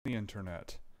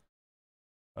internet.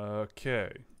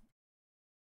 Okay.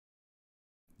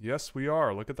 Yes, we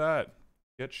are. Look at that.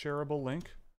 Get shareable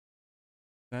link.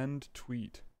 Send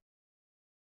tweet.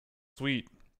 Sweet.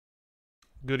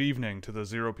 Good evening to the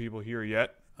 0 people here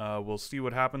yet. We'll see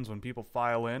what happens when people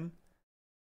file in.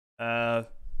 Not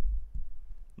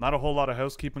a whole lot of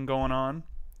housekeeping going on.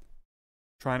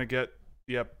 Trying to get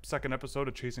the second episode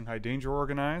of Chasing High Danger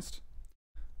organized.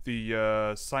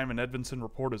 The Simon Edvinson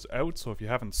report is out, so if you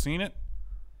haven't seen it,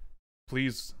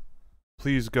 please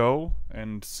go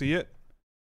and see it.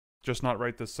 Just not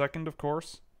right this second, of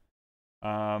course.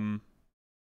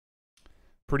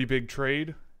 Pretty big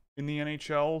trade in the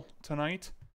NHL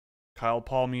tonight. Kyle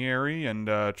Palmieri and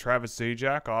Travis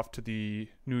Zajac off to the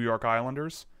New York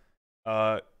Islanders.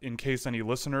 In case any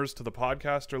listeners to the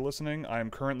podcast are listening, I am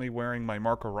currently wearing my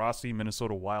Marco Rossi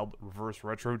Minnesota Wild reverse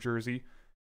retro jersey,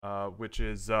 which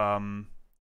is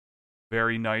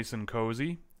very nice and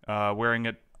cozy. Wearing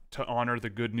it to honor the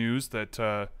good news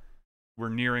that we're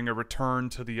nearing a return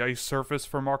to the ice surface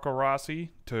for Marco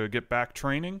Rossi to get back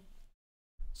training.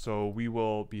 So we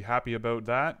will be happy about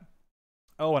that.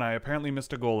 Oh, and I apparently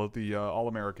missed a goal at the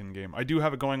All-American game. I do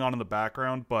have it going on in the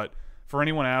background, but for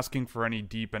anyone asking for any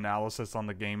deep analysis on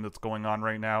the game that's going on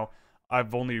right now,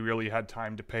 I've only really had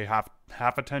time to pay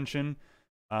half attention.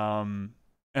 And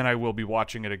I will be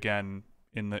watching it again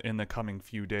in the coming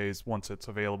few days once it's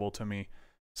available to me.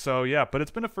 So yeah, but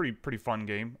it's been a pretty fun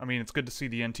game. I mean, it's good to see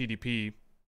the NTDP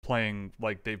playing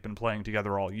like they've been playing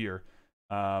together all year.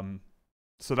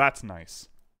 So that's nice.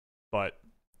 But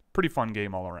pretty fun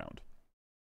game all around.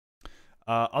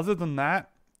 Other than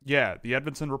that, yeah, the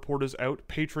Edvinson report is out.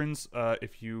 Patrons,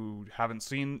 if you haven't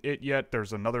seen it yet,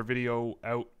 there's another video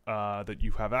out that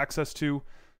you have access to,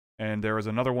 and there is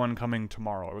another one coming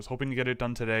tomorrow. I was hoping to get it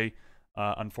done today.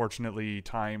 Unfortunately,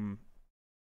 time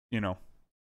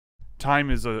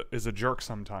is a jerk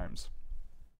sometimes.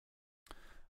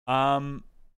 Oh,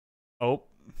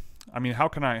 I mean, how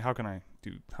can I have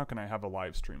a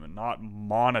live stream and not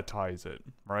monetize it,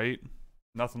 right?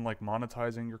 Nothing like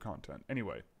monetizing your content.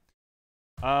 Anyway.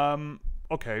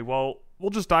 Okay, well, we'll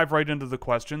just dive right into the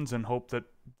questions and hope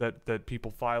that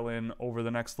people file in over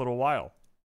the next little while.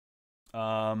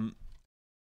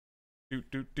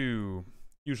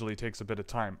 Usually takes a bit of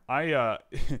time.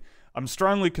 I'm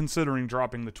strongly considering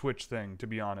dropping the Twitch thing, to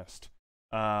be honest.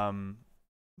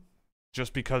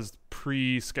 Just because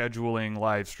pre-scheduling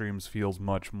live streams feels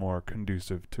much more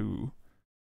conducive to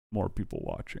more people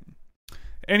watching.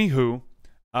 Anywho,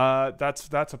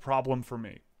 that's a problem for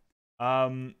me.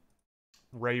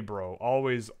 Ray bro,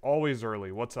 always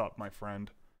early. What's up, my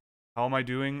friend? How am I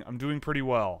doing? I'm doing pretty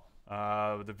well.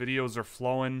 The videos are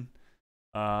flowing.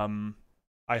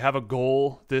 I have a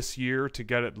goal this year to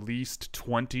get at least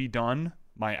 20 done.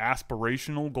 My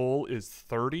aspirational goal is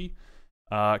 30.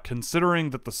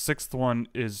 Considering that the 6th one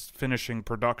is finishing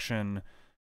production,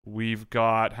 we've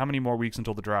got how many more weeks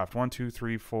until the draft? 1, 2,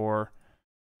 3, 4.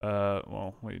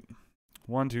 1,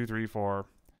 2, 3, 4.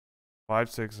 5,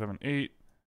 6, 7, 8,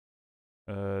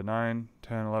 9,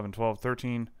 10, 11, 12,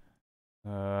 13,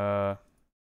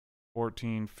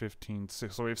 14, 15,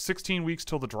 6. So we have 16 weeks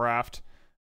till the draft.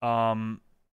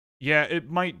 Yeah, it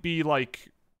might be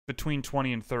like between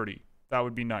 20 and 30. That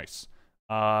would be nice.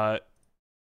 There's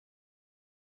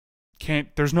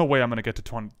no way I'm going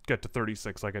to get to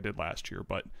 36 like I did last year,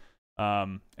 but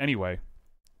anyway,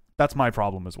 that's my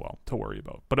problem as well to worry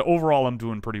about. But overall, I'm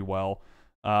doing pretty well.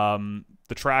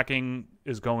 The tracking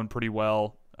is going pretty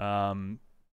well.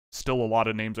 Still a lot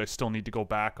of names I still need to go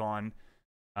back on.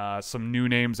 Some new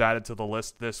names added to the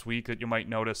list this week that you might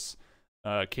notice.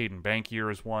 Caden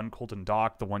Bankier is one. Colton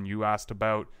Dock, the one you asked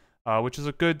about, which is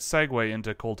a good segue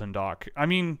into Colton Dock. I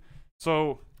mean,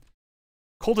 so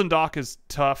Colton Dock is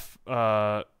tough.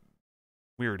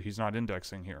 Weird, he's not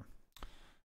indexing here.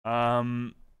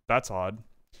 That's odd.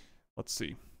 Let's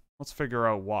see. Let's figure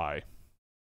out why.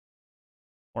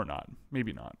 Or not.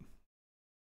 Maybe not.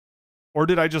 Or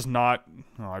did I just not?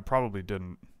 No, I probably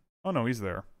didn't. Oh, no, he's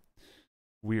there.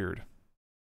 Weird.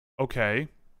 Okay.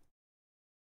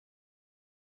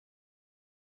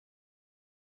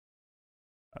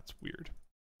 That's weird.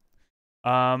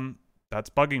 That's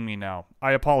bugging me now.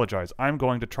 I apologize. I'm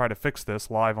going to try to fix this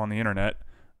live on the internet.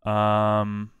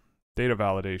 Data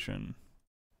validation.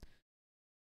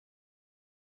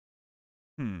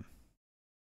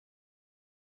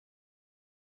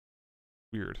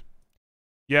 Weird.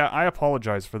 Yeah, I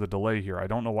apologize for the delay here. I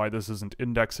don't know why this isn't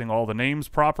indexing all the names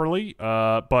properly.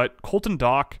 But Colton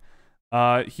Dock,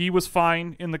 he was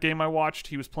fine in the game I watched.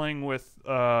 He was playing with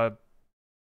what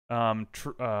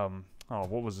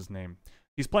was his name?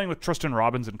 He's playing with Tristan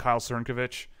Robbins and Kyle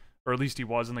Cernkovich. or at least he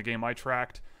was in the game I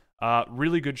tracked.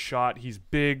 Really good shot. He's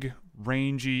big,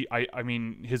 rangy. I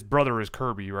mean, his brother is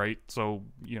Kirby, right? So,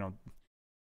 you know,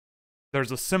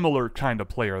 there's a similar kind of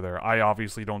player there. I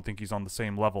obviously don't think he's on the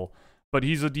same level, but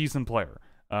he's a decent player.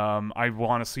 I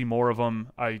want to see more of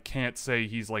him. I can't say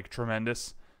he's like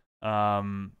tremendous,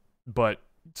 but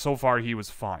so far he was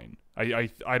fine.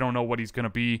 I don't know what he's gonna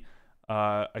be.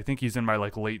 I think he's in my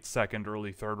like late second,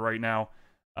 early third right now,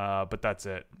 but that's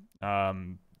it.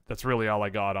 That's really all I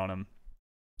got on him.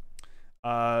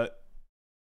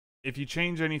 If you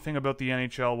change anything about the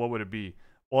NHL, what would it be?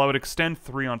 Well, I would extend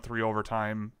 3-on-3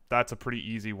 overtime. That's a pretty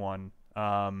easy one.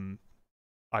 I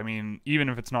mean, even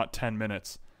if it's not 10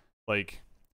 minutes, like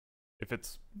if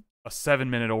it's a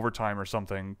 7-minute overtime or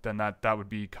something, then that would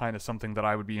be kind of something that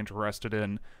I would be interested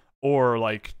in. Or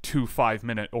like 2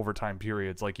 5-minute overtime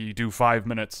periods. Like you do 5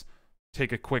 minutes,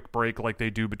 take a quick break like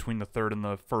they do between the third and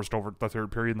the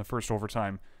third period and the first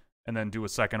overtime, and then do a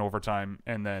second overtime,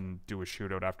 and then do a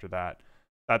shootout after that.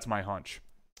 That's my hunch.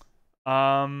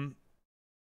 What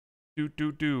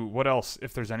else,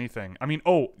 if there's anything? I mean,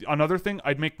 another thing,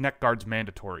 I'd make neck guards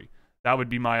mandatory. That would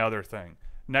be my other thing.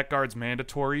 Neck guards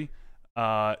mandatory,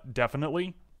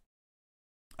 definitely.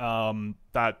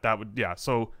 That would, yeah.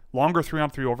 So longer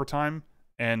 3-on-3 overtime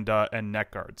and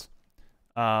neck guards.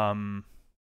 Part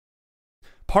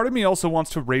of me also wants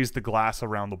to raise the glass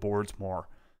around the boards more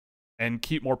and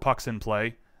keep more pucks in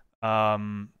play.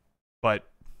 But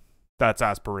that's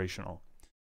aspirational.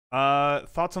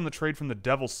 Thoughts on the trade from the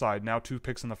Devils side? Now 2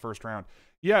 picks in the first round.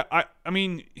 Yeah, I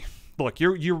mean, look,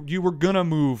 you were gonna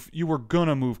move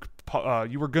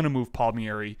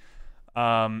Palmieri.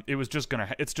 It's just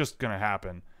gonna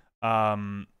happen.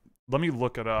 Let me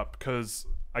look it up because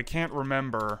I can't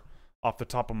remember off the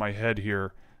top of my head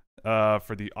here.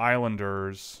 For the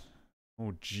Islanders,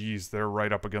 oh geez, they're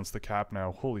right up against the cap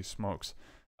now. Holy smokes.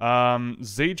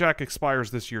 Zajac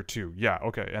expires this year too. Yeah,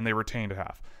 okay, and they retained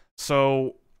half.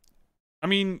 So, I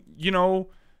mean, you know,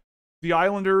 the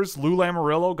Islanders, Lou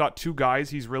Lamoriello got 2 guys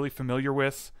he's really familiar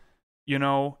with, you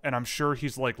know, and I'm sure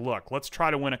he's like, look, let's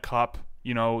try to win a cup.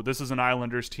 You know, this is an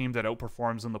Islanders team that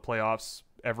outperforms in the playoffs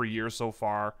every year so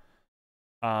far.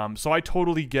 So I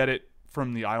totally get it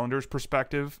from the Islanders'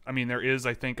 perspective. I mean, there is,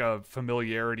 I think, a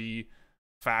familiarity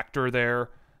factor there.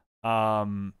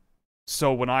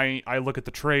 So when I look at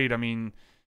the trade, I mean,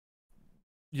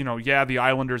 you know, yeah, the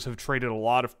Islanders have traded a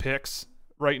lot of picks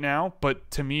right now, but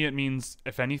to me it means,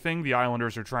 if anything, the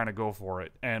Islanders are trying to go for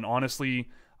it. And honestly,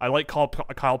 I like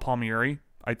Kyle Palmieri.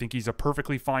 I think he's a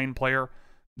perfectly fine player.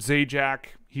 Zajac,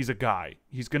 he's a guy.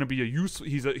 He's going to be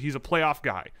he's a playoff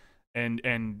guy.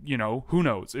 And you know, who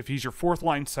knows? If he's your 4th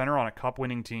line center on a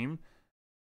cup-winning team,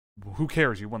 who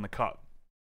cares? You won the cup.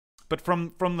 But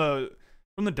from the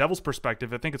Devils'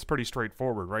 perspective, I think it's pretty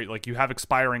straightforward, right? Like, you have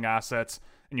expiring assets,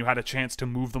 and you had a chance to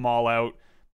move them all out,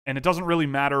 and it doesn't really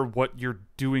matter what you're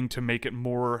doing to make it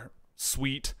more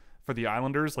sweet for the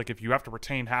Islanders. Like, if you have to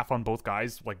retain half on both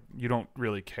guys, like, you don't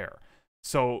really care.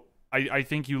 So I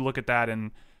think you look at that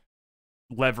and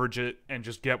leverage it and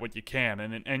just get what you can.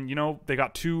 And you know, they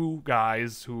got 2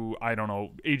 guys who, I don't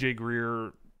know, AJ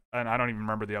Greer, and I don't even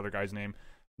remember the other guy's name,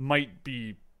 might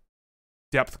be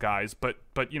depth guys, but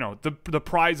you know, the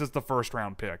prize is the first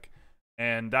round pick.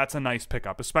 And that's a nice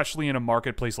pickup, especially in a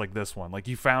marketplace like this one. Like,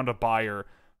 you found a buyer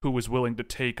who was willing to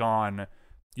take on,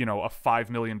 you know, a $5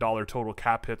 million total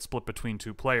cap hit split between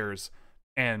 2 players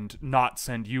and not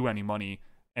send you any money,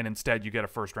 and instead you get a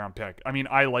first round pick. I mean,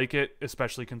 I like it,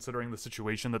 especially considering the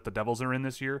situation that the Devils are in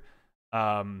this year.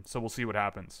 So we'll see what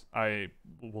happens.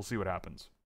 We'll see what happens.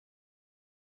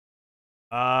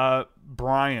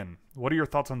 Brian, what are your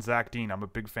thoughts on Zach Dean? I'm a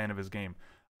big fan of his game.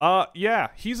 Yeah,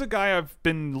 he's a guy I've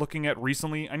been looking at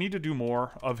recently. I need to do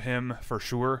more of him for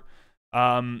sure.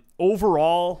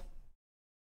 Overall,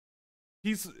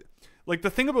 he's like, the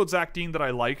thing about Zach Dean that I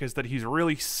like is that he's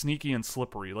really sneaky and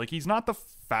slippery. Like, he's not the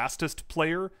fastest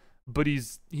player, but he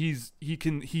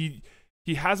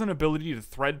has an ability to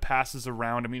thread passes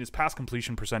around. I mean, his pass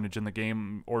completion percentage in the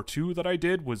game or 2 that I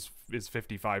did is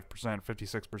 55%,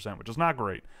 56%, which is not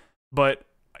great. But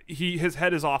his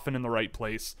head is often in the right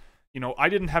place. You know, I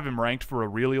didn't have him ranked for a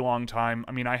really long time.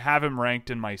 I mean, I have him ranked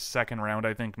in my 2nd round,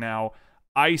 I think, now.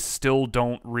 I still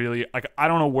don't really, like, I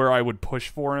don't know where I would push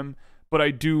for him, but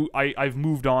I've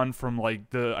moved on from,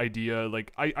 like, the idea,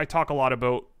 like, I talk a lot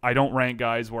about, I don't rank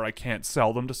guys where I can't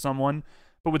sell them to someone.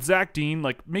 But with Zach Dean,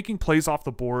 like, making plays off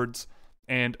the boards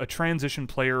and a transition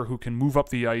player who can move up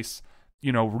the ice,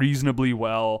 you know, reasonably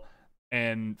well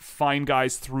and find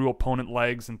guys through opponent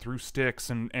legs and through sticks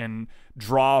and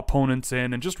draw opponents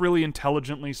in and just really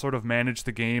intelligently sort of manage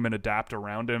the game and adapt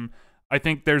around him. I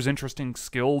think there's interesting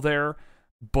skill there,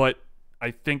 but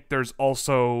I think there's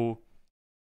also,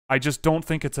 I just don't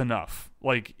think it's enough.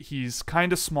 Like, he's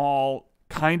kind of small,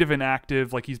 kind of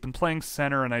inactive. Like, he's been playing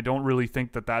center, and I don't really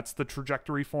think that that's the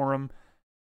trajectory for him.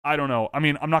 I don't know. I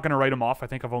mean, I'm not going to write him off. I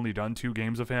think I've only done 2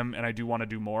 games of him, and I do want to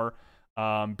do more.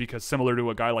 Because similar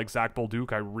to a guy like Zach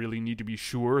Bolduc, I really need to be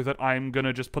sure that I'm going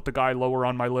to just put the guy lower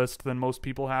on my list than most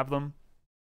people have them.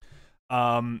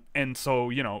 And so,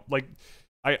 you know, like,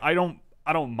 I don't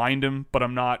mind him, but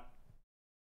I'm not,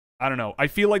 I don't know. I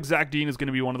feel like Zach Dean is going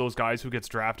to be one of those guys who gets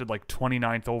drafted like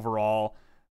 29th overall,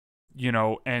 you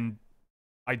know, and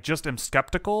I just am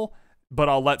skeptical, but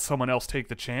I'll let someone else take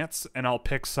the chance, and I'll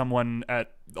pick someone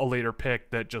at a later pick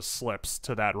that just slips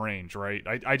to that range, right?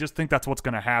 I just think that's what's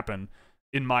going to happen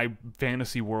in my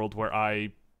fantasy world where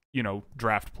I, you know,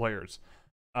 draft players.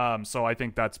 So I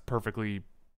think that's perfectly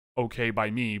okay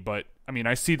by me, but I mean,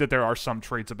 I see that there are some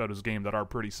traits about his game that are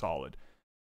pretty solid.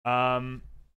 Good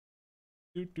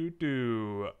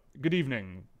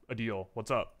evening, Adil.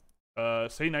 What's up?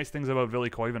 Say nice things about Ville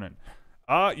Koivunen.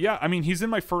 Yeah, I mean, he's in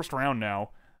my first round now.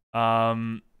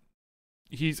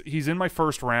 He's in my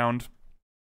first round,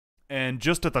 and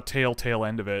just at the tail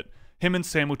end of it, him and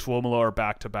Samu Tuomola are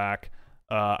back to back.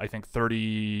 I think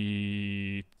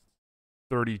 30,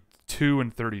 32,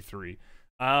 and 33.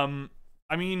 I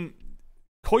mean,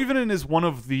 Koivunen is one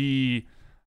of the...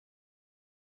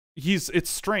 It's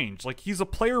strange. Like, he's a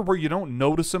player where you don't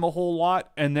notice him a whole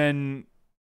lot, and then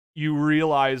you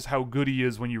realize how good he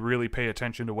is when you really pay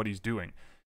attention to what he's doing.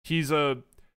 He's a...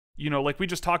 You know, like we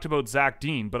just talked about Zach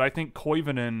Dean, but I think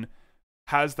Koivunen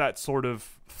has that sort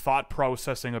of thought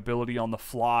processing ability on the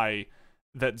fly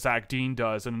that Zach Dean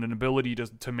does, and an ability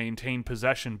to maintain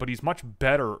possession, but he's much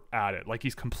better at it. Like,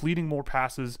 he's completing more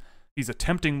passes, he's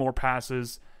attempting more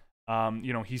passes,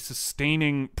 you know, he's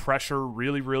sustaining pressure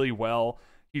really, really well.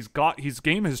 His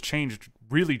game has changed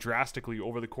really drastically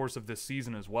over the course of this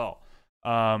season as well.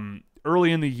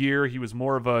 Early in the year, he was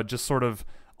more of a just sort of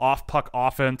off-puck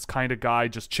offense kind of guy,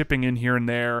 just chipping in here and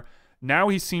there. Now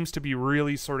he seems to be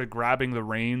really sort of grabbing the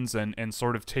reins and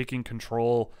sort of taking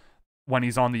control when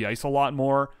he's on the ice a lot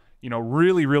more. You know,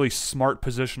 really, really smart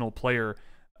positional player,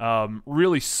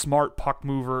 really smart puck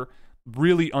mover,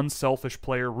 really unselfish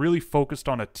player, really focused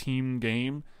on a team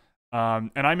game.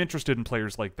 And I'm interested in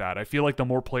players like that. I feel like the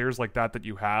more players like that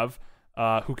you have,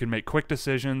 who can make quick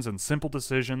decisions and simple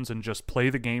decisions and just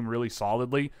play the game really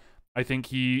solidly, I think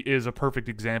he is a perfect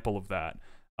example of that.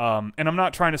 And I'm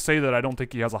not trying to say that I don't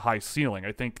think he has a high ceiling.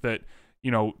 I think that,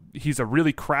 you know, he's a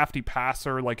really crafty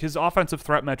passer. Like, his offensive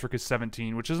threat metric is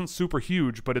 17, which isn't super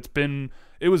huge, but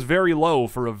it was very low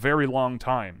for a very long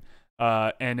time.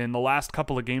 And in the last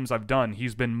couple of games I've done,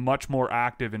 he's been much more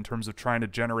active in terms of trying to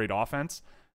generate offense.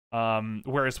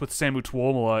 Whereas with Samu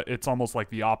Tuomola, it's almost like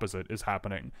the opposite is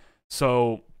happening.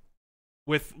 So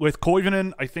with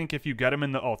Koivunen, I think if you get him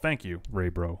in the... Oh, thank you, Ray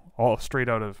Bro. All straight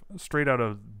out of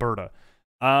Berta.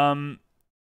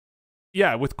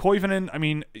 Yeah, with Koivunen, I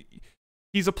mean,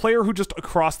 he's a player who just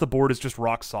across the board is just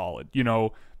rock solid. You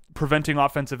know, preventing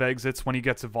offensive exits when he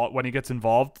gets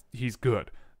involved, he's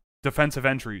good. Defensive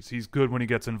entries, he's good when he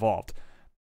gets involved.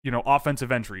 You know,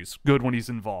 offensive entries, good when he's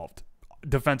involved.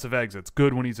 Defensive exits,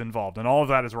 good when he's involved. And all of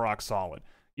that is rock solid.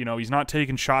 You know, he's not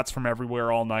taking shots from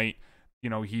everywhere all night. You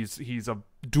know, he's a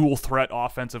dual threat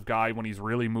offensive guy when he's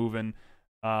really moving.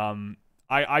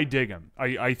 I dig him.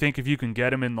 I think if you can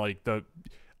get him in like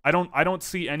I don't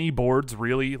see any boards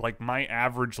really. Like, my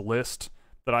average list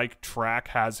that I track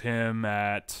has him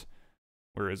at,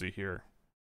 where is he here?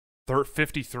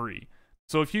 53.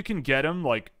 So if you can get him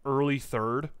like early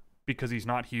third, because he's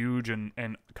not huge and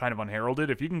kind of unheralded,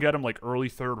 if you can get him like early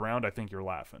third round, I think you're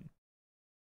laughing.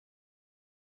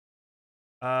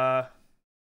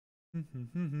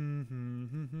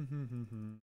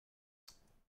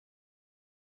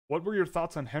 What were your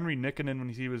thoughts on Henri Nikkanen when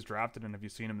he was drafted, and have you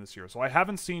seen him this year? So I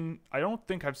don't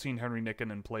think I've seen Henri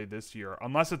Nikkanen play this year,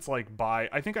 unless it's like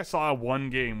I think I saw one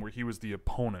game where he was the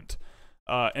opponent,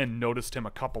 and noticed him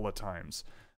a couple of times.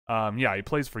 Yeah, he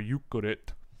plays for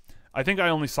Jukurit. I think I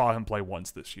only saw him play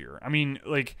once this year. I mean,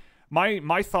 like,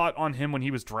 my thought on him when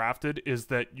he was drafted is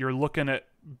that you're looking at,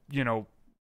 you know,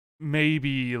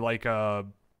 maybe like a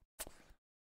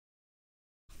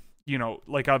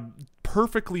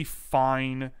perfectly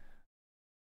fine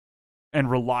and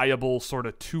reliable sort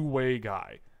of two-way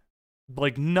guy.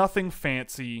 Like, nothing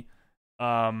fancy,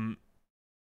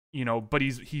 you know, but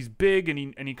he's big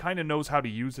and he kind of knows how to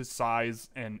use his size,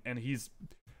 and he's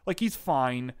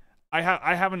fine.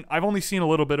 I've only seen a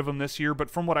little bit of him this year,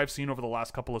 but from what I've seen over the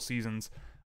last couple of seasons,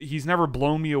 he's never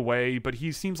blown me away, but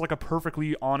he seems like a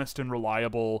perfectly honest and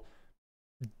reliable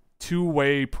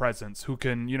two-way presence who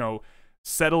can,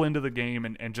 settle into the game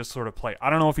and just sort of play. I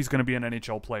don't know if he's going to be an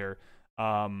NHL player,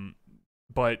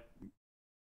 but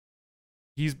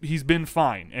he's been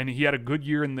fine, and he had a good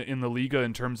year in the Liga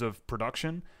in terms of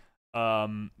production,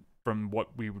 from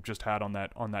what we just had on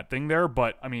that thing there.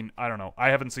 But I mean, I don't know. I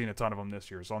haven't seen a ton of him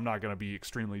this year, so I'm not going to be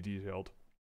extremely detailed.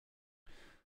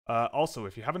 Also,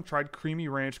 if you haven't tried Creamy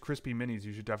Ranch Crispy Minis,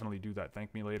 you should definitely do that.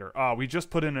 Thank me later. We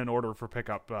just put in an order for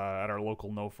pickup at our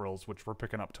local No Frills, which we're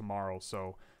picking up tomorrow.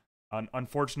 So,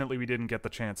 unfortunately, we didn't get the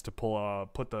chance to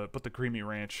put the Creamy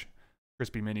Ranch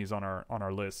Crispy Minis on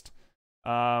our list.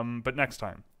 But next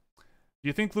time, do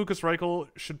you think Lukas Reichel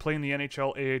should play in the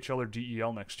NHL, AHL, or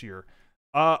DEL next year?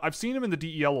 I've seen him in the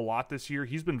DEL a lot this year.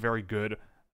 He's been very good.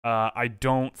 I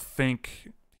don't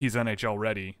think he's NHL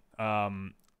ready.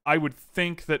 I would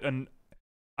think that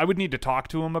I would need to talk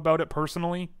to him about it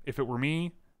personally. If it were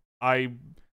me, I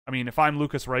mean, if I'm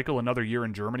Lukas Reichel, another year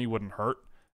in Germany wouldn't hurt.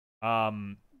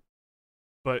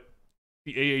 But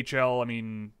the AHL, I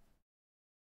mean,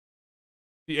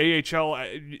 the AHL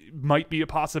might be a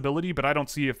possibility, but I don't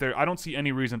see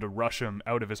any reason to rush him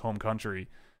out of his home country,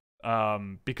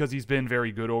 because he's been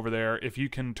very good over there. If he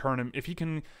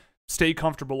can stay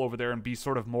comfortable over there and be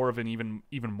sort of more of an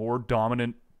even more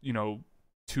dominant,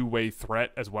 two-way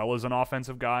threat as well as an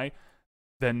offensive guy,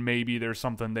 then maybe there's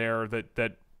something there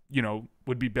that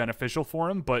would be beneficial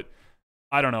for him. But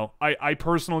I don't know. I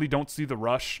personally don't see the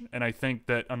rush, and I think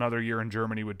that another year in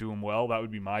Germany would do him well. That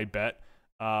would be my bet.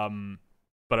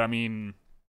 But I mean,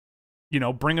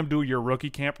 bring him to your rookie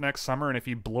camp next summer, and if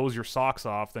he blows your socks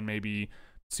off, then maybe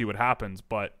see what happens.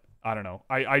 But I don't know.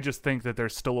 I just think that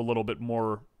there's still a little bit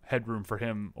more headroom for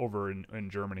him over in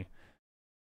Germany.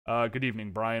 Good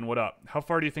evening, Brian. What up? How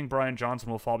far do you think Brian Johnson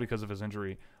will fall because of his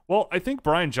injury? Well, I think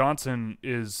Brian Johnson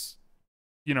is,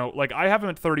 I have him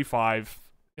at 35.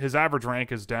 His average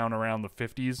rank is down around the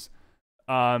 50s.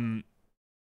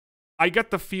 I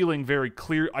get the feeling very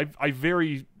clear. I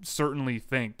very certainly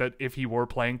think that if he were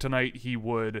playing tonight, he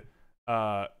would.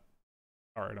 All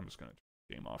right, I'm just gonna turn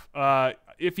the game off.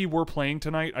 If he were playing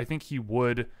tonight, I think he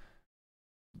would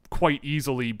quite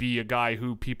easily be a guy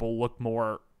who people look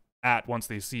more at once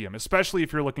they see him, especially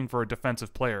if you're looking for a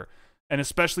defensive player, and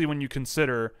especially when you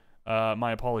consider.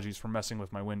 My apologies for messing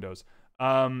with my windows.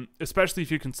 Especially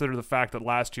if you consider the fact that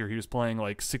last year he was playing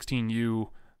like 16U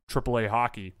AAA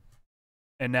hockey,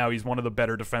 and now he's one of the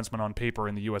better defensemen on paper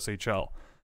in the USHL.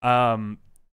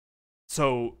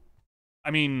 So,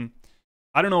 I mean,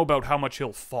 I don't know about how much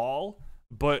he'll fall,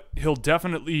 but he'll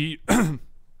definitely,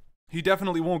 he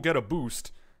definitely won't get a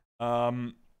boost.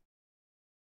 But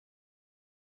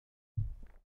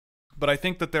I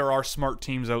think that there are smart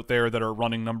teams out there that are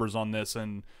running numbers on this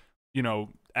and,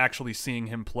 actually seeing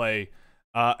him play.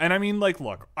 And I mean,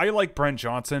 look, I like Brent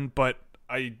Johnson, but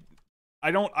I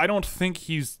don't think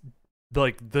he's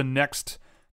like the next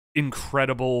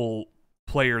incredible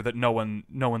player that no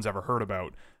one's ever heard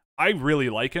about. I really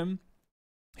like him.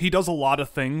 He does a lot of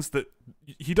things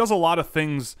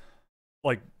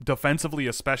like defensively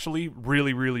especially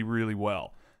really, really, really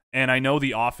well. And I know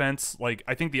the offense,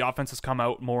 I think the offense has come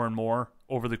out more and more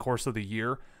over the course of the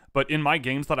year, but in my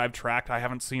games that I've tracked, I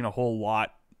haven't seen a whole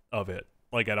lot of it,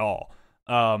 at all.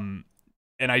 And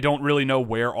I don't really know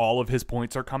where all of his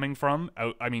points are coming from.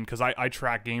 I mean, because I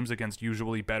track games against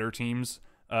usually better teams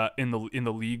in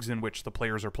the leagues in which the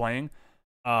players are playing.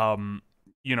 I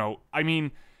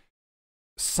mean,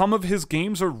 some of his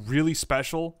games are really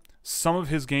special. Some of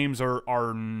his games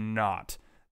are not.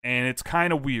 And it's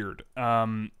kind of weird.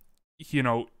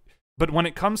 But when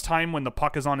it comes time when the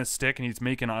puck is on his stick and he's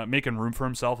making room for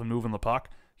himself and moving the puck,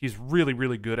 he's really,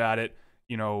 really good at it.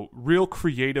 Real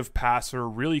creative passer,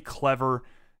 really clever.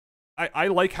 I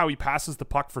like how he passes the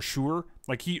puck for sure.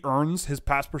 He earns his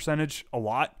pass percentage a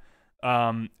lot.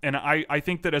 And I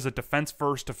think that as a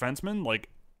defense-first defenseman,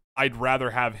 I'd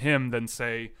rather have him than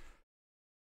say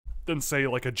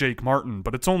a Jake Martin,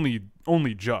 but it's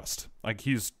only just.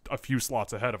 He's a few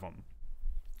slots ahead of him.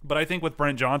 But I think with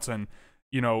Brent Johnson,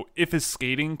 if his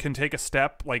skating can take a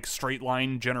step, straight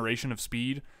line generation of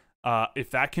speed,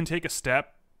 if that can take a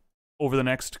step over the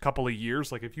next couple of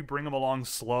years, if you bring him along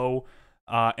slow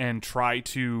and try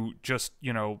to just,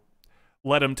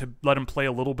 let him play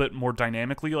a little bit more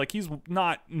dynamically, he's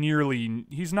not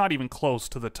even close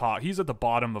to the top. He's at the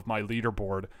bottom of my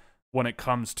leaderboard when it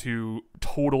comes to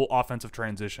total offensive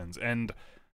transitions. And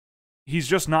he's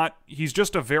just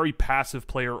a very passive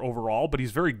player overall, but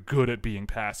he's very good at being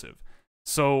passive.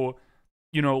 So,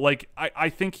 I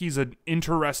think he's an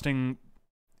interesting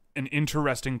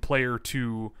player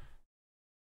to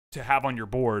have on your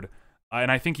board.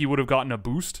 And I think he would have gotten a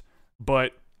boost,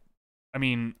 but I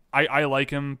mean, I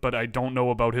like him, but I don't know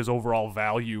about his overall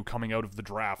value coming out of the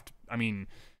draft. I mean,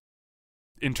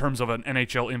 in terms of an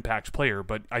NHL impact player,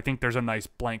 but I think there's a nice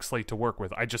blank slate to work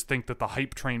with. I just think that the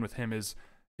hype train with him is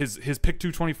his pick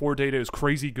 224 data is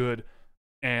crazy good,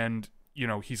 and you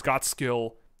know, he's got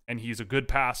skill and he's a good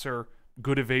passer,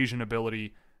 good evasion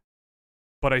ability.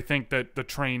 But I think that the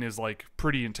train is like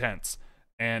pretty intense,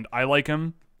 and I like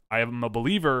him. I am a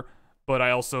believer, but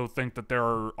I also think that there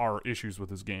are issues with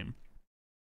his game.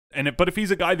 But if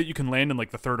he's a guy that you can land in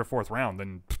like the third or fourth round,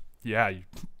 then yeah,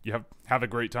 you have a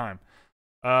great time.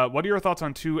 What are your thoughts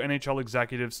on two NHL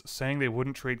executives saying they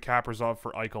wouldn't trade Kaprizov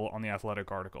for Eichel on the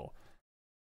Athletic article?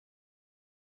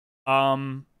 I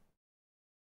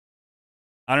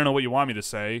don't know what you want me to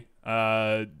say.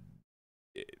 I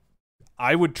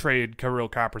would trade Kirill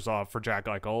Kaprizov for Jack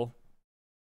Eichel.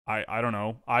 I don't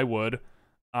know. I would.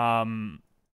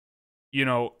 You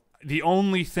know, the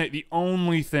only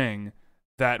thing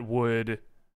that would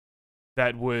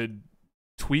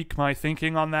tweak my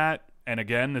thinking on that, and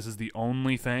again, this is the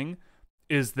only thing,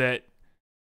 is that,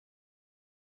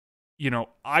 you know,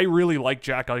 I really like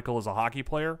Jack Eichel as a hockey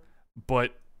player,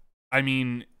 but I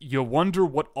mean, you wonder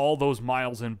what all those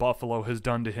miles in Buffalo has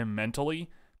done to him mentally,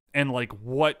 and like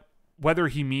whether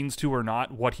he means to or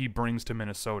not, what he brings to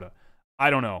Minnesota. I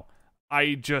don't know.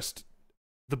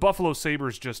 The Buffalo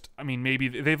Sabres I mean, maybe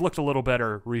they've looked a little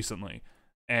better recently,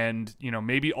 and, you know,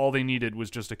 maybe all they needed was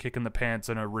just a kick in the pants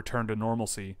and a return to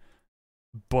normalcy.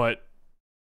 But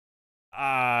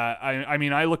I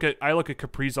mean, I look at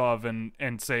Kaprizov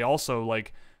and say also,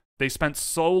 like, they spent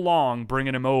so long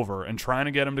bringing him over and trying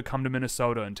to get him to come to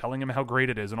Minnesota and telling him how great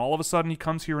it is, and all of a sudden he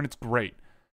comes here and it's great.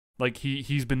 Like,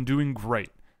 he's been doing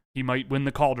great. He might win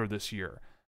the Calder this year.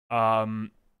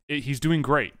 He's doing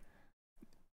great.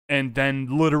 And then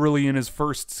literally in his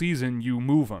first season, you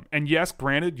move him. And yes,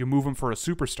 granted, you move him for a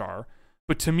superstar,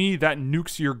 but to me, that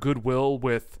nukes your goodwill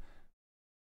with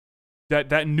that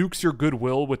nukes your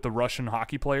goodwill with the Russian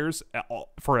hockey players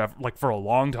forever, like for a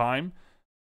long time,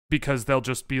 because they'll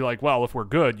just be like, well, if we're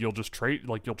good, you'll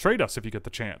trade us if you get the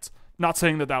chance. Not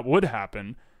saying that would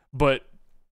happen, but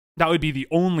that would be the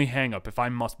only hang up if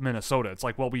I'm Minnesota. It's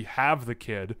like, well, we have the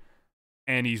kid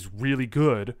and he's really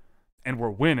good and we're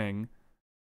winning,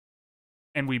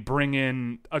 and we bring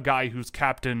in a guy who's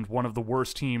captained one of the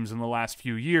worst teams in the last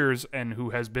few years and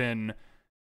who has been,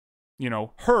 you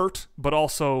know, hurt, but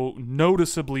also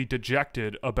noticeably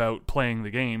dejected about playing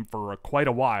the game for quite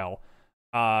a while.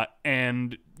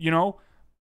 And, you know,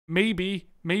 maybe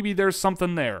there's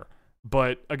something there.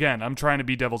 But again, I'm trying to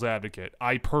be devil's advocate.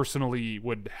 I personally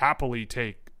would happily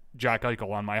take Jack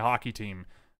Eichel on my hockey team.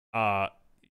 I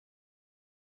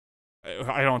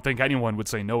don't think anyone would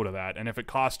say no to that. And if it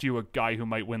cost you a guy who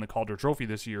might win the Calder Trophy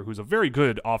this year, who's a very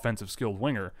good offensive skilled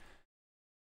winger,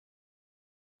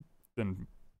 then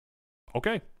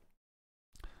okay.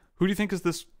 Who do you think is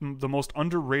the most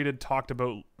underrated, talked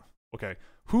about? Okay.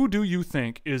 Who do you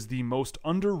think is the most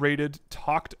underrated,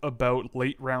 talked about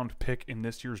late round pick in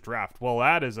this year's draft? Well,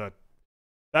 that is a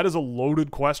loaded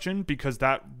question, because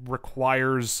that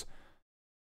requires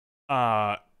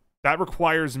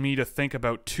me to think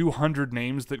about 200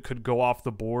 names that could go off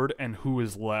the board and who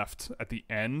is left at the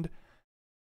end.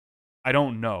 I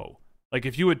don't know. Like,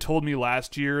 if you had told me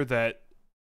last year that,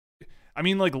 I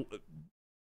mean, like,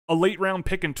 a late round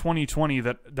pick in 2020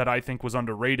 that I think was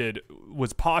underrated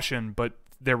was Pashin, but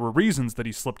there were reasons that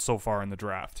he slipped so far in the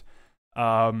draft.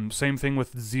 Same thing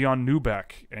with Zion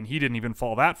Newbeck, and he didn't even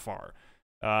fall that far.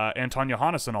 Anton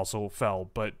Johannesson also fell,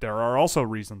 but there are also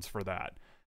reasons for that.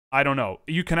 I don't know.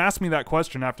 You can ask me that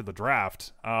question after the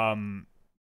draft.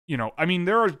 You know, I mean,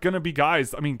 there are going to be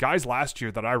guys last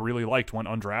year that I really liked went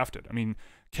undrafted. I mean,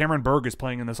 Cameron Berg is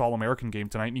playing in this All-American game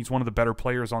tonight, and he's one of the better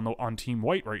players on Team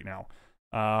White right now,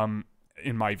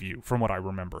 in my view, from what I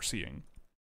remember seeing.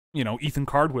 You know, Ethan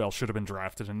Cardwell should have been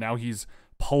drafted, and now he's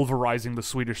pulverizing the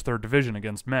Swedish third division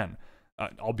against men,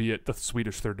 albeit the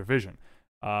Swedish third division.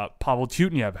 Pavel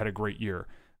Tutnev had a great year.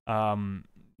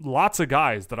 Lots of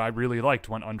guys that I really liked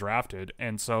went undrafted,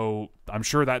 and so I'm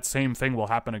sure that same thing will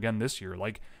happen again this year.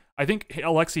 Like, I think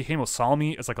Alexei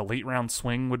Heimosalmi as like a late round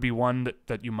swing would be one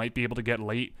that you might be able to get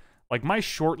late. Like, my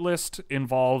short list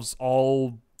involves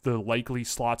all the likely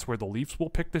slots where the Leafs will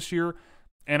pick this year,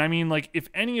 and I mean, like, if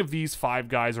any of these 5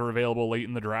 guys are available late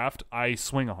in the draft, I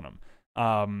swing on them.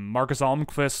 Marcus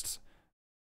Almqvist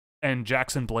and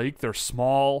Jackson Blake, they're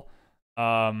small.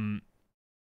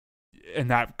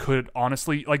 And that could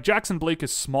honestly, like, Jackson Blake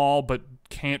is small but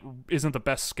isn't the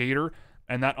best skater,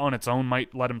 and that on its own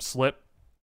might let him slip.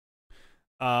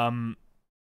 You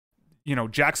know,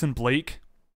 Jackson Blake,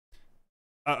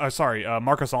 Marcus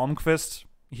Almqvist,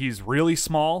 He's really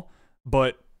small,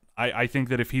 but I think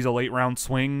that if he's a late round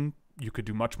swing, you could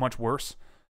do much, much worse.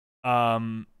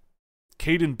 Caden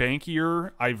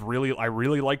Bankier, I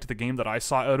really liked the game that I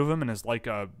saw out of him, and is like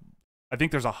I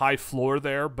think there's a high floor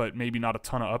there, but maybe not a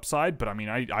ton of upside. But I mean,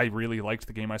 I really liked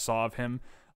the game I saw of him.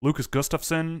 Lucas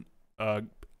Gustafsson, I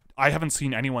haven't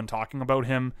seen anyone talking about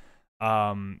him.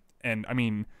 And I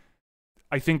mean,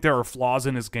 I think there are flaws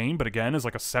in his game, but again, as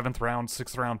like a 7th round,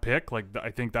 6th round pick, like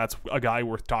I think that's a guy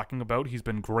worth talking about. He's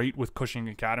been great with Cushing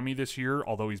Academy this year,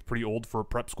 although he's pretty old for a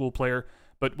prep school player.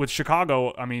 But with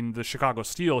Chicago, I mean, the Chicago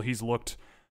Steel, he's looked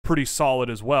pretty solid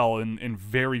as well in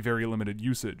very, very limited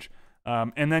usage.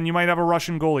 And then you might have a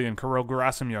Russian goalie in Kirill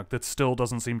Gerasimyuk that still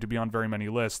doesn't seem to be on very many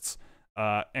lists.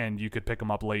 And you could pick him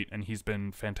up late, and he's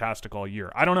been fantastic all year.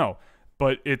 I don't know,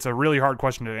 but it's a really hard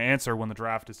question to answer when the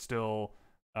draft is still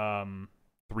 3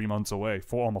 months away,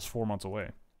 almost 4 months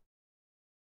away.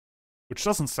 Which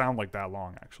doesn't sound like that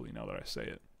long, actually, now that I say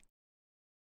it.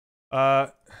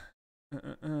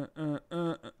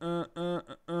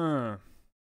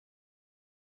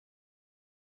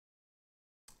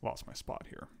 Lost my spot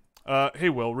here. Hey,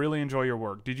 Will, really enjoy your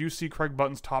work. Did you see Craig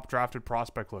Button's top drafted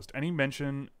prospect list? Any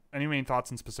main thoughts,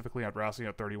 and specifically on Rossi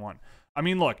at 31? I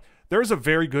mean, look, there's a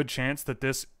very good chance that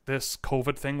this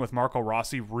COVID thing with Marco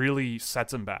Rossi really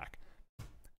sets him back.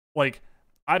 Like,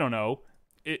 I don't know.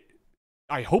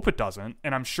 I hope it doesn't,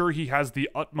 and I'm sure he has the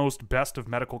utmost best of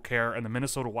medical care, and the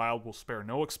Minnesota Wild will spare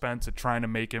no expense at trying to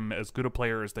make him as good a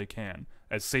player as they can,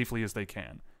 as safely as they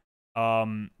can.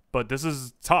 But this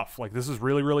is tough. Like, this is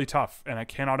really, really tough, and I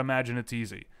cannot imagine it's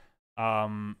easy.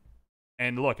 And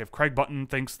look, if Craig Button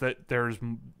thinks that there's,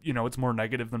 it's more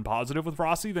negative than positive with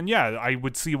Rossi, then yeah, I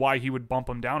would see why he would bump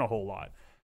him down a whole lot.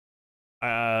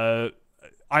 I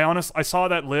saw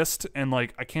that list, and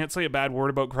like, I can't say a bad word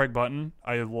about Craig Button.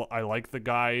 I like the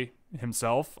guy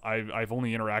himself. I've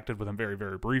only interacted with him very,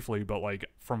 very briefly, but like,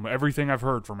 from everything I've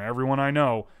heard from everyone I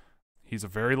know, he's a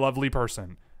very lovely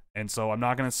person. And so I'm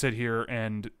not going to sit here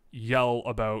and yell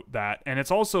about that. And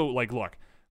it's also like, look,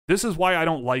 this is why I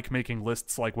don't like making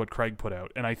lists like what Craig put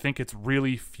out, and I think it's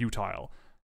really futile.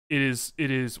 It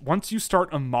is once you start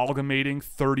amalgamating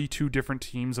 32 different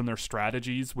teams and their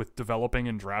strategies with developing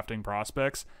and drafting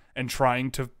prospects and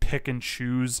trying to pick and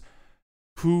choose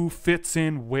who fits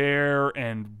in where,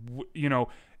 and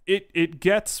it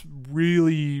gets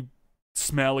really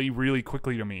smelly really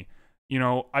quickly to me.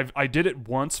 I did it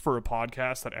once for a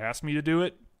podcast that asked me to do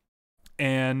it,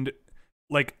 and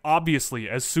like, obviously,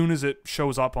 as soon as it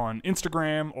shows up on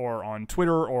Instagram or on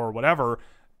Twitter or whatever,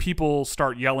 people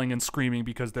start yelling and screaming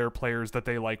because their players that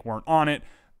they like weren't on it.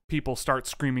 People start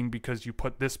screaming because you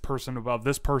put this person above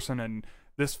this person, and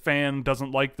this fan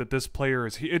doesn't like that this player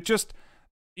is it just,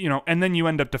 and then you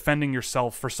end up defending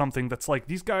yourself for something that's like,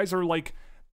 these guys are like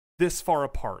this far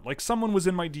apart. Like, someone was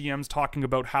in my DMs talking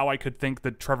about how I could think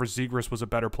that Trevor Zegras was a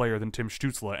better player than Tim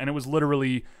Stützle, and it was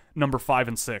literally number 5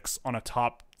 and 6 on a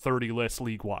top 30 list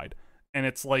league-wide. And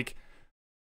it's like,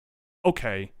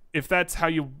 okay, if that's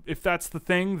the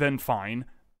thing, then fine.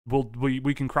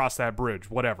 We can cross that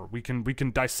bridge, whatever. We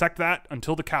can dissect that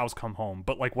until the cows come home,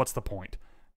 but like, what's the point?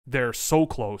 They're so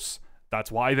close.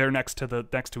 That's why they're next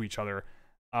to each other.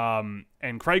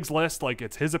 And Craig's list, like,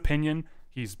 it's his opinion.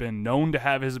 He's been known to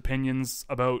have his opinions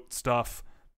about stuff,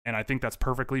 and I think that's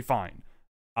perfectly fine.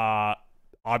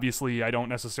 Obviously, I don't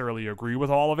necessarily agree with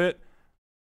all of it,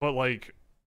 but like,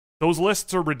 those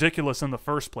lists are ridiculous in the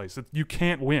first place. You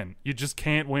can't win. You just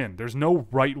can't win. There's no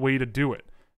right way to do it.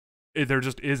 There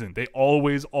just isn't. They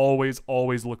always, always,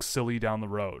 always look silly down the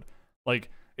road. Like,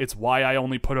 it's why I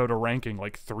only put out a ranking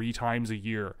like 3 times a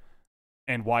year,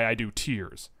 and why I do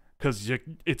tiers. Because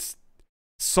it's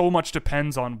so much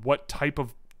depends on what type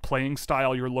of playing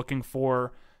style you're looking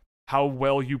for, how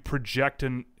well you project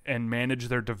and manage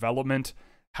their development,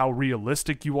 how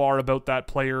realistic you are about that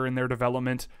player and their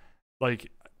development.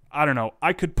 Like, I don't know.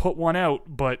 I could put one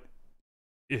out, but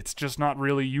it's just not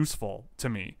really useful to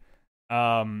me.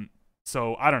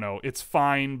 So I don't know. It's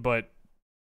fine, but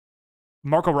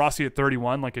Marco Rossi at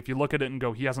 31, like, if you look at it and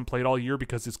go, he hasn't played all year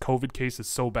because his COVID case is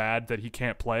so bad that he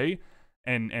can't play,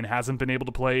 and hasn't been able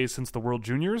to play since the World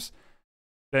Juniors,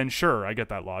 then sure, I get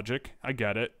that logic. I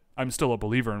get it. I'm still a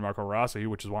believer in Marco Rossi,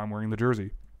 which is why I'm wearing the jersey.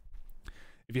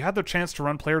 If you had the chance to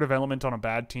run player development on a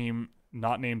bad team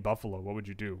not named Buffalo, what would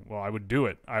you do? Well, I would do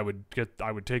it. I would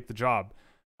take the job.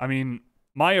 I mean,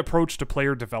 my approach to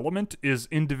player development is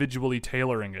individually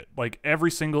tailoring it. Like,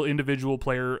 every single individual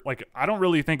player, like, I don't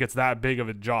really think it's that big of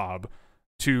a job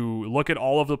to look at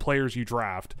all of the players you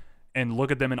draft and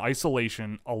look at them in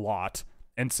isolation a lot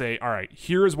and say, all right,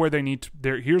 here's where they need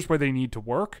to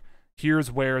work.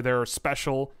 Here's where they're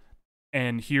special.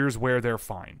 and here's where they're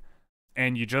fine.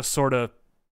 And you just sort of,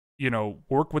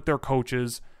 work with their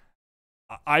coaches.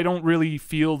 I don't really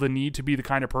feel the need to be the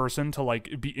kind of person to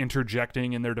like be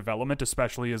interjecting in their development,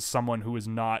 especially as someone who is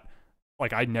not,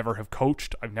 like, I never have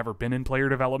coached. I've never been in player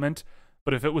development.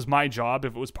 But if it was my job,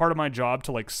 if it was part of my job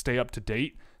to like stay up to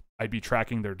date, I'd be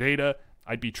tracking their data.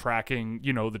 I'd be tracking,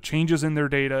 the changes in their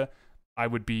data. I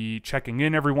would be checking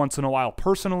in every once in a while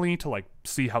personally to like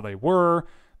see how they were,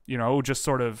 just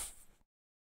sort of,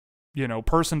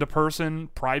 person to person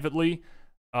privately,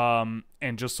 and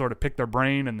just sort of pick their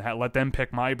brain and let them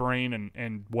pick my brain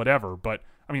and whatever. But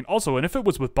I mean, also, and if it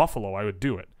was with Buffalo, I would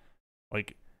do it.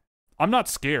 Like, I'm not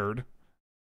scared.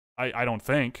 I don't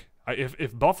think.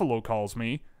 If Buffalo calls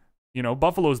me,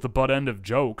 Buffalo's the butt end of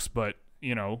jokes, but,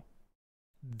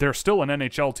 they're still an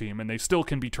NHL team and they still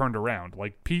can be turned around.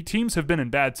 Like, teams have been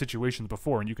in bad situations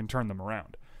before and you can turn them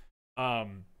around.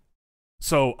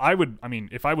 So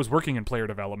if I was working in player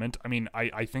development,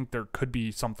 I think there could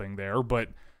be something there, but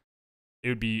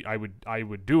I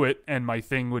would do it. And my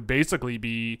thing would basically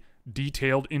be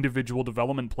detailed individual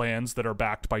development plans that are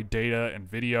backed by data and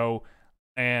video.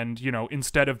 And,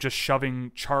 instead of just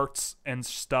shoving charts and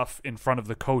stuff in front of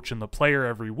the coach and the player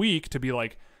every week to be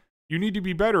like, you need to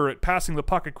be better at passing the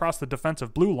puck across the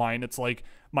defensive blue line. It's like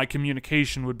my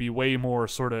communication would be way more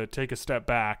sort of take a step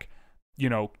back,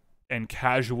 and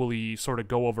casually sort of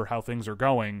go over how things are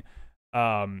going,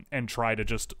 and try to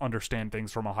just understand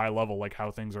things from a high level, like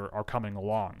how things are coming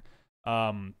along.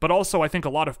 But also I think a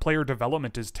lot of player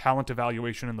development is talent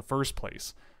evaluation in the first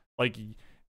place. Like,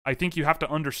 I think you have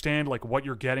to understand like what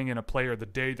you're getting in a player the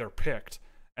day they're picked,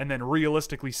 and then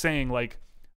realistically saying like,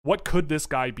 what could this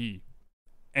guy be?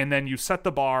 And then you set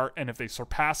the bar, and if they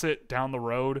surpass it down the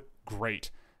road,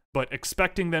 great. But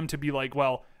expecting them to be like,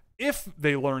 well, if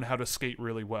they learn how to skate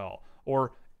really well,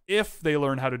 or if they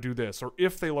learn how to do this, or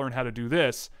if they learn how to do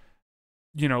this,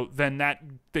 then that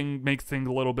thing makes things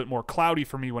a little bit more cloudy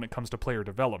for me when it comes to player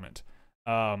development.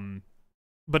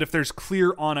 But if there's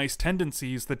clear on-ice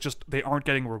tendencies that just they aren't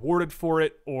getting rewarded for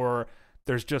it, or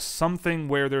there's just something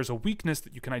where there's a weakness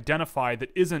that you can identify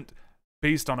that isn't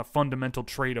based on a fundamental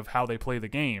trait of how they play the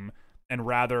game, and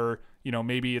rather,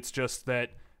 maybe it's just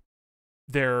that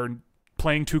they're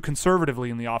playing too conservatively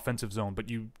in the offensive zone,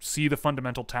 but you see the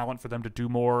fundamental talent for them to do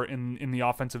more in the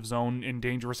offensive zone in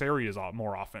dangerous areas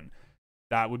more often.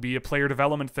 That would be a player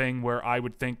development thing where I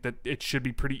would think that it should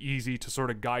be pretty easy to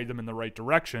sort of guide them in the right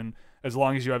direction, as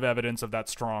long as you have evidence of that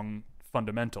strong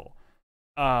fundamental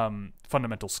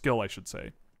skill, I should say.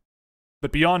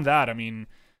 But beyond that, I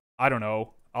don't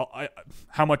know.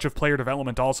 How much of player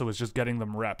development also is just getting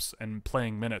them reps and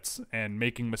playing minutes and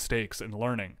making mistakes and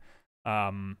learning.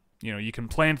 You can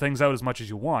plan things out as much as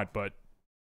you want, but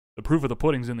the proof of the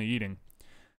pudding's in the eating.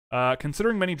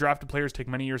 Considering many drafted players take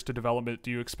many years to develop it,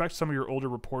 do you expect some of your older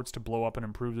reports to blow up and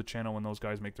improve the channel when those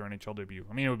guys make their NHL debut?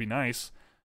 It would be nice.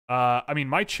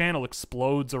 My channel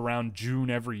explodes around June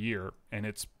every year, and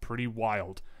it's pretty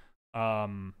wild.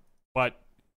 But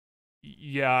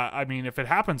yeah, if it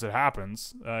happens, it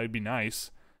happens. It'd be nice.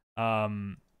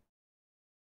 What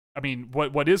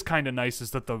is kind of nice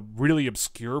is that the really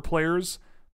obscure players,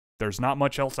 there's not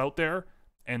much else out there.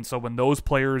 And so when those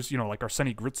players, like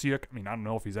Arseny Griciuk, I don't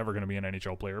know if he's ever going to be an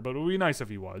NHL player, but it would be nice if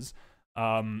he was.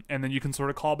 And then you can sort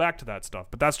of call back to that stuff.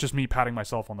 But that's just me patting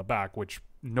myself on the back, which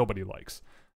nobody likes.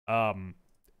 It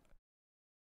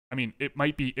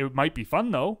might be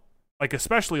fun though. Like,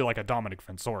 especially like a Dominic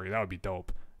Fensori. That would be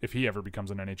dope if he ever becomes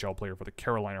an NHL player for the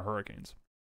Carolina Hurricanes.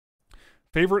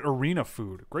 Favorite arena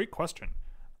food? Great question.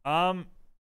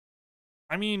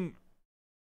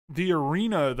 The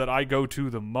arena that I go to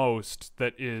the most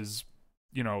that is,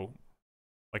 not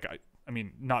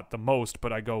the most,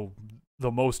 but I go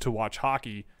the most to watch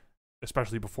hockey,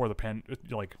 especially before the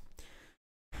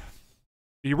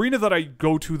the arena that I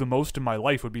go to the most in my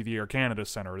life would be the Air Canada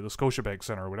Centre, or the Scotiabank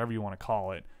Centre, or whatever you want to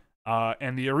call it.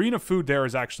 And the arena food there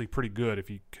is actually pretty good if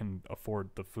you can afford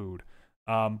the food.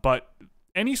 But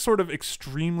any sort of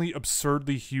extremely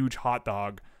absurdly huge hot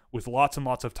dog with lots and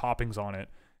lots of toppings on it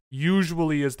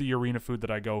usually is the arena food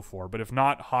that I go for. But if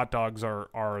not, hot dogs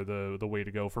are the way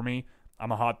to go for me.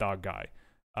 I'm a hot dog guy.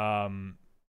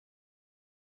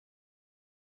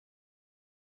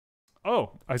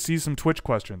 Oh, I see some Twitch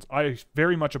questions. I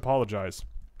very much apologize.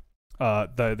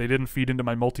 They didn't feed into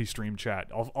my multi-stream chat.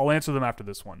 I'll answer them after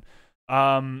this one.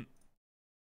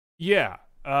 Yeah,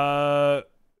 I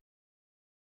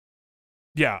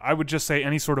would just say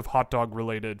any sort of hot dog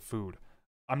related food.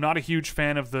 I'm not a huge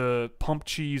fan of the pump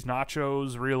cheese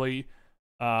nachos, really.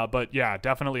 But yeah,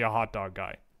 definitely a hot dog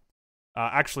guy.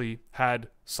 Actually had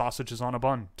sausages on a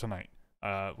bun tonight,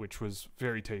 which was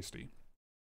very tasty.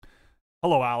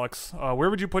 Hello, Alex.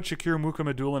 Where would you put Shakir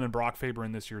Mukhamadullin and Brock Faber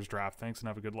in this year's draft? Thanks and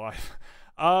have a good life.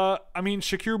 I mean,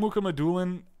 Shakir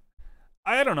Mukhamadullin,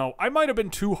 I don't know. I might have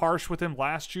been too harsh with him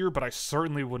last year, but I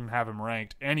certainly wouldn't have him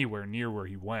ranked anywhere near where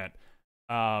he went.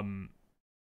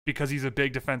 Because he's a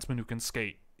big defenseman who can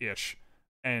skate-ish.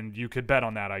 And you could bet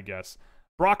on that, I guess.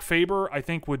 Brock Faber, I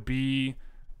think, would be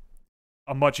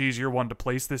a much easier one to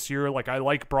place this year. Like, I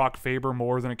like Brock Faber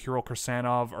more than a Kirill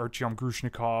Kirsanov, Artyom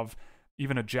Grushnikov,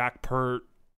 even a Jack Pert,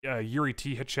 Yuri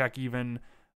Tihacek even.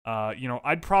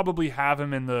 I'd probably have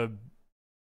him in the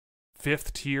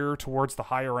 5th tier towards the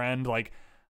higher end. Like,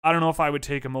 I don't know if I would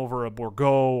take him over a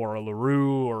Bourgault or a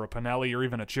Leroux or a Pinelli or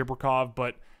even a Chibrikov,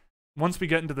 but once we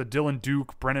get into the Dylan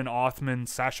Duke, Brennan Othman,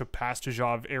 Sasha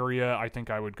Pastujov area, I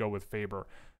think I would go with Faber.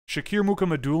 Shakir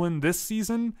Mukhamadullin this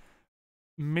season,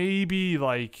 maybe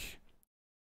like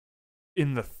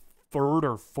in the 3rd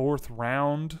or 4th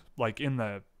round, like in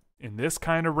this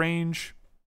kind of range.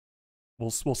 We'll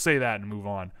say that and move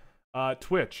on.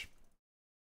 Twitch.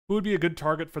 Who would be a good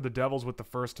target for the Devils with the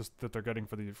first that they're getting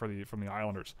from the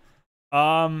Islanders?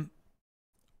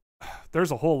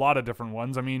 There's a whole lot of different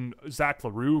ones. I mean, Zach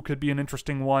Leroux could be an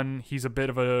interesting one. He's a bit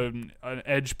of an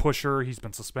edge pusher. He's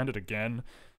been suspended again.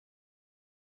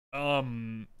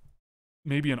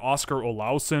 Maybe an Oscar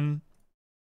Olausson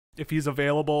if he's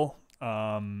available.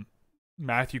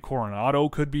 Matthew Coronado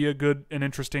could be an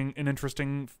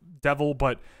interesting Devil,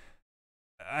 but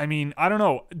I mean, I don't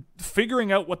know.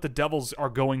 Figuring out what the Devils are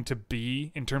going to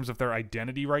be in terms of their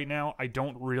identity right now, I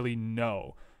don't really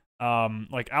know.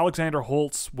 Like Alexander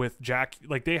Holtz with Jack,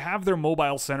 like they have their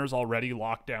mobile centers already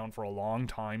locked down for a long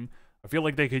time. I feel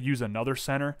like they could use another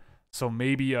center. So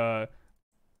maybe, I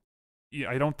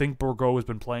don't think Bourgault has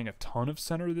been playing a ton of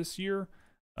center this year.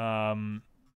 Let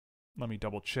me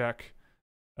double check.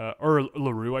 Or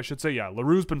Leroux, I should say. Yeah,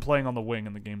 Leroux's been playing on the wing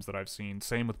in the games that I've seen.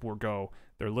 Same with Bourgault.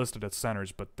 They're listed as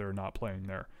centers, but they're not playing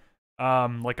there.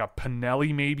 Like a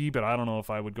Pinelli maybe, but I don't know if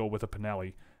I would go with a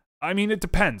Pinelli. I mean, it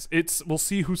depends. We'll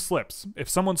see who slips. If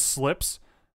someone slips,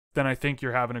 then I think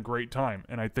you're having a great time,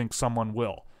 and I think someone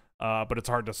will. But it's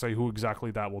hard to say who exactly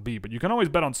that will be. But you can always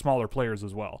bet on smaller players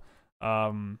as well.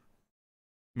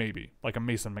 Maybe like a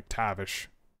Mason McTavish,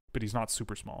 but he's not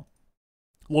super small.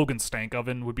 Logan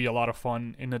Stankoven would be a lot of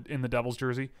fun in the Devils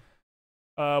jersey.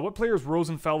 What players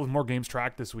Rosenfeld with more games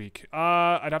tracked this week?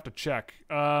 I'd have to check.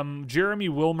 Jeremy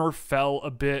Wilmer fell a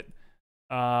bit.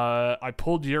 I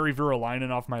pulled Jari Virolainen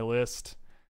off my list.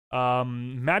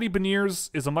 Matty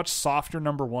Beniers is a much softer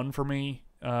number 1 for me.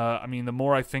 I mean, the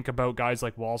more I think about guys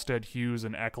like Wallstead, Hughes,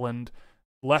 and Eklund,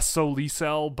 less so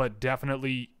Liesel, but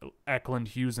definitely Eklund,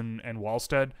 Hughes, and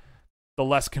Wallstead, the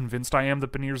less convinced I am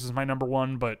that Beniers is my number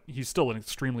 1, but he's still an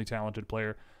extremely talented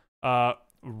player.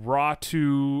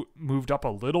 Ratu moved up a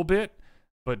little bit,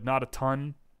 but not a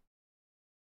ton.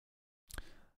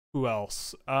 Who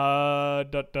else? Trevor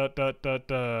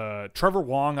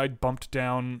Wong I bumped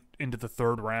down into the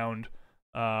 3rd round.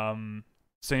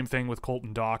 Same thing with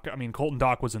Colton Dach. I mean, Colton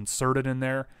Dach was inserted in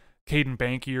there. Caden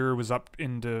Bankier was up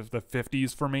into the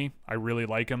 50s for me. I really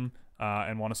like him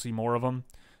and want to see more of him.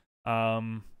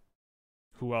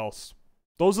 Who else?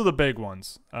 Those are the big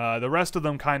ones. The rest of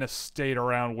them kind of stayed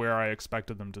around where I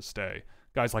expected them to stay.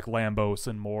 Guys like Lambos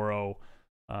and Morrow.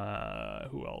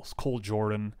 Who else? Cole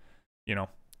Jordan.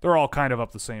 They're all kind of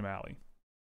up the same alley.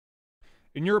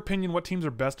 In your opinion, what teams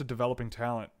are best at developing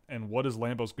talent, and what is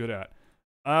Lambos good at?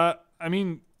 I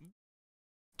mean,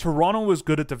 Toronto is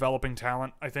good at developing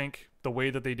talent, I think. The way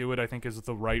that they do it, I think, is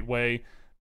the right way.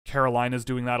 Carolina's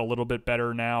doing that a little bit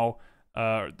better now,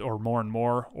 or more and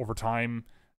more over time.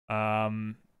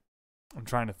 I'm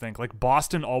trying to think. Like,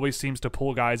 Boston always seems to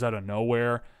pull guys out of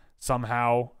nowhere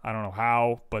somehow. I don't know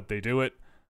how, but they do it.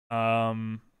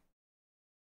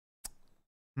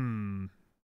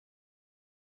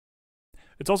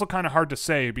 It's also kind of hard to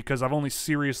say because I've only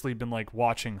seriously been like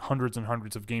watching hundreds and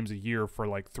hundreds of games a year for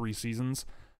like 3 seasons,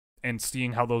 and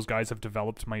seeing how those guys have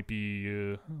developed might be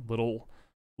a little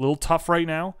tough right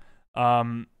now.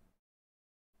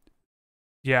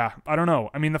 Yeah, I don't know.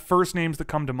 I mean, the first names that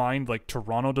come to mind, like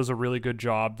Toronto does a really good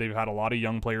job. They've had a lot of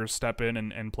young players step in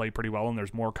and play pretty well, and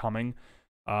there's more coming.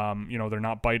 They're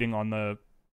not biting on the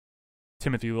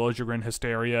Timothy Liljegren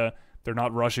hysteria. They're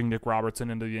not rushing Nick Robertson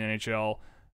into the NHL,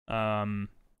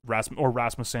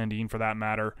 Rasmus Sandin for that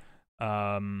matter.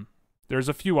 There's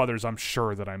a few others I'm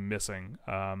sure that I'm missing,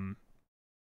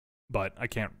 but I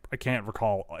can't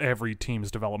recall every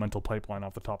team's developmental pipeline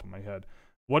off the top of my head.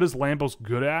 What is Lambos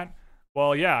good at?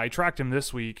 Well, yeah, I tracked him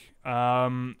this week.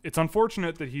 It's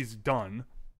unfortunate that he's done,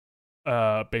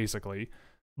 basically,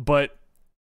 but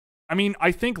I mean,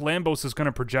 I think Lambos is going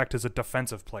to project as a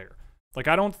defensive player. Like,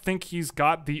 I don't think he's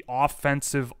got the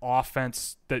offense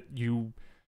that you...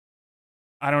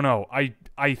 I don't know.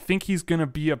 I think he's going to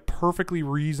be a perfectly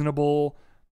reasonable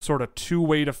sort of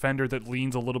two-way defender that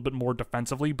leans a little bit more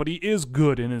defensively, but he is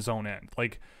good in his own end.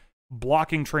 Like,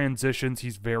 blocking transitions,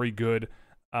 he's very good.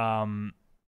 But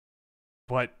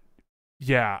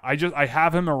yeah, I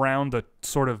have him around the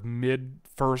sort of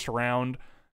mid-first round.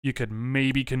 You could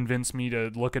maybe convince me to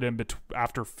look at him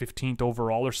after 15th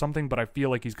overall or something, but I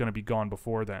feel like he's going to be gone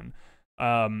before then.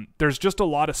 There's just a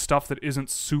lot of stuff that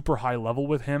isn't super high level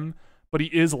with him, but he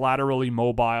is laterally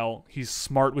mobile. He's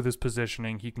smart with his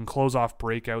positioning. He can close off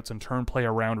breakouts and turn play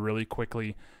around really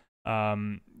quickly.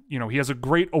 He has a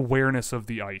great awareness of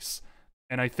the ice,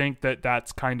 and I think that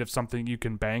that's kind of something you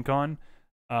can bank on.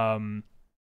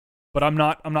 But I'm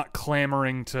not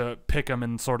clamoring to pick him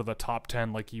in sort of the top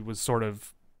 10 like he was sort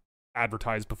of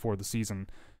advertised before the season.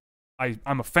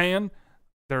 I'm a fan.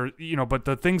 But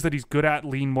the things that he's good at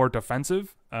lean more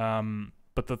defensive.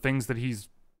 But the things that he's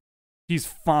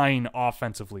fine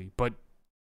offensively. But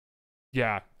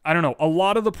yeah, I don't know. A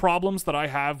lot of the problems that I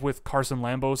have with Carson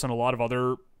Lambos and a lot of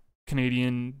other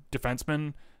Canadian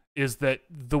defensemen is that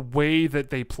the way that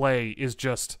they play is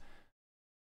just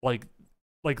like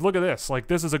look at this. Like,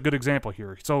 this is a good example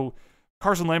here. So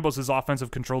Carson Lambos'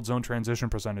 offensive controlled zone transition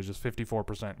percentage is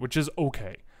 54%, which is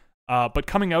okay. But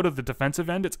coming out of the defensive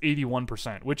end, it's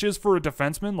 81%, which is for a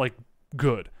defenseman, like,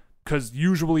 good. Because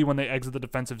usually when they exit the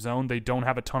defensive zone, they don't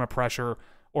have a ton of pressure,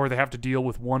 or they have to deal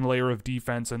with one layer of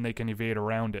defense and they can evade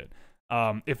around it.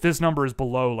 If this number is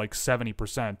below like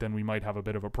 70%, then we might have a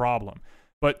bit of a problem.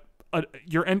 But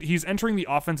he's entering the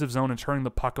offensive zone and turning the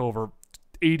puck over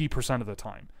 80% of the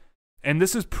time. And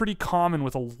this is pretty common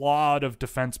with a lot of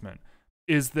defensemen,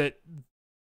 is that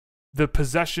the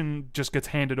possession just gets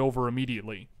handed over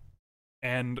immediately.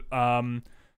 And so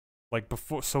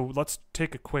let's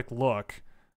take a quick look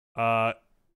at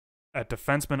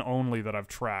defensemen only that I've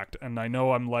tracked. And I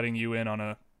know I'm letting you in on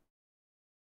a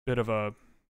bit of a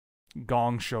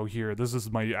gong show here. This is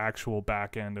my actual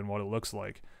back end and what it looks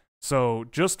like. So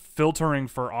just filtering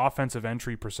for offensive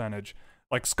entry percentage,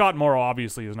 like Scott Morrow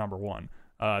obviously is number one.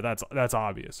 That's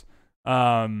obvious.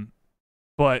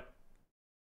 But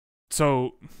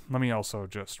so let me also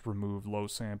just remove low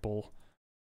sample.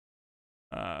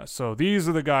 So these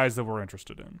are the guys that we're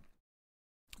interested in.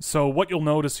 So what you'll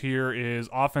notice here is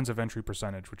offensive entry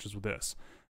percentage, which is this.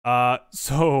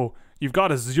 So you've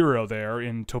got a 0 there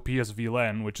in Topias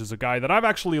Vilain, which is a guy that I've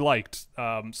actually liked.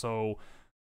 So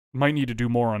might need to do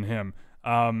more on him.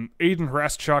 Aiden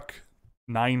Hreschuk,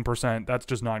 9%. That's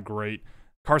just not great.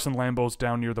 Carson Lambos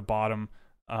down near the bottom.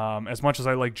 As much as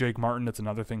I like Jake Martin, it's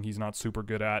another thing he's not super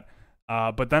good at.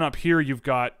 But then up here you've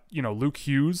got, Luke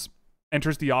Hughes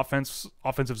enters the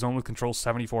offensive zone with control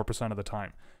 74% of the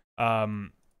time.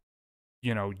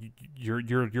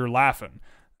 You're laughing.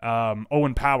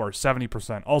 Owen Power,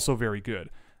 70%, also very good.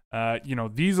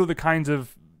 These are the kinds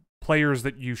of players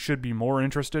that you should be more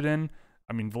interested in.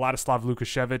 I mean, Vladislav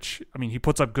Lukashevich, he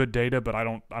puts up good data, but I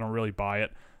don't really buy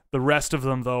it. The rest of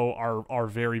them, though, are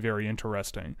very, very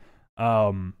interesting.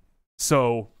 And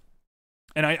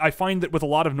I find that with a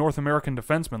lot of North American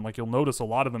defensemen, like you'll notice a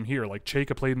lot of them here, like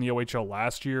Chayka played in the OHL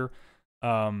last year.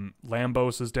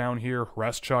 Lambos is down here.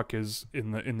 Hreschuk is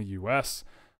in the US.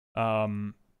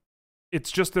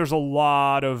 It's just there's a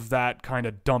lot of that kind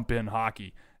of dump in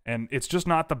hockey, and it's just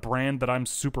not the brand that I'm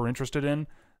super interested in.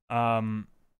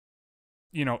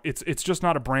 It's just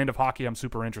not a brand of hockey I'm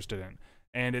super interested in,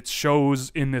 and it shows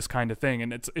in this kind of thing.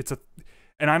 And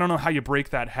and I don't know how you break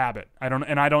that habit. I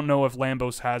don't know if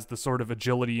Lambos has the sort of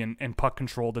agility and puck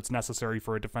control that's necessary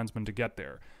for a defenseman to get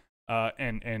there.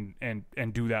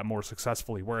 And do that more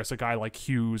successfully, whereas a guy like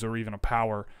Hughes or even a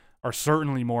Power are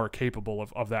certainly more capable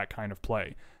of that kind of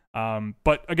play.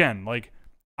 But again,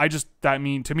 that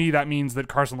means that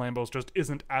Carson Lambos just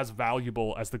isn't as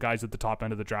valuable as the guys at the top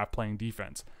end of the draft playing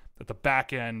defense. At the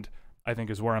back end, I think,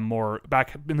 is where I'm more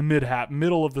back in the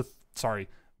middle of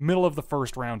the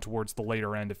first round towards the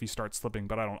later end if he starts slipping,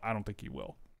 but I don't think he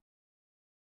will.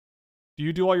 Do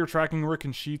you do all your tracking work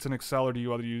in Sheets and Excel, or do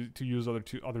you use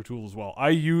other tools as well? I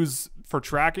use, for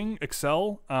tracking,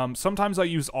 Excel. Sometimes I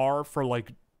use R for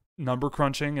like number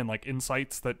crunching and like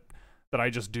insights that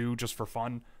I just do just for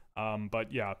fun.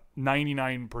 But yeah,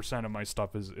 99% of my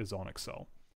stuff is on Excel.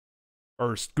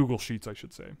 Or Google Sheets, I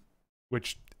should say.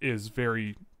 Which is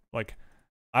very,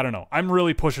 I don't know. I'm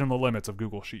really pushing the limits of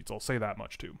Google Sheets. I'll say that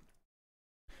much too.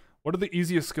 What are the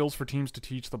easiest skills for teams to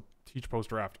teach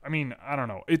post-draft? I don't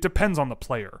know. It depends on the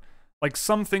player. Like,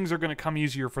 some things are going to come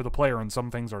easier for the player and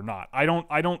some things are not.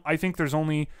 I think there's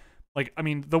only Like, I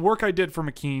mean, the work I did for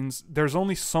McKeen's, there's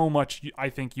only so much I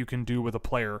think you can do with a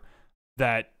player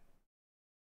that,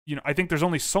 I think there's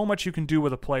only so much you can do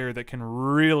with a player that can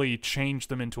really change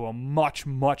them into a much,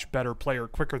 much better player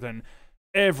quicker than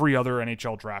every other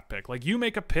NHL draft pick. Like, you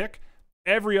make a pick,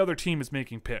 every other team is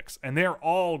making picks, and they're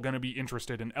all going to be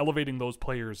interested in elevating those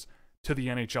players to the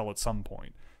NHL at some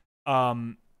point.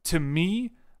 To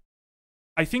me,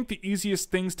 I think the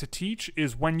easiest things to teach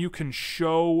is when you can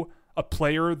show a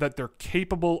player that they're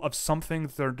capable of something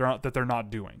that they're not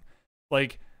doing.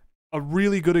 Like, a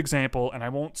really good example, and I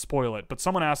won't spoil it, but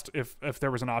someone asked if there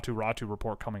was an Aatu Räty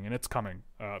report coming, and it's coming.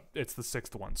 It's the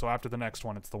 6th one, so after the next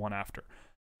one, it's the one after.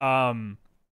 And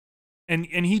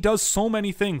he does so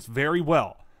many things very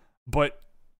well, but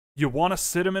you want to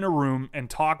sit him in a room and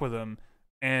talk with him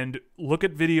and look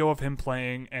at video of him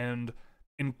playing and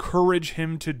encourage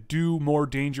him to do more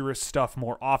dangerous stuff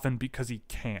more often because he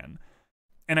can.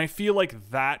 And I feel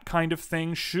like that kind of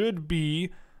thing should be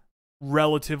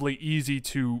relatively easy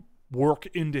to work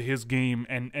into his game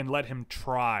and let him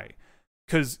try,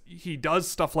 because he does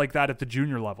stuff like that at the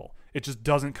junior level. It just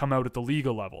doesn't come out at the league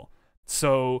level.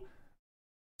 So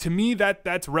to me,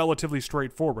 that's relatively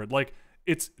straightforward. Like,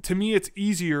 to me it's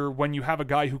easier when you have a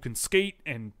guy who can skate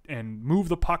and move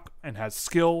the puck and has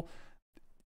skill.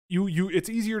 It's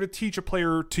easier to teach a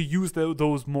player to use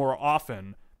those more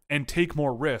often and take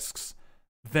more risks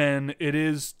than it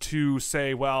is to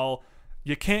say, well,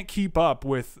 you can't keep up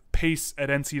with pace at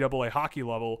NCAA hockey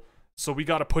level, so we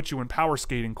got to put you in power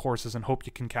skating courses and hope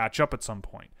you can catch up at some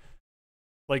point.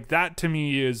 Like, that to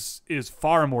me is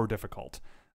far more difficult.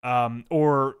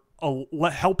 Or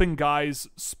helping guys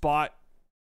spot,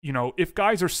 if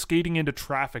guys are skating into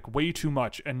traffic way too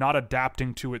much and not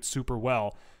adapting to it super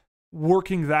well,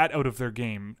 working that out of their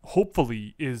game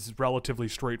hopefully is relatively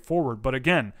straightforward. But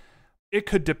again, it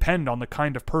could depend on the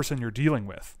kind of person you're dealing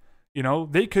with.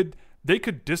 They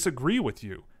could disagree with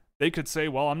you. They could say,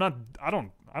 well, I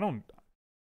don't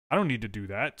need to do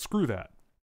that. Screw that.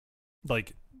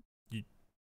 Like,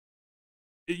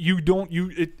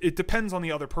 it depends on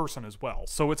the other person as well.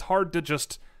 So it's hard to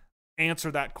just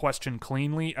answer that question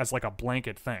cleanly as like a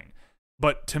blanket thing.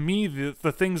 But to me,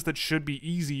 the things that should be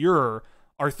easier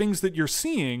are things that you're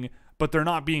seeing, but they're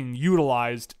not being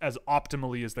utilized as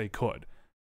optimally as they could.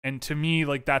 And to me,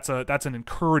 like, that's an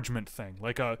encouragement thing.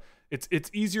 Like,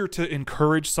 it's easier to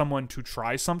encourage someone to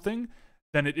try something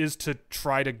than it is to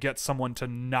try to get someone to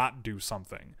not do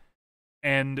something.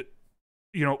 And,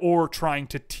 or trying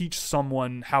to teach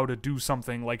someone how to do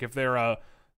something. Like, if they're a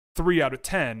 3 out of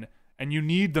 10 and you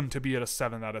need them to be at a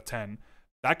 7 out of 10,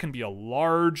 that can be a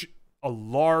large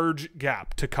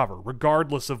gap to cover,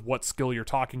 regardless of what skill you're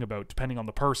talking about, depending on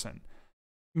the person.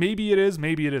 Maybe it is,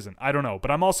 maybe it isn't. I don't know. But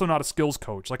I'm also not a skills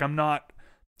coach. Like, I'm not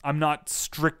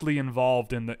strictly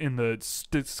involved in the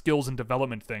skills and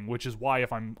development thing, which is why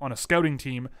if I'm on a scouting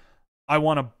team, I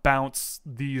want to bounce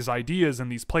these ideas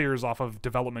and these players off of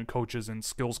development coaches and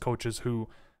skills coaches who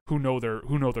know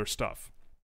their stuff.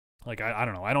 Like, I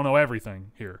don't know. I don't know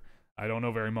everything here. I don't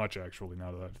know very much, actually,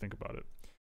 now that I think about it.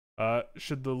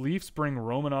 Should the Leafs bring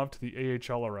Romanov to the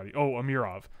AHL already? Oh,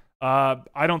 Amirov.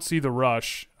 I don't see the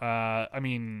rush. I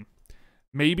mean,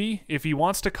 maybe. If he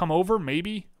wants to come over,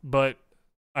 maybe. But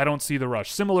I don't see the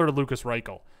rush. Similar to Lukas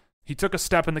Reichel. He took a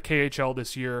step in the KHL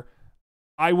this year.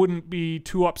 I wouldn't be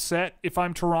too upset if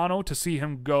I'm Toronto to see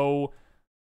him go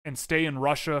and stay in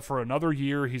Russia for another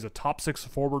year. He's a top 6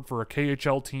 forward for a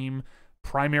KHL team.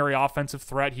 Primary offensive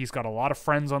threat. He's got a lot of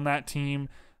friends on that team.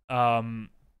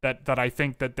 That I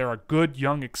think that they're a good,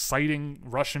 young, exciting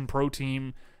Russian pro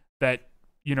team that,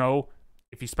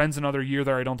 if he spends another year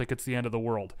there, I don't think it's the end of the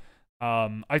world.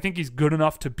 I think he's good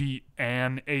enough to beat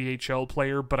an AHL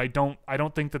player, but I don't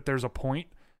think that there's a point.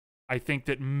 I think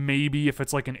that maybe if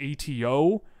it's like an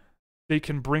ATO, they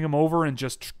can bring him over and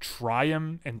just try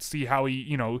him and see how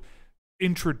he,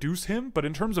 introduce him. But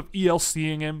in terms of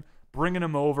ELCing him, bringing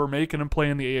him over, making him play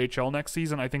in the AHL next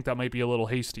season, I think that might be a little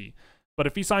hasty. But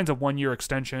if he signs a 1-year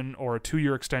extension or a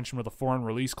 2-year extension with a foreign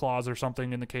release clause or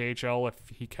something in the KHL, if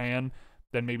he can,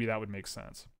 then maybe that would make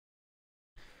sense.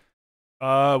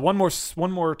 One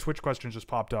more Twitch question just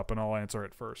popped up, and I'll answer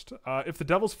it first. If the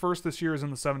Devils' first this year is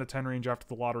in the 7 to 10 range after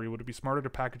the lottery, would it be smarter to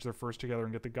package their first together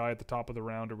and get the guy at the top of the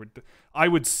round, or I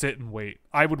would sit and wait.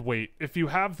 I would wait. If you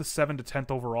have the 7 to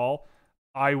 10th overall,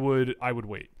 I would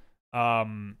wait.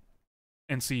 And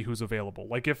see who's available.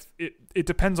 Like, if it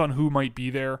depends on who might be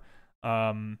there.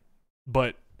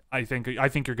 But I think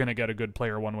you're gonna get a good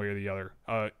player one way or the other.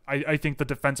 I think the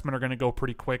defensemen are gonna go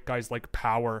pretty quick. Guys like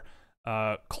Power,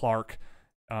 Clark.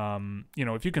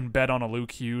 If you can bet on a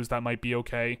Luke Hughes, that might be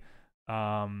okay.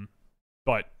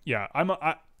 But yeah,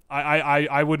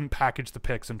 I wouldn't package the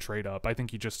picks and trade up. I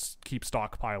think you just keep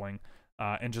stockpiling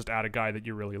and just add a guy that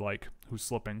you really like who's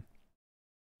slipping.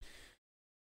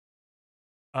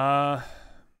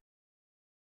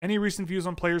 Any recent views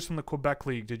on players from the Quebec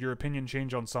League? Did your opinion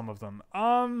change on some of them?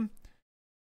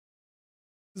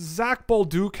 Zach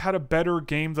Bolduc had a better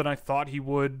game than I thought he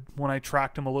would when I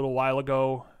tracked him a little while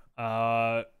ago.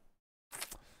 But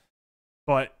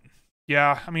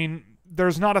yeah, I mean,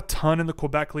 there's not a ton in the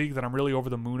Quebec League that I'm really over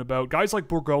the moon about. Guys like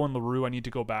Bourgault and Leroux, I need to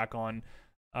go back on.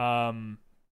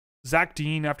 Zach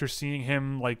Dean, after seeing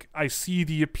him, like, I see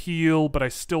the appeal, but I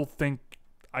still think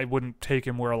I wouldn't take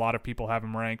him where a lot of people have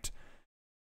him ranked.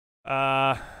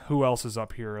 Who else is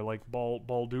up here? Like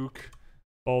Bolduc.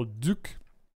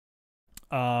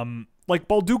 Like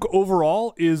Bolduc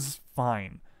overall is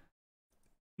fine.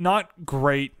 Not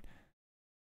great.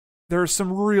 There are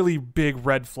some really big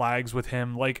red flags with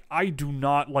him. Like, I do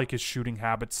not like his shooting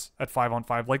habits at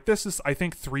 5-on-5. Like, this is, I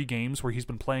think, 3 games where he's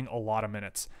been playing a lot of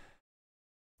minutes.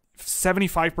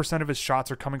 75% of his shots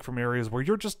are coming from areas where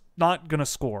you're just not gonna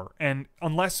score. And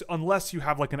unless you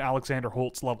have like an Alexander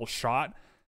Holtz level shot,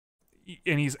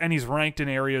 and he's ranked in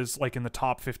areas like in the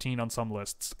top 15 on some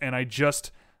lists. And I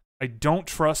don't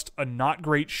trust a not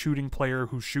great shooting player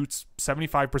who shoots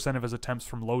 75% of his attempts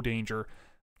from low danger,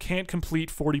 can't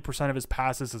complete 40% of his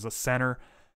passes as a center,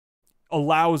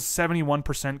 allows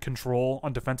 71% control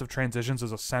on defensive transitions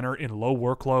as a center in low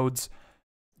workloads.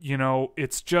 You know,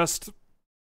 it's just,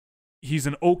 he's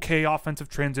an okay offensive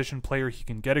transition player. He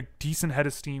can get a decent head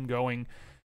of steam going,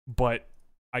 but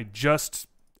I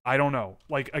don't know.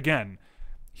 Like, again,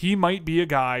 he might be a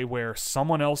guy where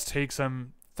someone else takes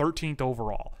him 13th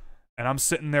overall. And I'm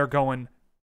sitting there going,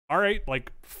 all right,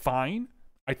 like, fine.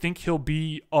 I think he'll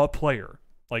be a player.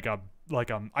 I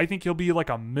think he'll be like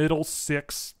a middle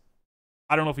 6.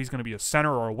 I don't know if he's going to be a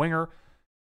center or a winger,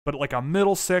 but like a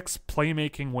middle 6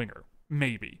 playmaking winger,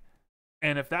 maybe.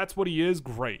 And if that's what he is,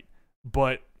 great.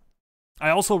 But I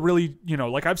also really,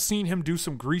 like, I've seen him do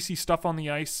some greasy stuff on the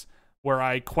ice where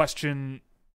I question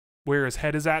where his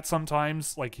head is at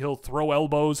sometimes. Like, he'll throw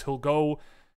elbows, he'll go,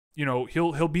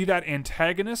 he'll be that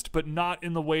antagonist, but not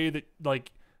in the way that,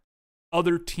 like,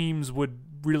 other teams would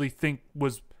really think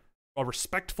was a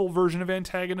respectful version of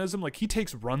antagonism. Like, he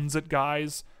takes runs at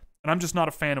guys, and I'm just not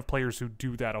a fan of players who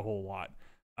do that a whole lot.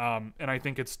 And I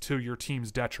think it's to your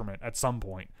team's detriment at some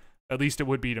point. At least it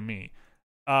would be to me.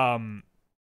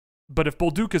 But if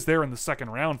Bolduc is there in the second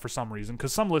round for some reason,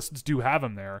 because some lists do have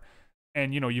him there,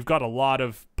 and, you've got a lot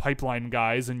of pipeline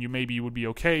guys, and you would be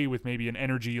okay with maybe an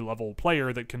energy level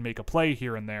player that can make a play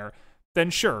here and there, then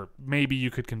sure, maybe you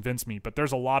could convince me. But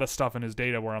there's a lot of stuff in his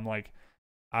data where I'm like,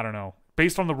 I don't know.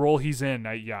 Based on the role he's in,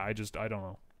 I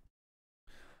don't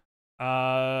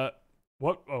know.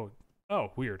 What?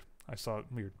 Oh, weird. I saw it.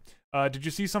 Weird. Did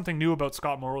you see something new about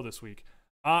Scott Morrow this week?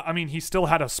 I mean, he still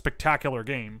had a spectacular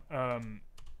game.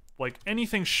 Like,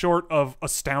 anything short of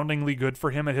astoundingly good for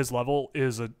him at his level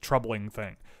is a troubling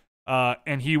thing.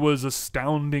 And he was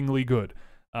astoundingly good.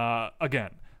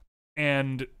 Again.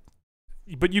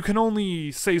 But you can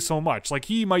only say so much. Like,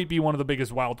 he might be one of the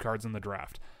biggest wild cards in the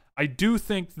draft. I do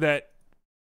think that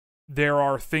there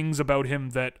are things about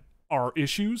him that are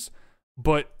issues,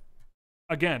 but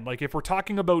again, like, if we're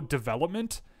talking about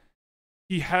development,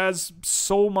 he has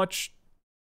so much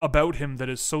about him that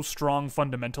is so strong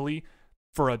fundamentally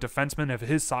for a defenseman of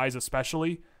his size,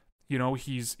 especially.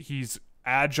 He's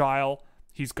agile.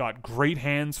 He's got great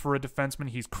hands for a defenseman.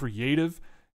 He's creative.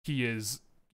 He's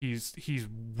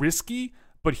risky,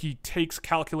 but he takes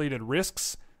calculated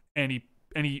risks, and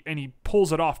he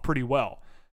pulls it off pretty well.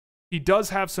 He does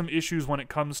have some issues when it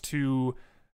comes to,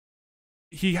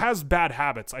 he has bad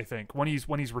habits, I think. When he's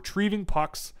retrieving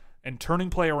pucks and turning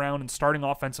play around and starting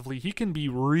offensively, he can be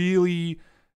really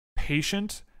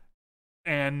patient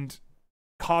and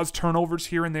cause turnovers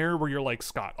here and there where you're like,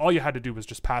 Scott, all you had to do was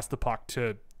just pass the puck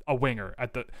to a winger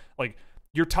at the, like,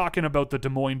 you're talking about the Des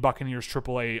Moines Buccaneers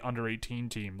AAA under 18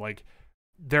 team. Like,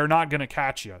 they're not going to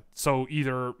catch you. So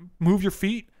either move your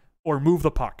feet or move the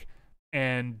puck,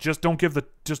 and just don't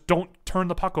turn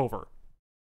the puck over.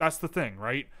 That's the thing,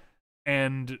 right?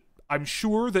 And I'm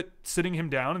sure that sitting him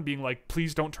down and being like,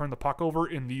 please don't turn the puck over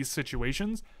in these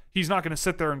situations, he's not going to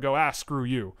sit there and go, screw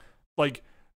you. Like,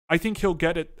 I think he'll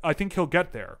get it. I think he'll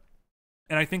get there.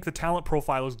 And I think the talent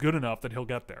profile is good enough that he'll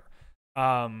get there.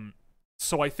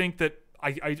 So I think that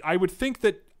I would think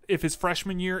that if his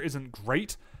freshman year isn't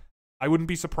great, I wouldn't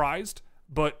be surprised.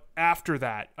 But after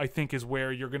that, I think is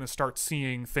where you're going to start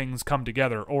seeing things come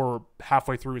together, or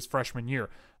halfway through his freshman year.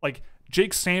 Like,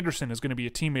 Jake Sanderson is going to be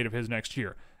a teammate of his next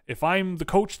year. If I'm the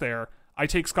coach there, I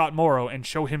take Scott Morrow and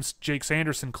show him Jake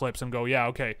Sanderson clips and go, yeah,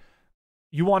 okay,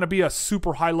 you want to be a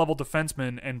super high-level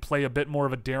defenseman and play a bit more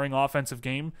of a daring offensive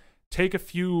game, take a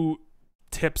few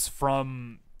tips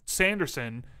from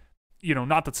Sanderson.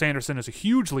 Not that Sanderson is a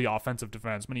hugely offensive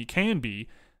defenseman. He can be,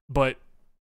 but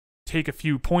take a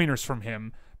few pointers from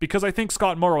him, because I think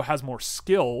Scott Morrow has more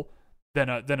skill than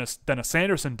a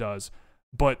Sanderson does,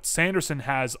 but Sanderson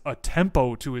has a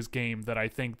tempo to his game that I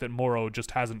think that Morrow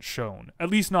just hasn't shown, at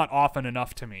least not often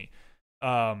enough to me.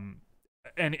 And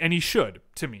he should,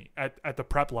 to me, at the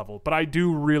prep level. But I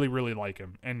do really, really like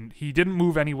him. And he didn't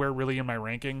move anywhere really in my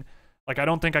ranking. Like, I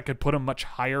don't think I could put him much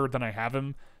higher than I have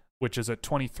him, which is at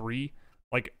 23.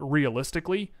 Like,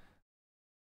 realistically,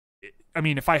 I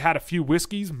mean, if I had a few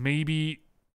whiskeys, maybe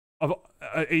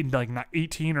like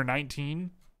 18 or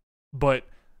 19. But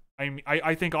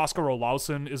I think Oskar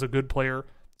Olausson is a good player.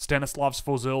 Stanislav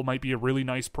Svozil might be a really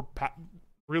nice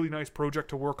project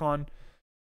to work on.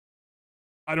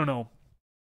 I don't know.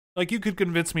 Like, you could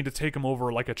convince me to take him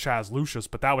over like a Chaz Lucius,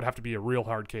 but that would have to be a real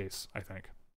hard case, I think.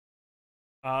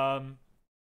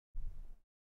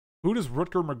 Who does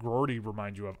Rutger McGroarty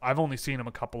remind you of? I've only seen him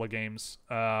a couple of games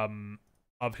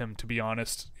of him, to be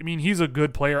honest. I mean, he's a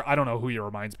good player. I don't know who he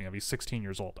reminds me of. He's 16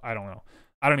 years old. I don't know.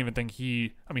 I don't even think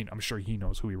I'm sure he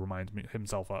knows who he reminds me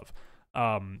himself of.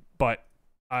 But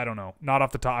I don't know. Not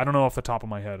off the top. I don't know off the top of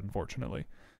my head, unfortunately.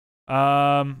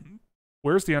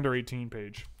 Where's the under 18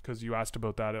 page? Because you asked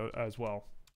about that as well.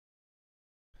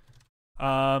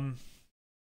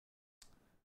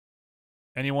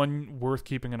 Anyone worth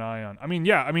keeping an eye on? I mean,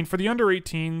 yeah. I mean, for the under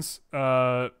 18s,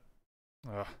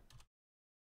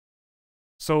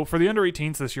 so for the under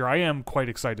 18s this year, I am quite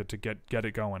excited to get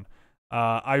it going. So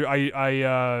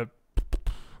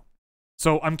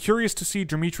I'm curious to see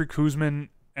Dmitry Kuzmin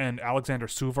and Alexander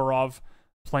Suvorov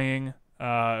playing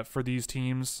for these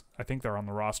teams. I think they're on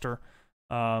the roster.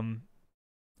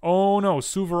 Oh no,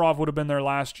 Suvorov would have been there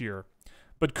last year.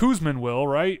 But Kuzmin will,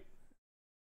 right?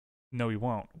 No, he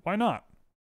won't. Why not?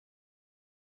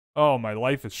 Oh, my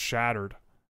life is shattered.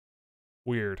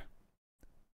 Weird.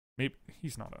 Maybe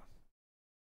he's not a...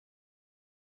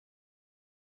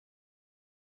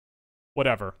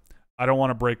 Whatever. I don't want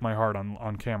to break my heart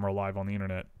on camera live on the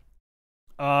internet.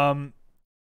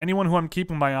 Anyone who I'm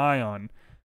keeping my eye on.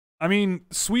 I mean,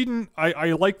 Sweden,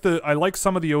 I like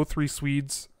some of the 03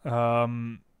 Swedes.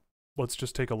 Let's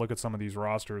just take a look at some of these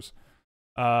rosters.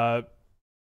 I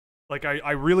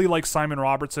really like Simon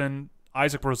Robertson.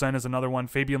 Isaac Rosen is another one.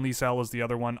 Fabian Liesel is the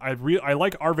other one. I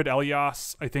like Arvid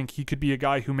Elias. I think he could be a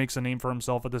guy who makes a name for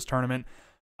himself at this tournament.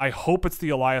 I hope it's the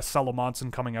Elias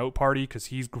Salomonson coming out party, because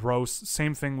he's gross.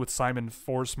 Same thing with Simon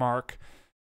Forsmark.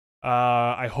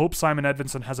 I hope Simon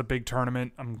Edvinsson has a big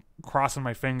tournament. I'm crossing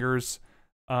my fingers.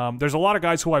 There's a lot of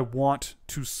guys who I want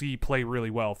to see play really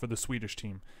well for the Swedish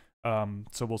team.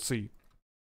 So we'll see.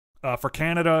 For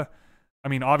Canada, I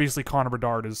mean, obviously Connor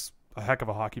Bedard is a heck of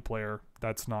a hockey player.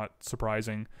 That's not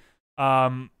surprising.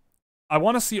 I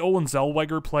want to see Olin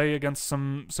Zellweger play against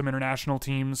some international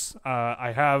teams.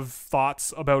 I have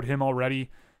thoughts about him already.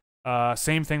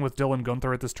 Same thing with Dylan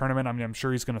Gunther at this tournament. I mean, I'm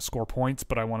sure he's going to score points,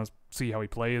 but I want to see how he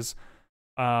plays.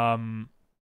 Brant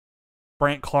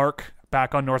Clark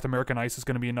back on North American ice is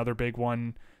going to be another big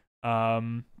one.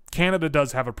 Canada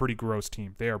does have a pretty gross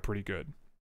team. They are pretty good.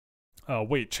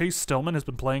 Wait, Chase Stillman has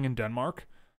been playing in Denmark?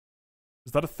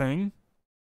 Is that a thing?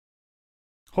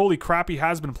 Holy crap, he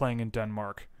has been playing in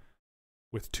Denmark.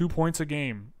 With 2 points a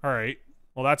game. All right.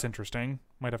 Well, that's interesting.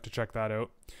 Might have to check that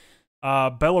out.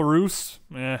 Belarus,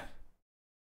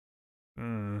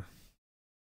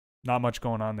 not much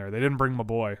going on there. They didn't bring my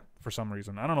boy for some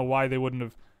reason. I don't know why they wouldn't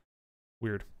have.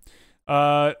 Weird.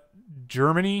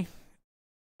 Germany.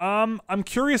 I'm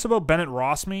curious about Bennett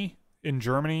Rossmy in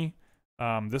Germany.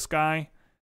 This guy.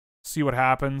 See what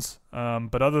happens.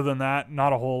 But other than that,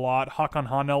 not a whole lot. Hakan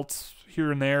Hanelt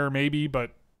here and there, maybe,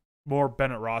 but more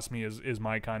Bennett Rossmy is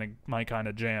my kind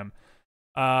of jam.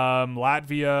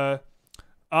 Latvia.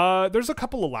 There's a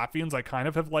couple of Latvians I kind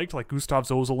of have liked, like Gustav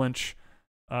Zozelinch.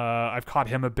 I've caught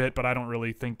him a bit, but I don't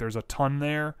really think there's a ton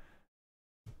there.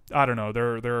 I don't know.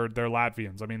 They're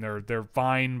Latvians. I mean, they're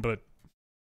fine, but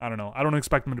I don't know. I don't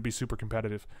expect them to be super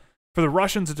competitive. For the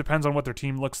Russians, it depends on what their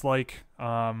team looks like.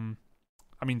 I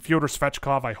mean, Fyodor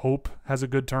Svechkov, I hope, has a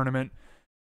good tournament.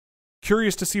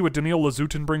 Curious to see what Daniil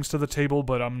Lazutin brings to the table,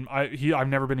 but I've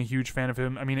never been a huge fan of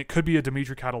him. I mean, it could be a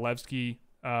Dmitry Katalevsky.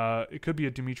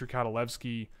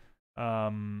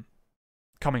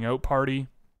 Coming out party.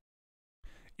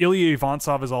 Ilya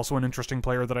Ivansov is also an interesting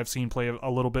player that I've seen play a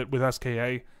little bit with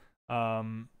SKA.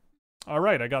 All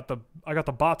right, I got the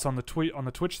bots on the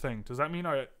Twitch thing. Does that mean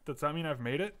I've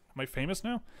made it? Am I famous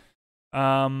now?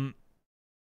 There's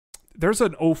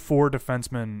an 04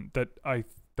 defenseman that I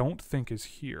don't think is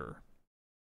here.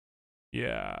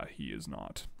 Yeah, he is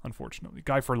not, unfortunately.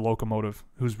 Guy for Locomotive,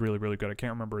 who's really, really good. I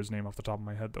can't remember his name off the top of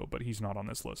my head, though, but he's not on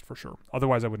this list for sure.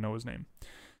 Otherwise, I would know his name.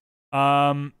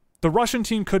 The Russian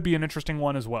team could be an interesting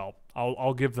one as well.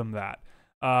 I'll give them that.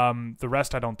 The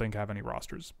rest, I don't think, have any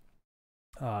rosters.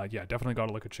 Yeah, definitely got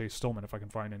to look at Chase Stillman if I can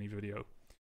find any video.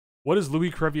 What is Louis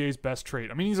Crevier's best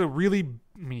trait? I mean,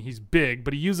 he's big,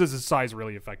 but he uses his size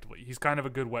really effectively. He's kind of a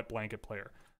good wet blanket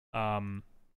player.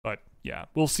 But yeah,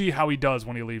 we'll see how he does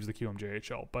when he leaves the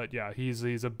QMJHL. But yeah, he's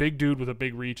a big dude with a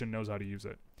big reach and knows how to use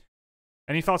it.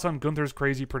 Any thoughts on Gunther's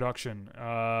crazy production?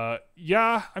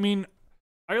 Yeah, I mean,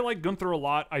 I like Gunther a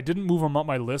lot. I didn't move him up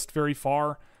my list very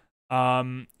far.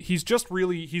 He's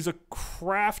a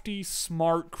crafty,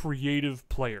 smart, creative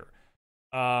player.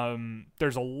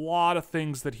 There's a lot of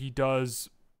things that he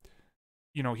does.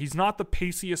 You know, he's not the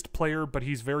paciest player, but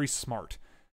he's very smart.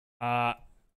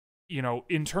 You know,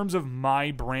 in terms of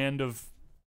my brand of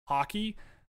hockey,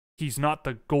 he's not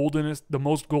the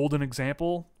most golden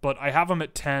example, but I have him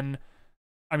at 10.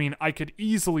 I mean, I could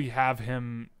easily have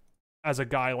him as a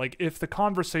guy, like, if the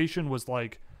conversation was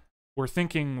like, we're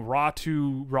thinking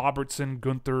Ratu, Robertson,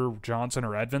 Gunther, Johnson,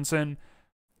 or Edvinsson,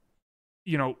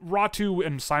 you know, Ratu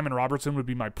and Simon Robertson would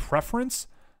be my preference,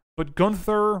 but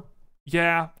Gunther,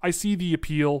 yeah, I see the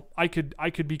appeal. I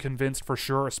could be convinced for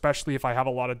sure, especially if I have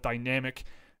a lot of dynamic,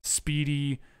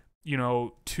 speedy, you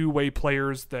know, two-way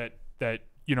players that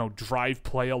you know, drive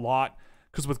play a lot.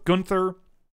 Because with Gunther,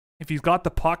 if he's got the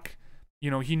puck,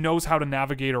 you know, he knows how to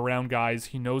navigate around guys.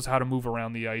 He knows how to move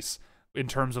around the ice in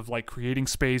terms of like creating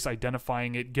space,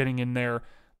 identifying it, getting in there.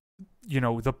 You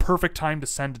know, the perfect time to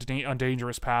send a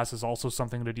dangerous pass is also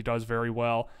something that he does very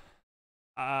well.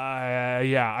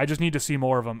 Yeah, I just need to see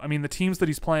more of him. I mean, the teams that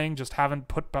he's playing just haven't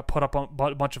put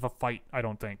up much of a fight, I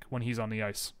don't think, when he's on the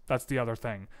ice. That's the other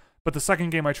thing. But the second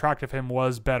game I tracked of him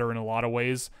was better in a lot of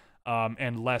ways,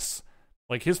 and less.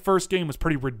 Like, his first game was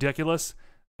pretty ridiculous,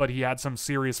 but he had some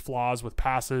serious flaws with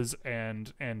passes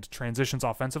and transitions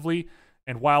offensively.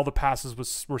 And while the passes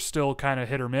were still kind of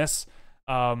hit or miss,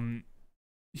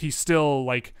 he's still,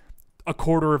 like, a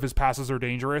quarter of his passes are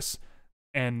dangerous,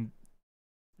 and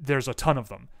there's a ton of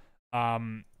them.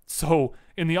 So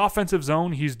in the offensive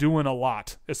zone, he's doing a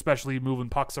lot, especially moving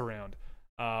pucks around.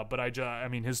 But I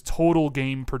mean, his total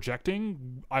game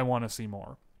projecting, I want to see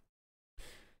more.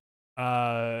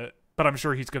 But I'm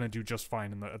sure he's going to do just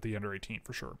fine at the under 18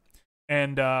 for sure.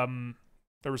 And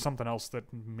there was something else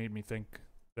that made me think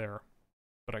there,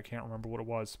 but I can't remember what it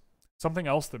was. Something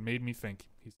else that made me think,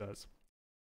 he says.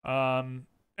 And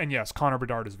yes, Connor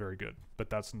Bedard is very good, but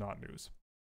that's not news.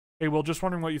 Hey, well, just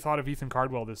wondering what you thought of Ethan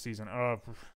Cardwell this season.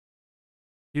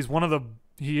 He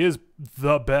is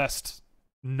the best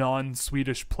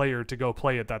non-Swedish player to go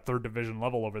play at that third division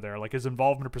level over there. Like, his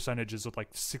involvement percentage is at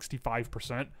like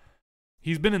 65%.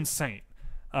 He's been insane.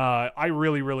 I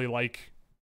really, really like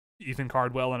Ethan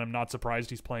Cardwell, and I'm not surprised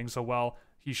he's playing so well.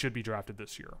 He should be drafted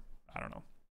this year. I don't know.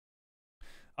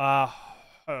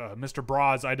 Mr.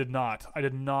 Braz, I did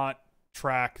not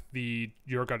track the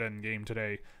Djurgården game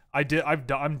today.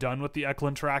 I'm done with the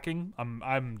Eklund tracking.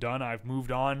 I'm done. I've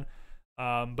moved on.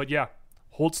 But yeah,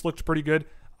 Holtz looked pretty good.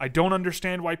 I don't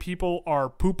understand why people are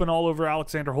pooping all over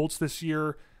Alexander Holtz this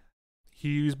year.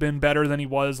 He's been better than he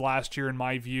was last year in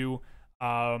my view.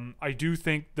 I do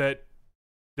think that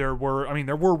there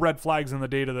were red flags in the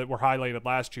data that were highlighted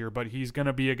last year, but he's going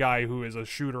to be a guy who is a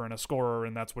shooter and a scorer,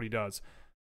 and that's what he does.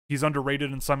 He's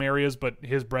underrated in some areas, but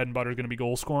his bread and butter is going to be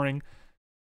goal scoring.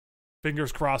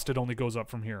 Fingers crossed it only goes up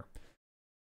from here.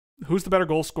 Who's the better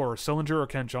goal scorer, Sillinger or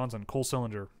Kent Johnson? Cole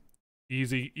Sillinger.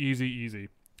 Easy.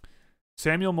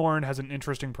 Samuel Morin has an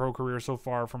interesting pro career so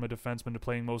far from a defenseman to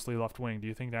playing mostly left wing. Do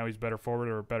you think now he's better forward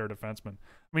or a better defenseman?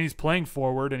 I mean, he's playing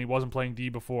forward and he wasn't playing D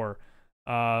before.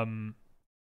 So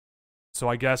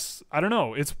I guess, I don't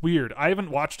know. It's weird. I haven't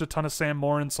watched a ton of Sam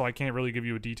Morin, so I can't really give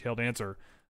you a detailed answer.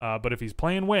 But if he's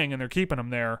playing wing and they're keeping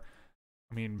him there,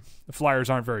 I mean, the Flyers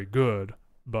aren't very good,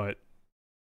 but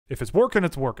if it's working,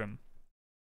 it's working.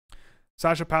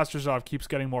 Sasha Pastujov keeps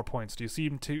getting more points. Do you see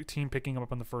team picking him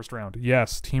up in the first round?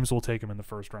 Yes, teams will take him in the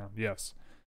first round. Yes.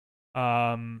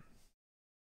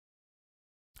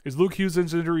 Is Luke Hughes'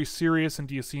 injury serious, and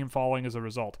do you see him falling as a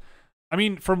result? I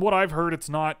mean, from what I've heard, it's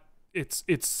not. It's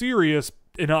serious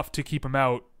enough to keep him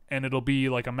out, and it'll be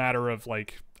like a matter of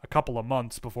like a couple of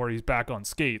months before he's back on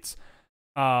skates.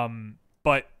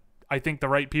 But I think the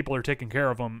right people are taking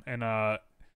care of him, and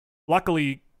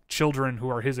luckily, children who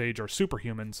are his age are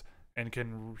superhumans and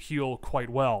can heal quite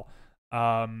well.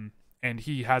 And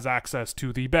he has access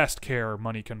to the best care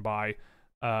money can buy.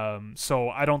 So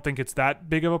I don't think it's that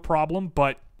big of a problem,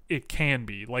 but it can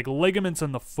be. Like ligaments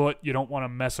in the foot, you don't want to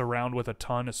mess around with a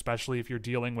ton, especially if you're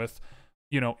dealing with,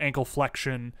 ankle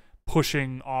flexion,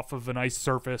 pushing off of an ice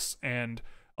surface and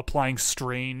applying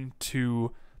strain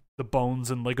to the bones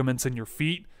and ligaments in your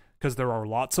feet, because there are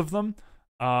lots of them.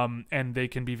 And they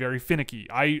can be very finicky.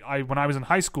 I when I was in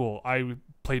high school, I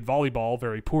played volleyball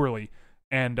very poorly,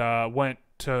 and went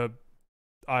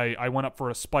up for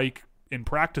a spike in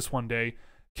practice one day,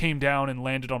 came down and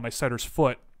landed on my setter's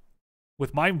foot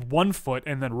with my one foot,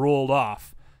 and then rolled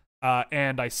off,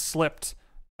 and I slipped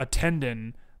a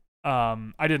tendon.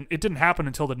 It didn't happen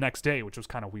until the next day, which was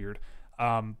kind of weird.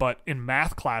 But in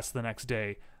math class the next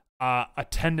day, a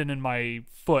tendon in my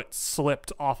foot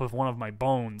slipped off of one of my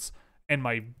bones, and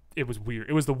it was weird.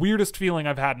 It was the weirdest feeling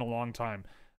I've had in a long time.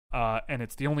 And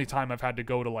it's the only time I've had to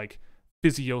go to like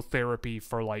physiotherapy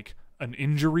for like an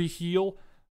injury heal.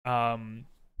 And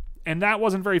that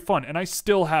wasn't very fun. And I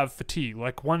still have fatigue.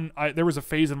 Like there was a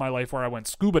phase in my life where I went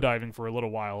scuba diving for a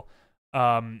little while.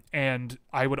 And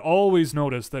I would always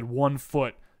notice that one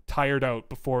foot tired out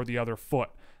before the other foot.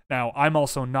 Now, I'm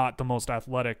also not the most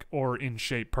athletic or in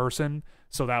shape person,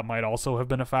 so that might also have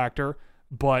been a factor.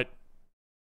 But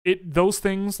those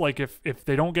things, like if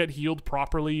they don't get healed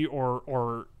properly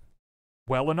or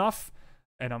well enough,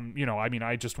 and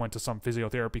I just went to some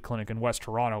physiotherapy clinic in West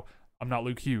Toronto. I'm not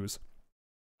Luke Hughes.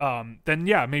 Then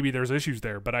yeah, maybe there's issues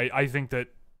there, but I think that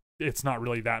it's not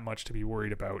really that much to be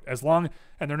worried about, and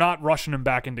they're not rushing him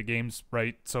back into games,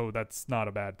 right? So that's not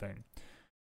a bad thing.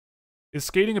 Is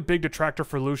skating a big detractor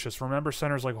for Lucius? Remember,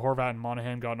 centers like Horvat and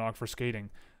Monahan got knocked for skating.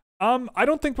 I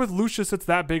don't think with Lucius it's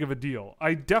that big of a deal.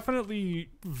 I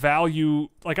definitely value,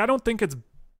 I don't think it's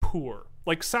poor.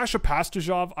 Like Sasha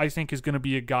Pastujov, I think is going to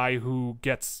be a guy who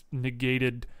gets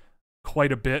negated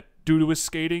quite a bit due to his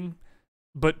skating.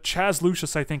 But Chaz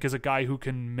Lucius, I think, is a guy who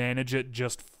can manage it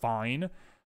just fine.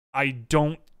 I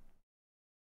don't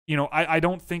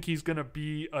think he's going to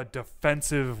be a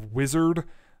defensive wizard.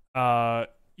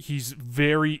 He's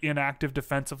very inactive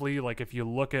defensively. Like, if you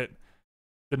look at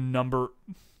the number...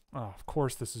 Oh, of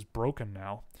course, this is broken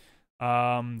now.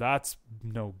 That's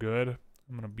no good.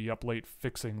 I'm going to be up late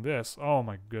fixing this. Oh,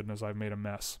 my goodness, I've made a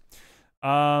mess.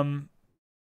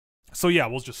 So, yeah,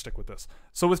 we'll just stick with this.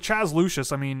 So, with Chaz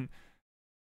Lucius, I mean...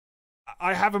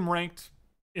 I have him ranked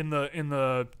in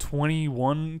the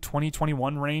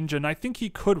 2021 range, and I think he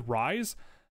could rise,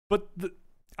 but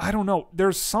I don't know.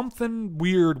 There's something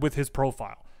weird with his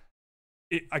profile.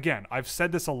 Again, I've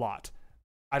said this a lot.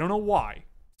 I don't know why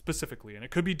specifically, and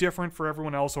it could be different for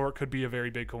everyone else, or it could be a very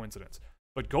big coincidence.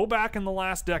 But go back in the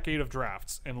last decade of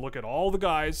drafts and look at all the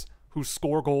guys who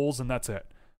score goals, and that's it.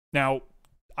 Now,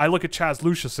 I look at Chaz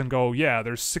Lucius and go, yeah,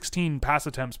 there's 16 pass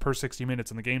attempts per 60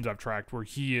 minutes in the games I've tracked where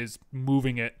he is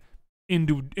moving it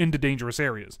into dangerous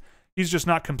areas. He's just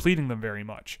not completing them very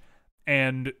much.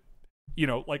 And,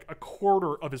 like a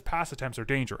quarter of his pass attempts are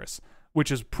dangerous,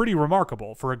 which is pretty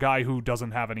remarkable for a guy who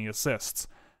doesn't have any assists.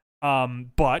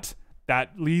 But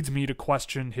that leads me to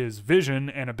question his vision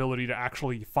and ability to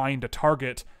actually find a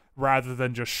target rather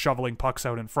than just shoveling pucks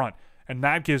out in front. And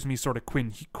that gives me sort of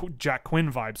Jack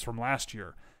Quinn vibes from last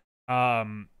year.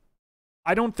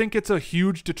 I don't think it's a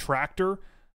huge detractor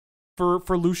for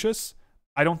Lucius.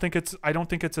 I don't think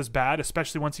it's as bad,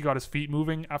 especially once he got his feet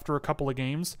moving after a couple of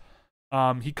games.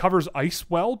 He covers ice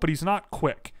well, but he's not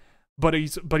quick. But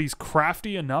he's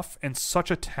crafty enough and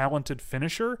such a talented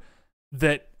finisher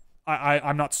that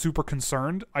I'm not super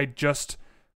concerned. I just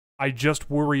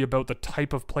worry about the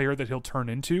type of player that he'll turn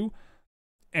into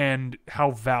and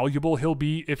how valuable he'll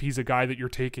be if he's a guy that you're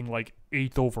taking like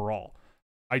 8th overall.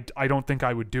 I don't think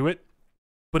I would do it.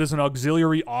 But as an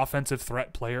auxiliary offensive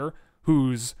threat player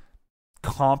who's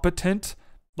competent,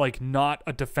 like not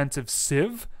a defensive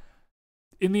sieve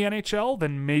in the NHL,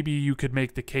 then maybe you could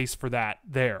make the case for that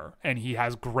there. And he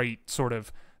has great sort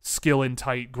of skill in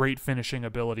tight, great finishing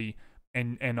ability,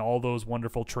 and all those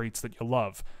wonderful traits that you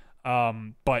love.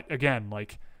 But again,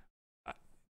 like,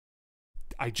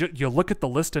 you look at the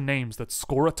list of names that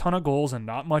score a ton of goals and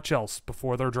not much else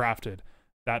before they're drafted.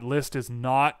 That list is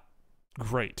not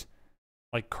great.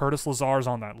 Like, Curtis Lazar's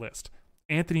on that list.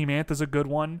 Anthony Mantha's a good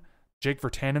one. Jake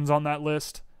Virtanen's on that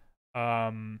list. I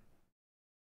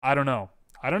don't know.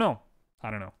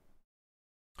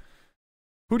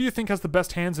 Who do you think has the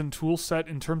best hands and tool set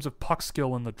in terms of puck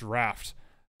skill in the draft?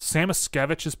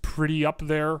 Samoskevich is pretty up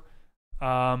there.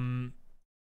 I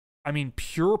mean,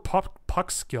 pure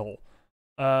puck skill.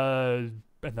 And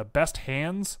the best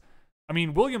hands. I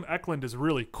mean, William Eklund is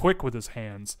really quick with his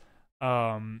hands.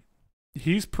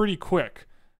 He's pretty quick.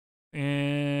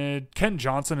 And Ken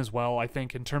Johnson as well, I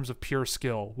think, in terms of pure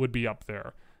skill, would be up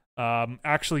there.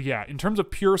 Actually, yeah, in terms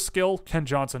of pure skill, Ken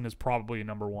Johnson is probably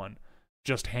number one.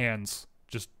 Just hands,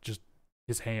 just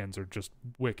his hands are just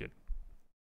wicked.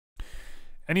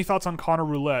 Any thoughts on Connor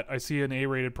Roulette? I see an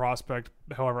A-rated prospect.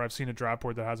 However, I've seen a draft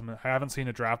board that hasn't. I haven't seen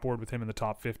a draft board with him in the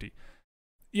top 50.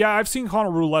 Yeah, I've seen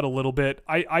Connor Roulette a little bit.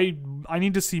 I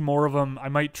need to see more of him. I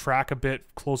might track a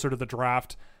bit closer to the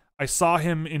draft. I saw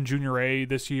him in Junior A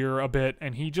this year a bit,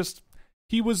 and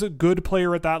he was a good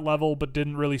player at that level, but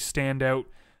didn't really stand out.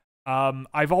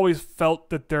 I've always felt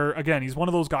that he's one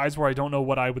of those guys where I don't know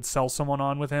what I would sell someone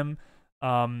on with him.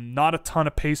 Not a ton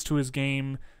of pace to his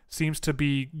game. Seems to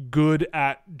be good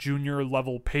at junior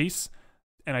level pace,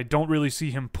 and I don't really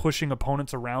see him pushing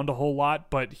opponents around a whole lot,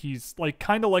 but he's like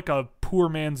kind of like a poor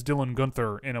man's Dylan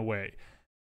Gunther in a way.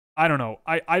 I don't know.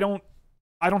 I don't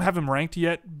have him ranked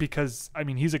yet because, I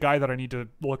mean, he's a guy that I need to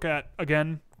look at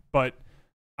again, but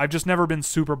I've just never been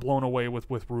super blown away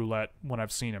with Roulette when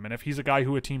I've seen him. And if he's a guy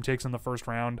who a team takes in the first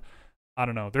round, I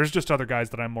don't know. There's just other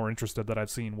guys that I'm more interested that I've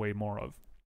seen way more of.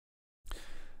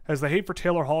 Has the hate for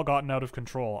Taylor Hall gotten out of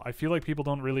control? I feel like people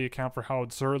don't really account for how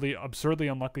absurdly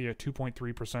unlucky a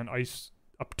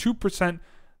 2%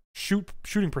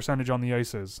 shooting percentage on the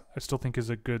ice is. I still think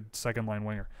is a good second line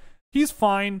winger. He's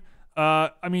fine. I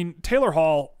mean, Taylor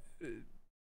Hall,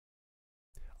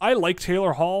 I like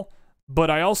Taylor Hall,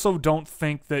 but I also don't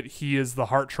think that he is the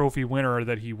Hart Trophy winner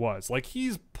that he was. Like,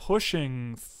 he's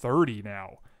pushing 30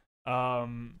 now.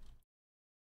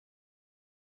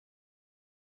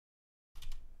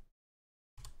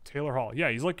 Taylor Hall. Yeah,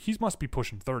 he must be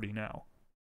pushing 30 now.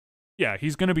 Yeah,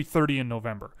 he's going to be 30 in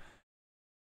November.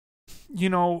 You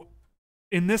know,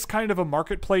 in this kind of a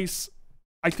marketplace,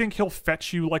 I think he'll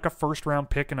fetch you like a first round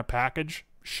pick in a package.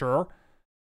 Sure.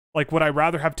 Like, would I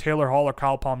rather have Taylor Hall or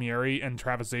Kyle Palmieri and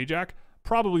Travis Zajac?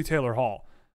 Probably Taylor Hall.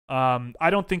 I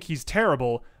don't think he's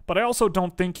terrible, but I also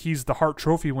don't think he's the Hart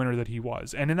Trophy winner that he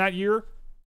was. And in that year,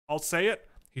 I'll say it,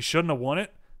 he shouldn't have won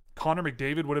it. Connor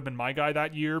McDavid would have been my guy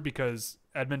that year because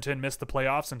Edmonton missed the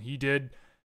playoffs and he did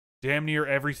damn near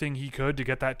everything he could to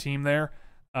get that team there.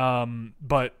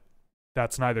 But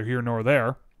that's neither here nor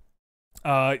there.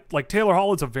 Like, Taylor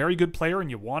Hall is a very good player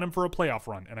and you want him for a playoff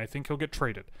run, and I think he'll get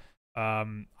traded.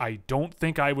 I don't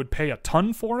think I would pay a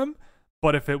ton for him,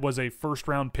 but if it was a first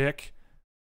round pick,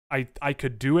 I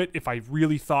could do it if I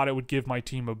really thought it would give my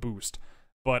team a boost.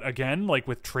 But again, like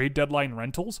with trade deadline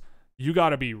rentals, you got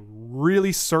to be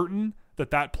really certain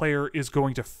that that player is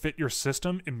going to fit your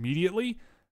system immediately.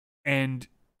 And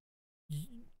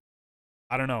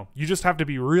I don't know. You just have to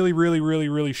be really, really, really,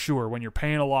 really sure when you're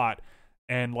paying a lot.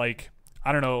 And like,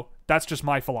 I don't know. That's just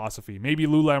my philosophy. Maybe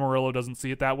Lou Lamoriello doesn't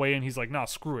see it that way, and he's like, "Nah,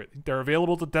 screw it. They're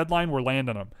available at the deadline. We're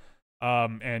landing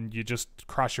them." And you just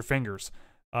cross your fingers.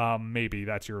 Maybe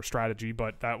that's your strategy,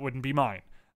 but that wouldn't be mine.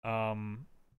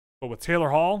 But with Taylor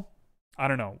Hall, I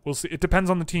don't know. We'll see. It depends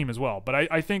on the team as well. But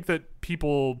I think that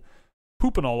people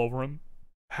pooping all over him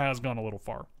has gone a little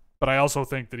far. But I also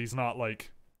think that he's not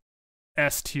like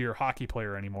S-tier hockey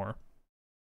player anymore.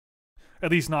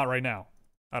 At least not right now.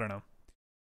 I don't know.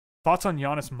 Thoughts on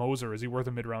Giannis Moser? Is he worth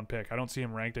a mid-round pick? I don't see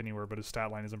him ranked anywhere, but his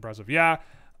stat line is impressive. Yeah,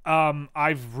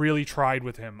 I've really tried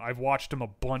with him. I've watched him a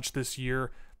bunch this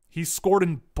year. He's scored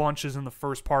in bunches in the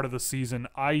first part of the season.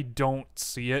 I don't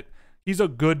see it. He's a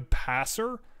good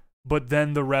passer, but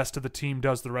then the rest of the team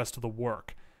does the rest of the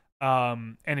work.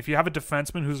 And if you have a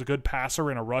defenseman who's a good passer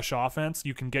in a rush offense,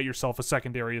 you can get yourself a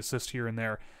secondary assist here and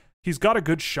there. He's got a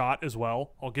good shot as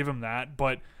well. I'll give him that.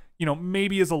 But, you know,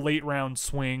 maybe as a late round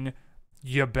swing,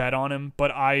 you bet on him.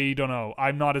 But I don't know.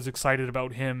 I'm not as excited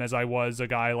about him as I was a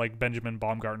guy like Benjamin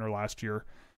Baumgartner last year.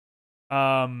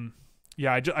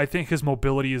 Yeah, I think his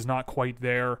mobility is not quite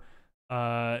there.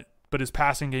 But his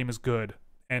passing game is good.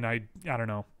 And I don't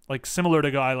know. Like, similar to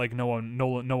a guy like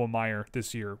Noah Meyer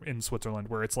this year in Switzerland,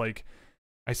 where it's like,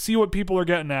 I see what people are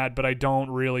getting at, but I don't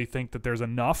really think that there's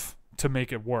enough to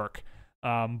make it work.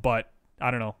 But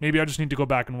I don't know. Maybe I just need to go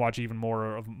back and watch even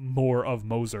more of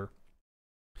Moser.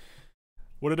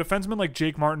 Would a defenseman like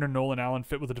Jake Martin or Nolan Allen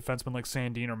fit with a defenseman like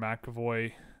Sandin or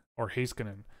McAvoy or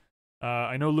Heiskanen?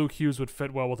 I know Luke Hughes would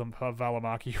fit well with a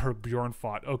Valimaki or Bjorn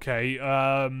Fott. Okay.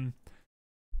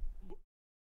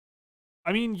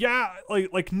 I mean, yeah,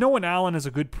 like Nolan Allen is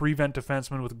a good prevent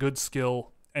defenseman with good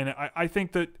skill, and I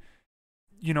think that,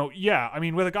 you know, yeah, I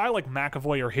mean, with a guy like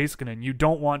McAvoy or Heiskanen, you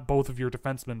don't want both of your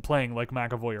defensemen playing like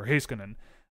McAvoy or Heiskanen,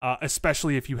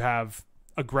 especially if you have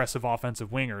aggressive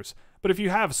offensive wingers. But if you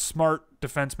have smart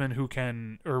defensemen who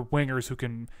can, or wingers who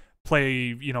can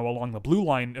play, you know, along the blue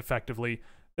line effectively,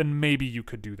 then maybe you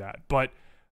could do that. But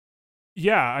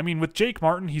Yeah, I mean, with Jake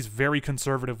Martin, he's very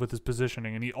conservative with his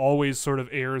positioning, and he always sort of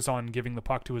errs on giving the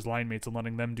puck to his line mates and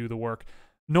letting them do the work.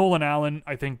 Nolan Allen,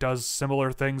 I think, does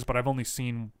similar things, but I've only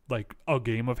seen like a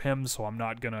game of him, so I'm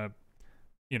not gonna,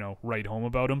 write home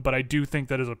about him. But I do think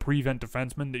that as a prevent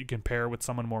defenseman that you can pair with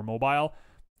someone more mobile,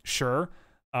 sure.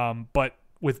 But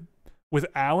with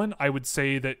Allen, I would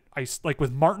say that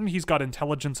with Martin, he's got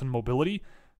intelligence and mobility.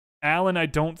 Allen, I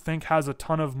don't think has a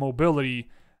ton of mobility.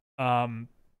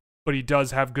 But he does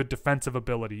have good defensive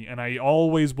ability, and I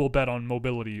always will bet on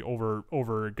mobility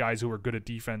over guys who are good at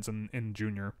defense in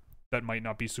junior that might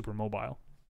not be super mobile.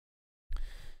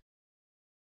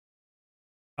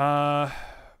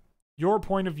 Your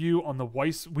point of view on the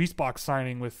Weissbach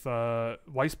signing with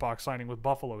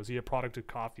Buffalo. Is he a product of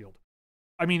Caulfield?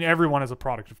 I mean, everyone is a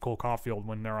product of Cole Caulfield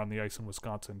when they're on the ice in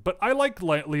Wisconsin. But I like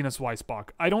Linus Weissbach.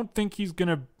 I don't think he's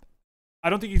gonna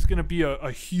be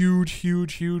a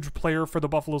huge player for the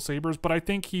Buffalo Sabres, but I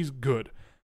think he's good.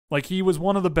 Like, he was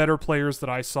one of the better players that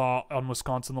I saw on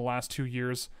Wisconsin the last 2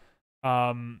 years.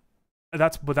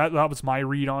 That was my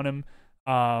read on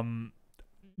him.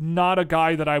 Not a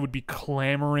guy that I would be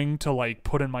clamoring to like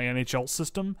put in my NHL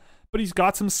system, but he's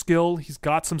got some skill, he's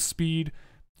got some speed.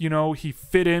 He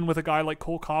fit in with a guy like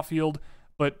Cole Caulfield.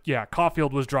 But yeah,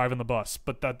 Caulfield was driving the bus,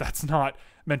 but that's not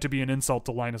meant to be an insult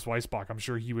to Linus Weissbach. I'm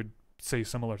sure he would say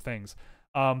similar things.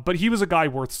 But he was a guy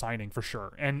worth signing for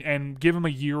sure, and give him a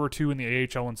year or two in the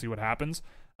AHL and see what happens.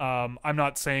 I'm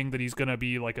not saying that he's gonna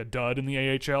be like a dud in the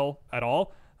AHL at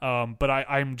all. But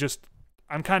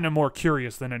I'm kind of more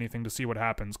curious than anything to see what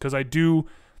happens, because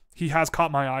he has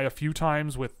caught my eye a few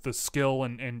times with the skill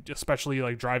and especially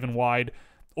like driving wide,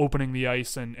 opening the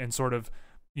ice and sort of,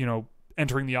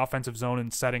 entering the offensive zone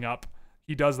and setting up.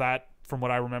 He does that, from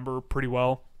what I remember, pretty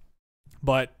well.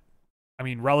 But I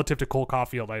mean, relative to Cole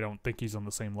Caulfield, I don't think he's on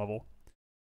the same level.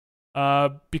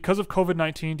 Because of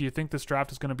COVID-19, do you think this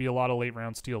draft is going to be a lot of late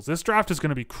round steals? This draft is going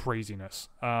to be craziness.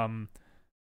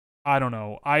 I don't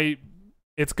know.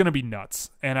 It's going to be nuts.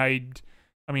 And I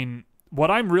mean,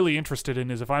 what I'm really interested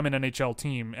in is if I'm an NHL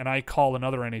team and I call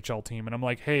another NHL team and I'm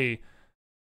like, hey,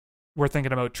 we're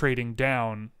thinking about trading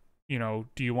down, do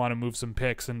you want to move some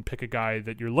picks and pick a guy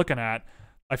that you're looking at?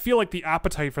 I feel like the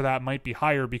appetite for that might be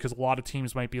higher, because a lot of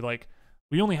teams might be like,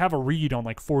 we only have a read on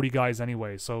like 40 guys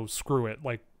anyway, so screw it.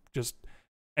 Like, just,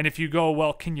 and if you go,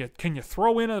 well, can you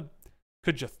throw in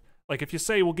like, if you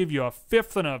say we'll give you a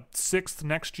 5th and a 6th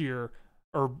next year,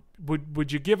 or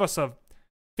would you give us a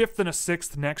 5th and a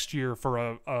 6th next year for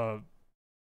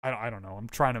I don't know. I'm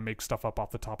trying to make stuff up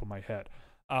off the top of my head.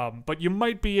 But you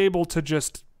might be able to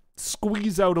just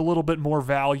squeeze out a little bit more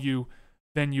value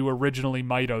than you originally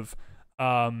might have,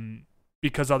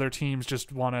 because other teams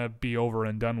just want to be over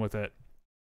and done with it.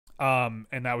 And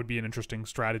that would be an interesting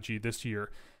strategy this year.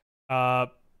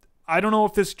 I don't know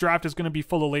if this draft is going to be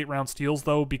full of late round steals,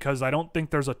 though, because I don't think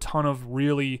there's a ton of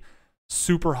really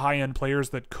super high end players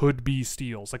that could be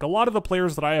steals. Like, a lot of the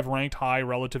players that I have ranked high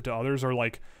relative to others are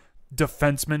like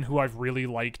defensemen who I've really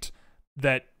liked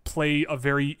that play a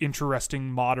very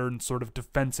interesting modern sort of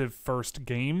defensive first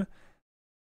game.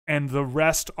 And the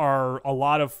rest are a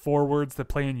lot of forwards that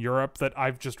play in Europe that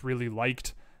I've just really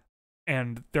liked.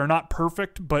 And they're not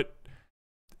perfect, but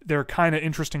they're kind of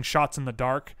interesting shots in the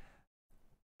dark,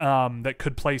 that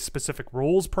could play specific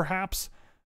roles perhaps.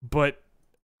 But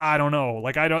I don't know.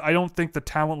 Like, I don't think the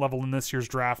talent level in this year's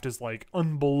draft is like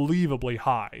unbelievably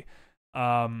high.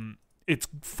 It's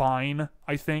fine,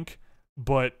 I think,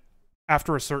 but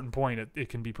after a certain point, it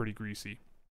can be pretty greasy.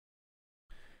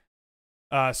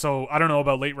 So I don't know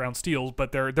about late round steals,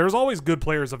 but there's always good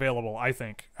players available, I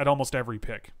think, at almost every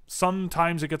pick.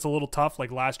 Sometimes it gets a little tough.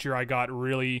 Like last year, I got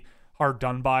really hard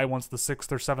done by once the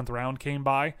 6th or 7th round came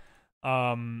by.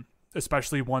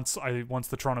 Especially once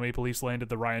the Toronto Maple Leafs landed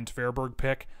the Ryan Tverberg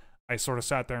pick, I sort of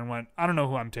sat there and went, I don't know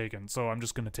who I'm taking, so I'm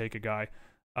just going to take a guy.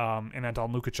 And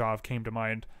Anton Lukachev came to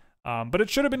mind. But it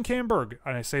should have been Cam Berg,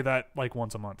 and I say that like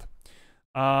once a month.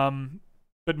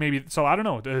 But maybe, so I don't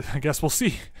know. I guess we'll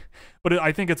see. But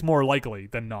I think it's more likely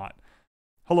than not.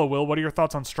 Hello, Will. What are your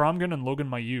thoughts on Stromgren and Logan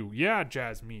Mailloux? Yeah,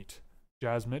 Jasmeet.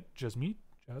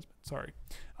 Sorry.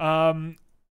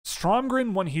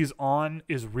 Stromgren, when he's on,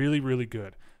 is really, really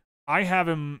good. I have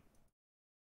him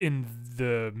in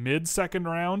the mid-second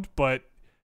round, but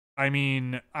I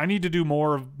mean, I need to do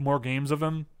more games of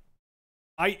him.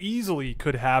 I easily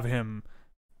could have him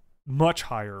much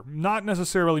higher. Not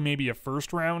necessarily maybe a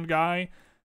first-round guy,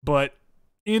 but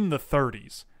in the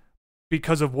 30s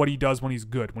because of what he does when he's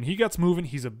good. When he gets moving,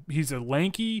 he's a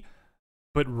lanky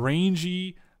but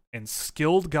rangy and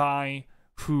skilled guy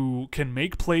who can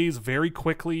make plays very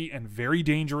quickly and very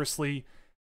dangerously.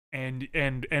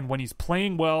 and when he's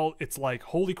playing well, it's like,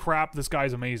 holy crap, this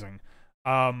guy's amazing.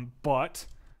 But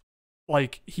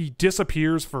like, he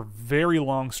disappears for very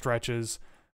long stretches.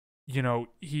 You know,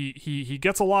 he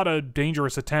gets a lot of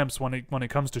dangerous attempts when it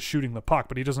comes to shooting the puck,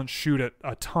 but he doesn't shoot it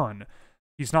a ton.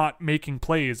 He's not making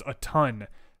plays a ton.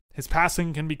 His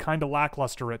passing can be kind of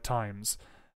lackluster at times.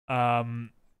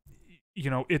 You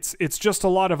know, it's just a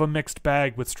lot of a mixed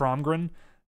bag with Stromgren,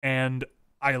 and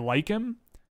I like him.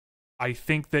 I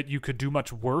think that you could do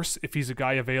much worse if he's a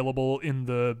guy available in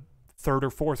the 3rd or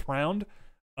 4th round.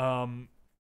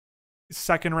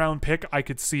 2nd round pick, I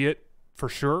could see it for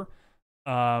sure.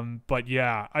 But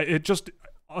yeah, it just,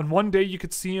 on one day you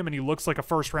could see him and he looks like a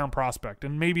 1st round prospect,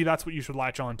 and maybe that's what you should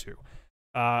latch on to.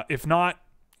 If not,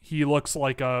 he looks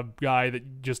like a guy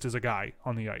that just is a guy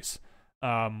on the ice,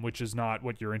 which is not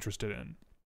what you're interested in.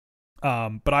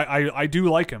 But I do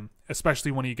like him,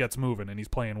 especially when he gets moving and he's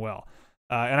playing well.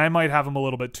 And I might have him a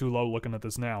little bit too low looking at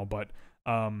this now, but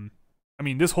I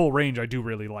mean, this whole range I do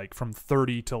really like, from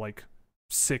 30 to like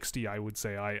 60. I would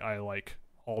say I like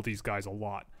all these guys a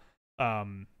lot.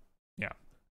 Yeah.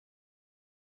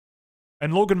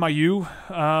 And Logan Mailloux,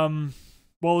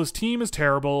 well, his team is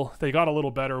terrible. They got a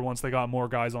little better once they got more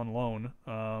guys on loan.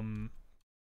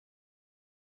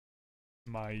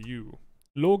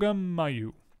 Logan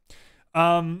Mailloux.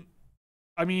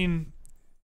 I mean,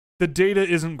 the data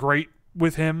isn't great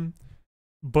with him,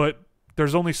 but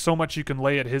there's only so much you can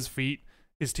lay at his feet.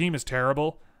 His team is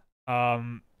terrible,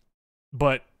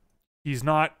 but he's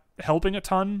not helping a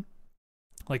ton.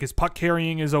 Like, his puck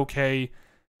carrying is okay.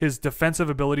 His defensive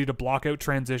ability to block out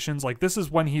transitions, like, this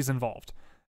is when he's involved,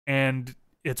 and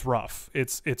it's rough.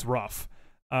 It's rough.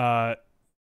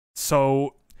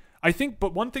 So I think,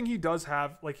 but one thing he does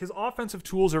have, like, his offensive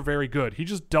tools are very good. He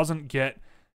just doesn't get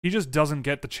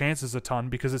the chances a ton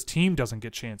because his team doesn't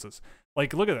get chances.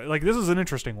 Like, look at it. Like, this is an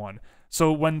interesting one.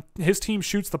 So when his team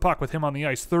shoots the puck with him on the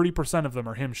ice, 30% of them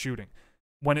are him shooting.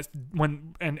 And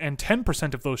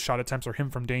 10% of those shot attempts are him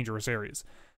from dangerous areas.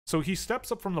 So he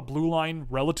steps up from the blue line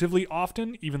relatively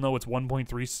often, even though it's 4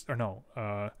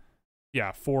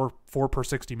 per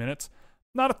 60 minutes.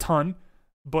 Not a ton,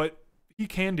 but he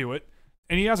can do it.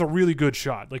 And he has a really good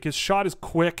shot. Like, his shot is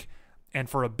quick, and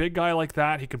for a big guy like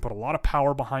that, he can put a lot of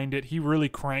power behind it. He really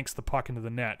cranks the puck into the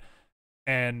net,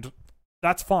 and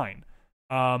that's fine.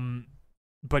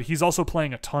 But he's also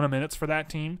playing a ton of minutes for that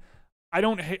team. I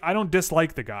don't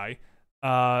dislike the guy.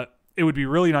 It would be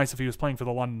really nice if he was playing for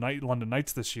the London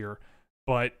Knights this year,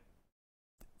 but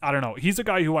I don't know. He's a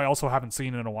guy who I also haven't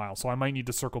seen in a while, so I might need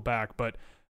to circle back. But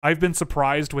I've been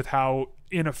surprised with how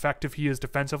ineffective he is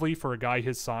defensively for a guy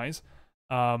his size.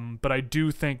 But I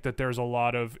do think that there's a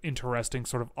lot of interesting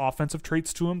sort of offensive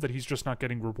traits to him that he's just not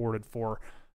getting rewarded for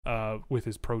with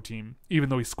his pro team, even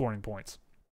though he's scoring points.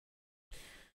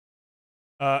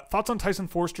 Thoughts on Tyson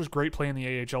Foerster's great play in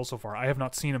the AHL so far? I have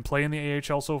not seen him play in the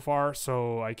AHL so far,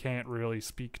 so I can't really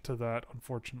speak to that,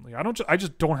 unfortunately. I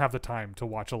just don't have the time to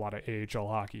watch a lot of AHL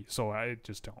hockey, so I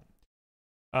just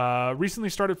don't. Recently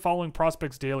started following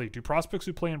prospects daily. Do prospects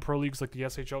who play in pro leagues like the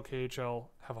SHL, KHL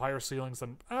have higher ceilings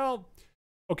than... Well,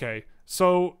 okay,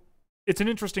 so it's an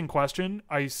interesting question.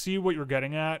 I see what you're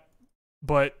getting at,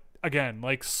 but again,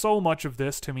 like, so much of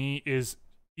this to me is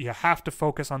you have to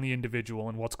focus on the individual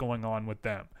and what's going on with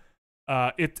them.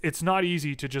 It's not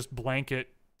easy to just blanket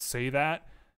say that.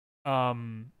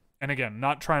 And again,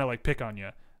 not trying to like pick on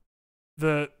you.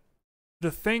 The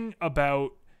thing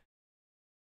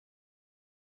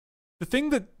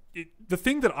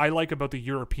that I like about the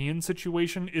European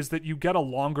situation is that you get a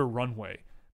longer runway.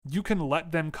 You can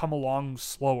let them come along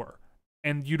slower,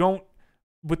 and you don't,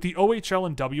 with the OHL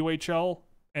and WHL,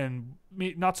 and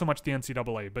not so much the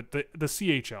NCAA, but the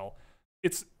CHL,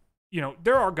 it's, you know,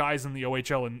 there are guys in the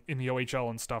OHL and in the OHL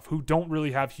and stuff who don't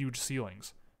really have huge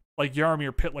ceilings. Like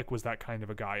Jaromir Pitlick was that kind of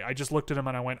a guy. I just looked at him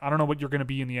and I went, I don't know what you're going to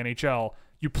be in the NHL.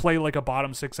 You play like a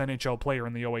bottom 6 NHL player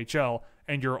in the OHL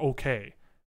and you're okay.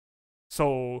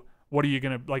 So what are you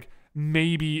going to, like,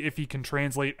 maybe if he can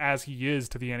translate as he is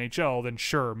to the NHL, then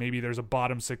sure, maybe there's a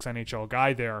bottom 6 NHL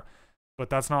guy there, but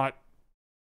that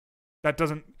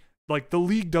doesn't, like, the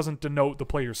league doesn't denote the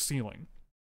player's ceiling.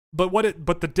 But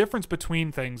the difference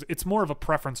between things, it's more of a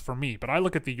preference for me, but I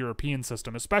look at the European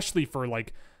system, especially for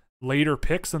like later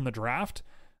picks in the draft,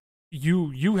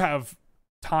 you have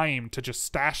time to just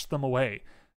stash them away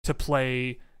to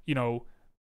play, you know,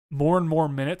 more and more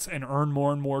minutes and earn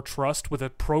more and more trust with a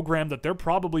program that they're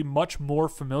probably much more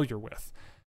familiar with.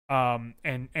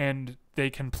 And they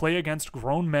can play against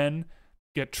grown men,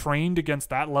 get trained against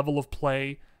that level of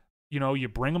play. You know, you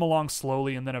bring them along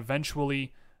slowly, and then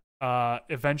eventually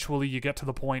you get to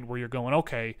the point where you're going,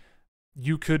 okay,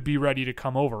 you could be ready to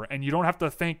come over. And you don't have to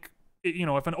think, you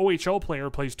know, if an OHL player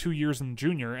plays 2 years in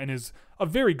junior and is a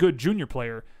very good junior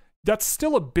player, that's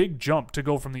still a big jump to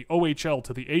go from the OHL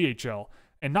to the AHL.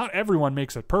 And not everyone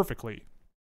makes it perfectly.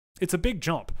 It's a big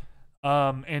jump.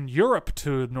 And Europe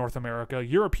to North America,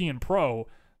 European Pro,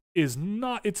 is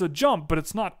not, it's a jump, but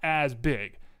it's not as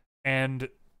big. And,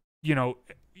 you know,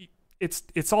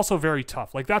 it's also very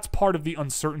tough. Like, that's part of the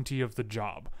uncertainty of the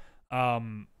job.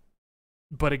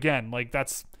 But again, like,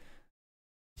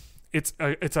 it's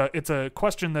a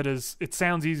question that is, it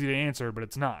sounds easy to answer, but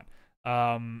it's not.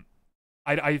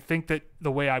 I think that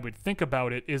the way I would think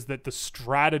about it is that the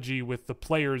strategy with the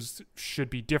players should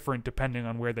be different depending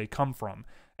on where they come from.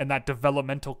 And that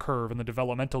developmental curve and the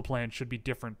developmental plan should be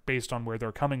different based on where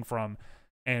they're coming from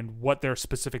and what their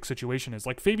specific situation is.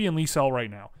 Like, Fabian Lysell right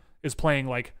now is playing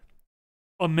like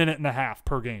 1.5 minutes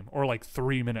per game, or like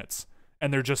 3 minutes,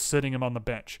 and they're just sitting him on the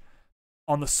bench.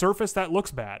 On the surface, that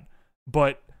looks bad.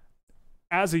 But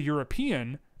as a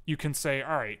European, you can say,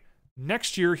 all right,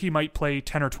 next year he might play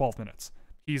 10 or 12 minutes.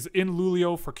 He's in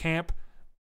Luleå for camp,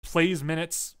 plays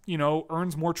minutes, you know,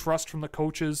 earns more trust from the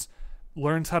coaches,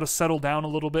 learns how to settle down a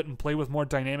little bit and play with more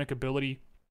dynamic ability,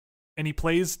 and he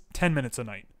plays 10 minutes a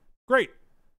night. Great.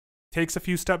 Takes a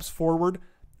few steps forward.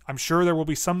 I'm sure there will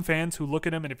be some fans who look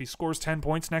at him, and if he scores 10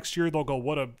 points next year, they'll go,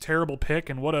 what a terrible pick,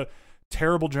 and what a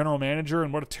terrible general manager,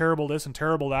 and what a terrible this and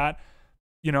terrible that.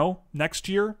 You know, next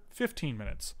year, 15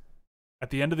 minutes. At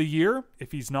the end of the year,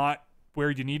 if he's not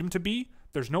where you need him to be,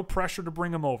 there's no pressure to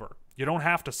bring him over. You don't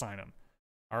have to sign him.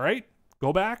 All right?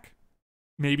 Go back.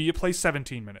 Maybe you play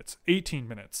 17 minutes, 18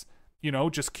 minutes. You know,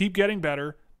 just keep getting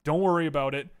better. Don't worry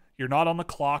about it. You're not on the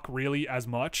clock really as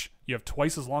much. You have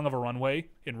twice as long of a runway.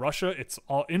 In Russia, it's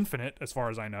all infinite as far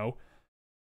as I know.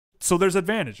 So there's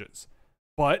advantages.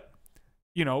 But,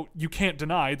 you know, you can't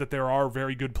deny that there are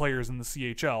very good players in the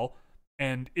CHL.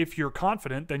 And if you're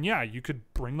confident, then yeah, you could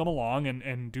bring them along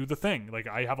and do the thing. Like,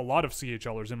 I have a lot of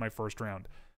CHLers in my first round.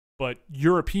 But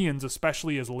Europeans,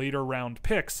 especially as later round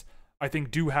picks, I think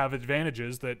do have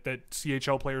advantages that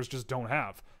CHL players just don't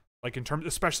have. Like, in terms,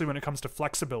 especially when it comes to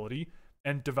flexibility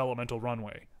and developmental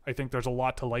runway. I think there's a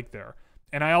lot to like there.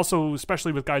 And I also,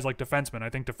 especially with guys like defensemen,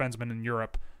 I think defensemen in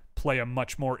Europe play a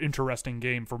much more interesting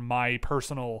game for my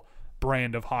personal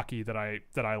brand of hockey that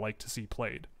I like to see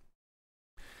played.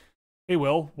 Hey,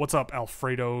 Will, what's up,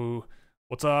 Alfredo?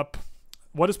 What's up?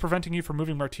 What is preventing you from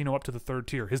moving Martino up to the third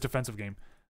tier? His defensive game.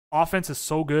 Offense is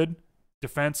so good.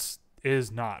 Defense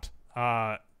is not.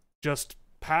 Just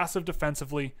passive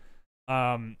defensively.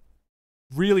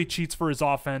 Really cheats for his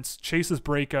offense. Chases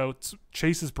breakouts.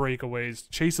 Chases breakaways.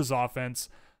 Chases offense.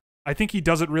 I think he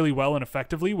does it really well and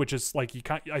effectively, which is like,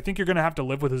 I think you're going to have to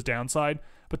live with his downside,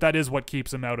 but that is what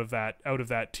keeps him out of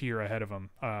that tier ahead of him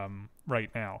right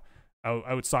now.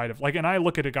 Outside of, like, and I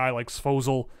look at a guy like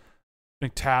Svozil,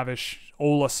 McTavish,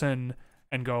 Olason,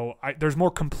 and go, there's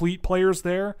more complete players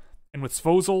there. And with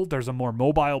Svozil, there's a more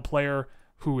mobile player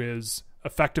who is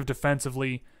effective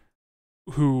defensively,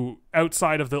 who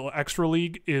outside of the extra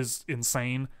league is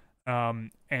insane.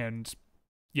 And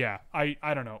yeah, I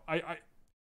don't know.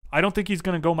 I don't think he's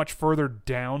going to go much further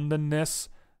down than this.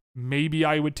 Maybe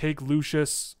I would take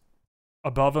Lucius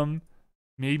above him.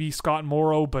 Maybe Scott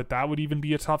Morrow, but that would even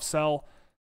be a tough sell.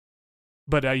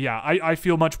 But yeah, I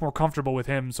feel much more comfortable with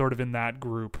him sort of in that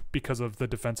group because of the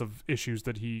defensive issues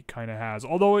that he kind of has.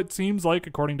 Although it seems like,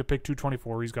 according to Pick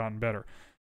 224, he's gotten better.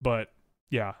 But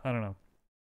yeah, I don't know.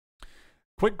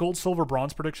 Quick gold, silver,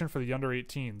 bronze prediction for the under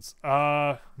 18s.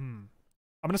 I'm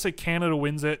going to say Canada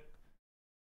wins it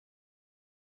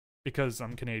because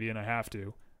I'm Canadian. I have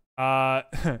to.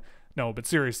 No, but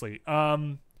seriously.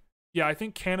 Yeah, I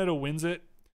think Canada wins it.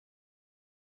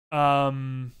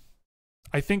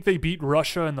 I think they beat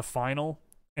Russia in the final,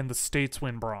 and the States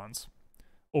win bronze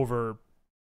over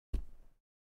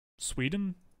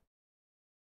Sweden.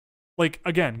 Like,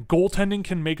 again, goaltending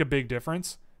can make a big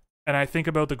difference, and I think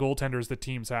about the goaltenders that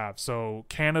teams have. So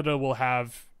Canada will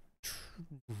have...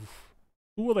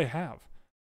 Who will they have?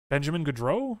 Benjamin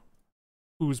Gaudreau,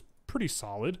 who's pretty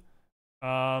solid.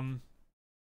 Let's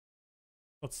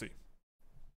see.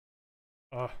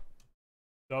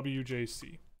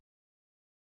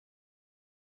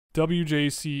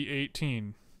 WJC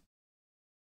 18.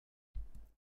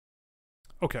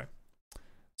 Okay.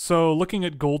 So looking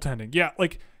at goaltending. Yeah,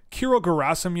 like Kirill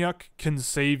Gerasimyuk can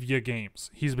save you games.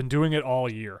 He's been doing it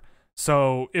all year.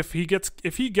 So if he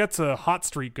gets a hot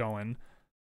streak going,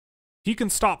 he can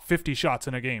stop 50 shots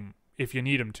in a game if you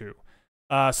need him to.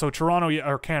 So Toronto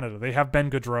or Canada, they have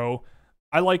Ben Gaudreau.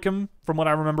 I like him from what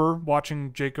I remember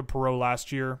watching Jacob Perreault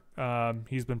last year.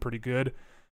 He's been pretty good.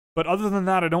 But other than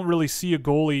that, I don't really see a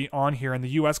goalie on here, and the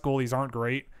U.S. goalies aren't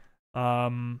great. I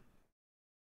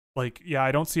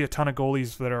don't see a ton of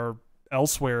goalies that are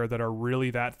elsewhere that are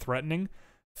really that threatening.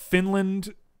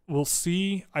 Finland, we'll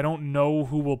see. I don't know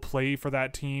who will play for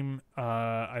that team.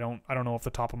 I don't know off the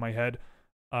top of my head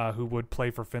who would play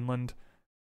for Finland.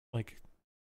 Like,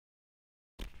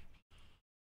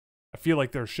 I feel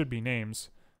like there should be names.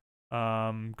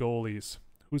 Goalies.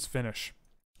 Who's Finnish?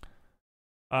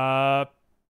 Yeah,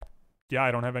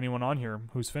 I don't have anyone on here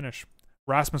who's Finnish.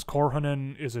 Rasmus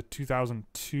Korhonen is a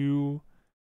 2002.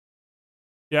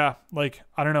 Yeah, like,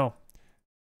 I don't know.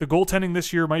 The goaltending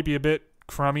this year might be a bit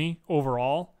crummy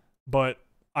overall, but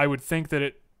I would think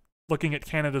that looking at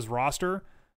Canada's roster,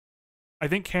 I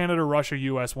think Canada, Russia,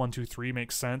 US 1, 2, 3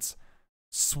 makes sense.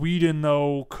 Sweden,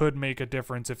 though, could make a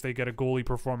difference if they get a goalie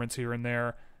performance here and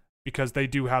there, because they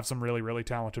do have some really, really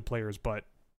talented players, but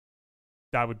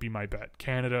that would be my bet.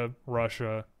 Canada,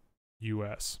 Russia,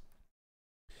 US.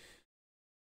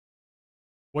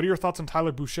 What are your thoughts on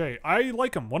Tyler Boucher? I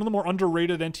like him. One of the more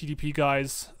underrated NTDP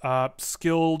guys.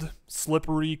 Skilled,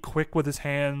 slippery, quick with his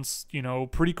hands,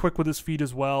 pretty quick with his feet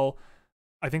as well.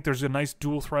 I think there's a nice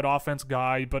dual threat offense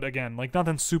guy, but again, like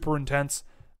nothing super intense.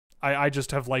 I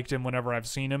just have liked him whenever I've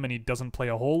seen him, and he doesn't play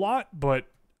a whole lot, but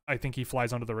I think he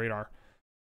flies under the radar.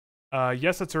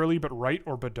 Yes, it's early, but Wright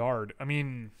or Bedard? I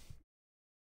mean,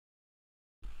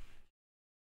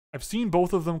 I've seen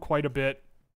both of them quite a bit.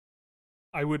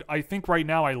 I think right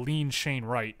now I lean Shane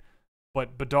Wright,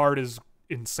 but Bedard is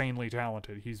insanely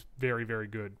talented. He's very, very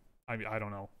good. I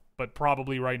don't know, but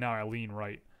probably right now I lean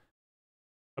Wright.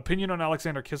 Opinion on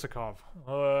Alexander Kisakov?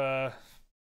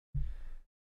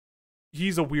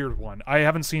 He's a weird one. I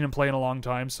haven't seen him play in a long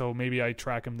time, so maybe I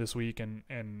track him this week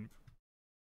and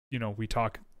we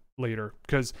talk later,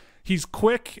 because he's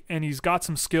quick and he's got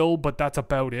some skill, but that's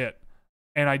about it.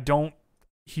 And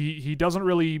he doesn't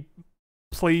really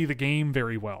play the game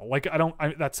very well. Like,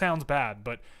 that sounds bad,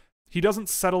 but he doesn't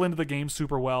settle into the game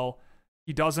super well.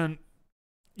 He doesn't,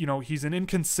 he's an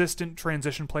inconsistent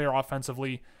transition player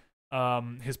offensively.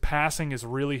 His passing is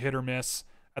really hit or miss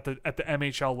at the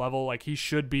MHL level. Like, he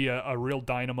should be a real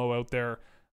dynamo out there,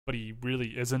 but he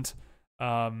really isn't.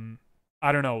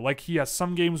 I don't know. Like, he has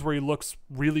some games where he looks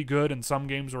really good and some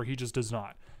games where he just does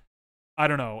not. I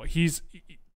don't know.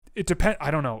 It depends.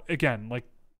 I don't know. Again, like,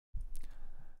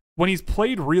 when he's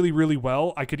played really, really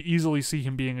well, I could easily see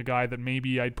him being a guy that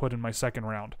maybe I'd put in my second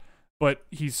round. But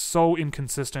he's so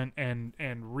inconsistent and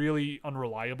really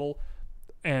unreliable.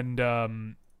 And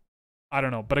I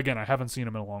don't know. But again, I haven't seen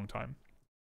him in a long time.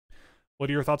 What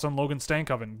are your thoughts on Logan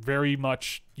Stankoven? Very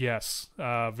much yes.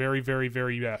 Very, very,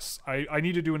 very yes. I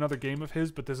need to do another game of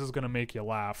his, but this is going to make you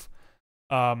laugh.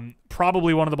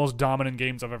 Probably one of the most dominant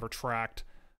games I've ever tracked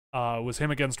was him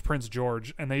against Prince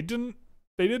George. And they didn't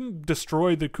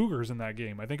destroy the Cougars in that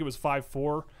game. I think it was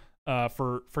 5-4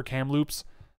 for Kamloops.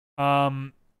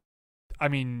 I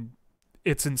mean,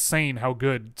 it's insane how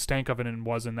good Stankoven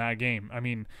was in that game. I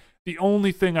mean, the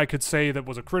only thing I could say that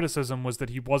was a criticism was that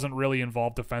he wasn't really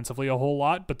involved defensively a whole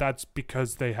lot, but that's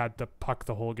because they had the puck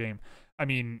the whole game. I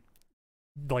mean,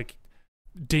 like,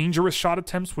 dangerous shot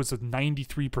attempts was at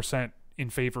 93% in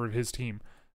favor of his team.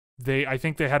 I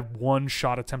think they had one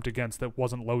shot attempt against that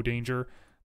wasn't low danger,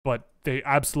 but they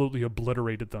absolutely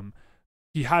obliterated them.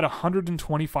 He had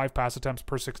 125 pass attempts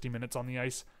per 60 minutes on the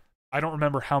ice. I don't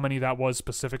remember how many that was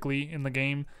specifically in the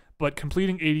game, but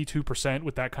completing 82%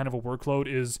 with that kind of a workload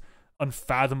is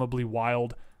unfathomably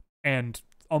wild, and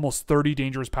almost 30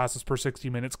 dangerous passes per 60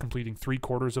 minutes, completing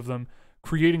 3/4 of them,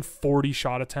 creating 40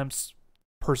 shot attempts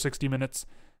per 60 minutes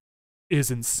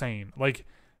is insane. Like,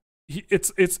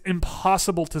 it's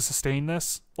impossible to sustain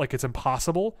this. Like, it's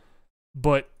impossible,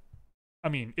 but I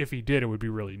mean, if he did, it would be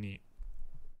really neat.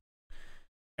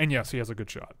 And yes, he has a good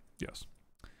shot. Yes.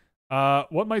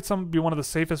 What might be one of the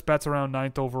safest bets around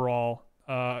 9th overall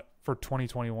for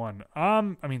 2021?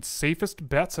 I mean, safest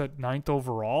bets at 9th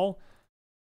overall?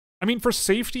 I mean, for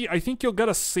safety, I think you'll get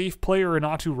a safe player in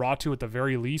Aatu Räty at the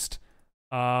very least.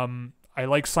 I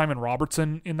like Simon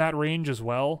Robertson in that range as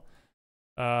well.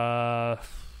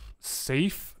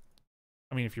 Safe?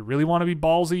 I mean, if you really want to be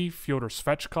ballsy, Fyodor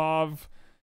Svechkov.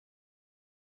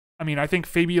 I mean, I think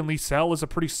Fabian Lysell is a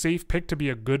pretty safe pick to be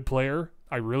a good player.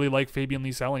 I really like Fabian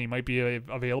Lysell, and he might be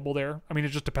available there. I mean, it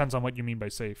just depends on what you mean by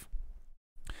safe.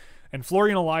 And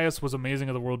Florian Elias was amazing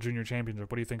at the World Junior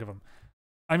Championship. What do you think of him?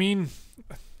 I mean,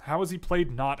 how has he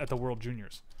played not at the World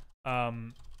Juniors?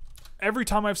 Every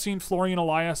time I've seen Florian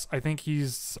Elias, I think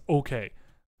he's okay.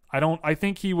 I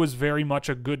think he was very much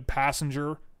a good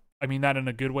passenger. I mean that in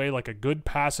a good way, like a good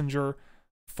passenger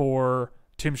for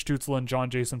Tim Stützle and John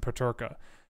Jason Peterka.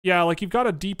 Yeah, like you've got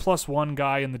a D+1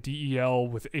 guy in the DEL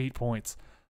with 8 points.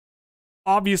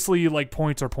 Obviously, like,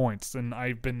 points are points, and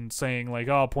I've been saying, like,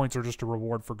 oh, points are just a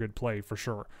reward for good play, for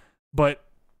sure. But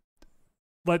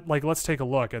let's take a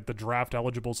look at the draft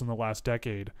eligibles in the last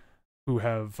decade who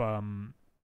have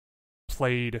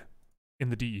played in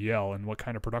the DEL and what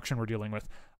kind of production we're dealing with.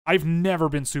 I've never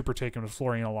been super taken with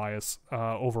Florian Elias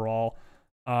overall.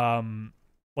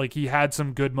 Like, he had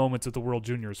some good moments at the World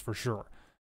Juniors for sure,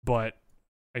 but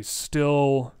I just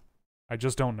don't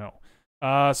know.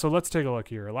 So let's take a look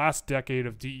here. Last decade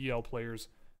of DEL players,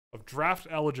 of draft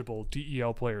eligible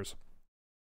DEL players.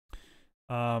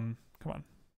 Come on.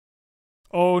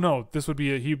 Oh no,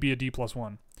 he'd be a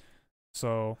D+1.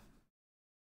 So,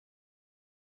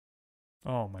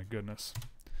 oh my goodness.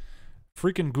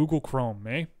 Freaking Google Chrome,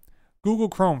 eh? Google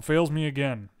Chrome fails me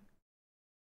again.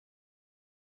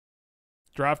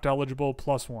 Draft eligible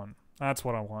 +1. That's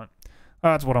what I want.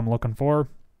 That's what I'm looking for.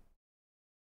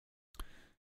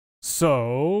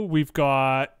 So we've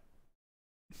got.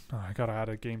 Oh, I gotta add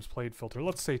a games played filter.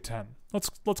 Let's say 10.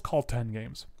 Let's call 10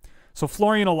 games. So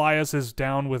Florian Elias is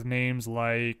down with names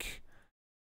like.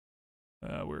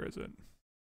 Where is it?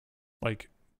 Like,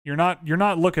 you're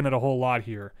not looking at a whole lot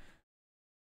here.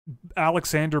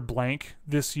 Alexander Blank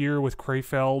this year with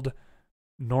Krefeld,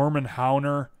 Norman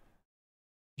Hauner,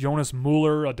 Jonas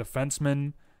Mueller, a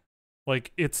defenseman.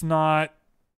 Like, it's not.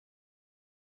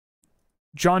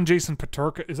 John Jason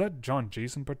Peterka. Is that John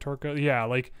Jason Peterka? Yeah,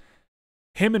 like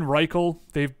him and Reichel,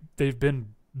 they've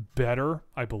been better.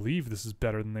 I believe this is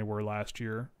better than they were last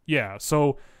year. Yeah,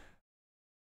 so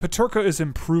Peterka is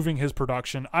improving his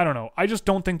production. I don't know. I just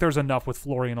don't think there's enough with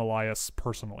Florian Elias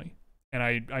personally.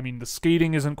 And I mean, the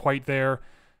skating isn't quite there.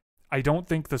 I don't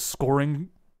think the scoring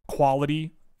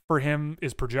quality for him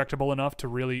is projectable enough to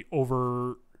really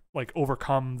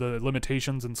overcome the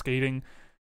limitations in skating.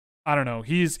 I don't know.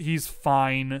 He's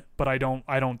fine, but I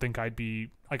don't think I'd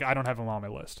be like, I don't have him on my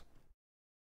list.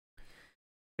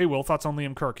 Hey Will, thoughts on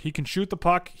Liam Kirk? He can shoot the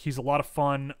puck. He's a lot of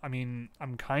fun. I mean,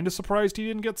 I'm kind of surprised he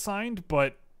didn't get signed,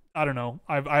 but I don't know.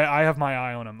 I have my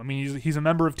eye on him. I mean, he's a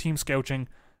member of Team Scouting.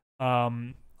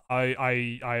 I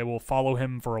will follow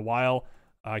him for a while.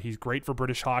 He's great for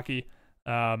British hockey.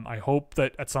 I hope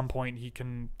that at some point he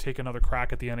can take another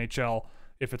crack at the NHL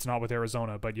if it's not with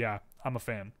Arizona. But yeah, I'm a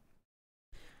fan.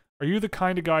 Are you the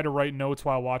kind of guy to write notes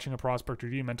while watching a prospect, or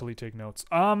do you mentally take notes?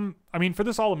 I mean, for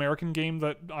this All-American game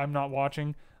that I'm not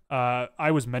watching,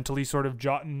 I was mentally sort of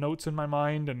jotting notes in my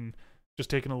mind and just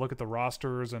taking a look at the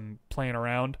rosters and playing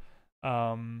around.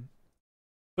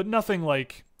 But nothing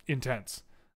like intense.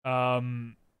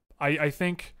 I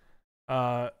think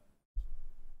what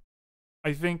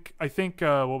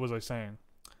was I saying?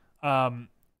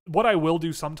 What I will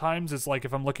do sometimes is, like,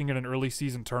 if I'm looking at an early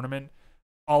season tournament,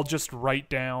 I'll just write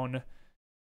down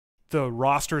the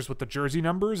rosters with the jersey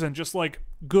numbers and just, like,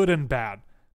 good and bad,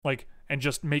 like, and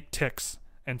just make ticks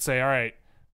and say, all right,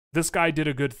 this guy did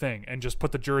a good thing, and just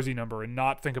put the jersey number and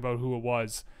not think about who it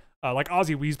was. Like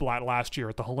Ozzy Wiesblatt last year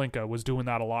at the Holinka was doing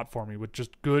that a lot for me, with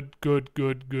just good.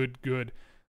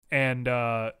 And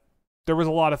there was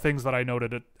a lot of things that I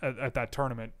noted at that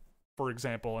tournament, for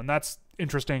example, and that's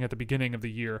interesting at the beginning of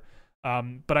the year.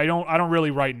 But I don't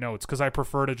really write notes because I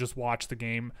prefer to just watch the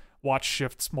game, watch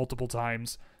shifts multiple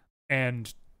times,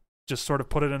 and just sort of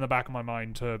put it in the back of my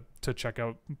mind to check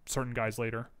out certain guys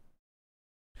later.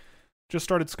 Just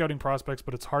started scouting prospects,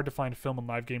 but it's hard to find film and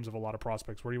live games of a lot of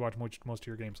prospects. Where do you watch most of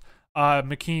your games?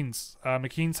 McKean's.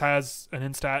 McKean's has an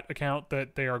Instat account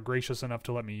that they are gracious enough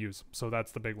to let me use, so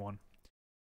that's the big one.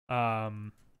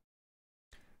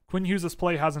 Quinn Hughes'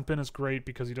 play hasn't been as great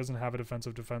because he doesn't have a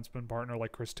defensive defenseman partner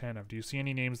like Chris Tanev. Do you see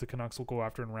any names the Canucks will go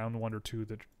after in round 1 or 2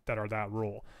 that are that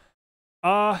role?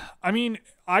 I mean,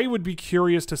 I would be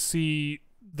curious to see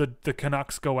the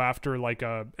Canucks go after, like,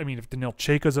 if Daniil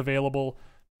Chayka's available,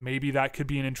 maybe that could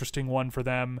be an interesting one for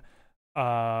them.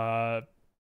 But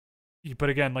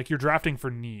again, like, you're drafting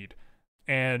for need,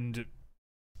 and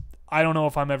I don't know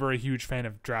if I'm ever a huge fan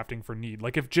of drafting for need.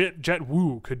 Like, if Jet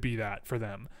Wu could be that for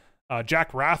them.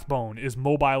 Jack Rathbone is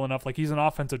mobile enough. Like, he's an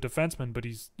offensive defenseman, but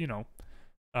he's, I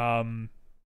don't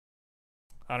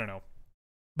know.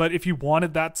 But if you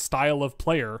wanted that style of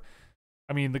player,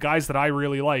 I mean, the guys that I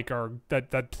really like are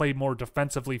that play more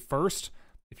defensively first.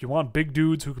 If you want big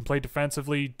dudes who can play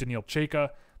defensively, Daniil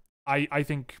Chayka. I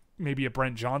think maybe a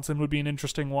Brent Johnson would be an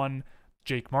interesting one.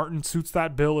 Jake Martin suits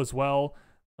that bill as well.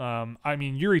 I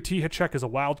mean, Yuri Tihacek is a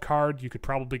wild card. You could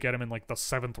probably get him in, like, the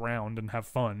 7th round and have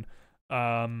fun.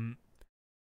 But,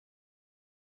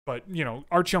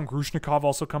 Artyom Grushnikov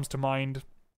also comes to mind.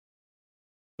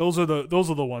 Those are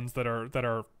the ones that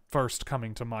are first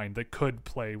coming to mind that could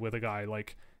play with a guy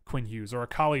like Quinn Hughes, or a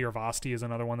Kali Urvasti is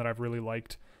another one that I've really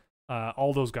liked.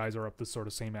 All those guys are up this sort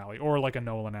of same alley, or like a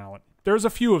Nolan Allen. There's a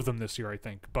few of them this year, I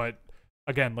think, but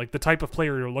again, like the type of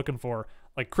player you're looking for,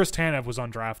 like Chris Tanev was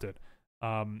undrafted.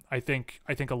 I think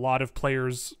a lot of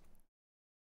players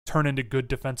turn into good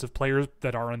defensive players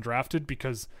that are undrafted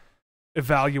because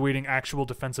evaluating actual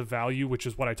defensive value, which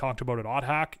is what I talked about at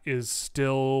OddHack, is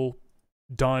still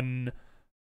done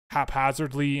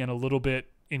haphazardly and a little bit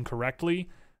incorrectly.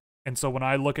 And so when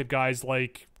I look at guys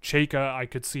like Chayka, I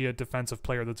could see a defensive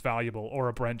player that's valuable, or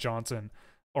a Brent Johnson,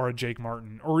 or a Jake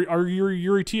Martin, or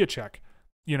Yuri Tiacek.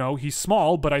 You know, he's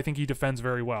small, but I think he defends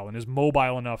very well and is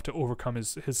mobile enough to overcome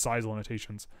his size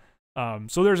limitations.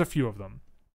 So there's a few of them.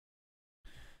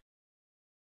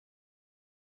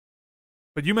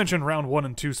 But you mentioned round 1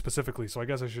 and 2 specifically, so I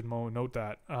guess I should note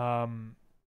that.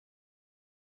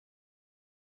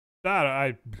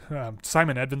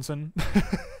 Simon Edvinsson.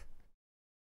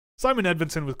 Simon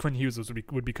Edvinsson with Quinn Hughes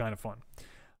would be kind of fun.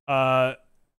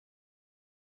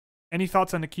 Any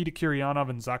thoughts on Nikita Kiryanov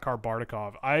and Zakhar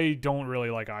Bardakov? I don't really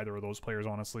like either of those players,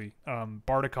 honestly.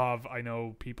 Bardakov, I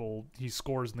know he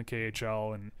scores in the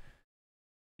KHL, and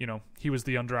you know, he was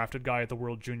the undrafted guy at the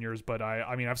World Juniors, but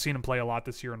I mean, I've seen him play a lot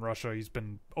this year in Russia. He's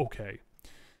been okay.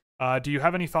 Do you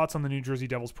have any thoughts on the New Jersey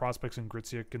Devils prospects and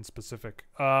Gritsuk in specific?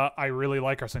 I really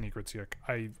like Arseny Gritsuk.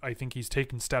 I think he's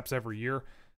taken steps every year.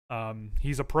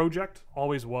 He's a project,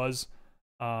 always was.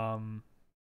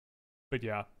 But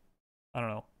yeah, I don't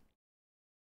know.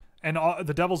 And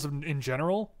the Devils in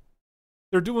general,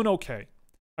 they're doing okay.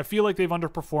 I feel like they've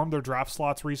underperformed their draft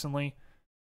slots recently.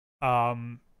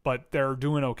 But they're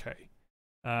doing okay.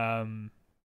 That's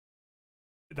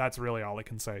really all I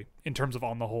can say in terms of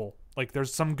on the whole. Like,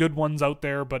 there's some good ones out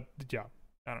there, but yeah,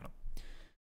 I don't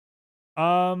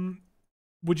know.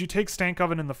 Would you take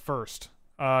Stankoven in the first?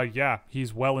 Yeah,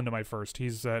 he's well into my first.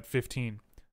 He's at 15.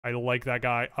 I like that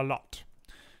guy a lot.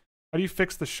 How do you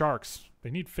fix the Sharks? They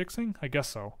need fixing? I guess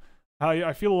so.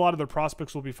 I feel a lot of their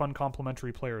prospects will be fun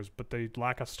complementary players, but they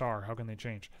lack a star. How can they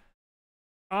change?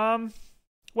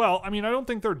 Well, I mean, I don't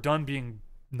think they're done being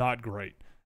not great.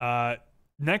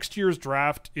 Next year's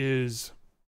draft is,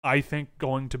 I think,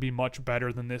 going to be much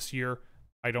better than this year.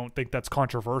 I don't think that's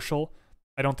controversial.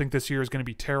 I don't think this year is going to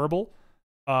be terrible.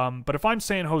 But if I'm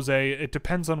San Jose, it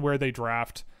depends on where they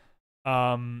draft.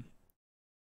 You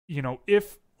know,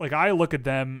 if, like, I look at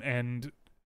them and,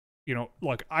 you know,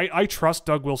 like, I trust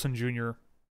Doug Wilson Jr.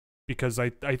 because I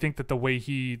think that the way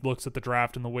he looks at the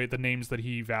draft and the names that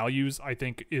he values, I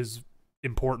think is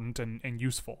important and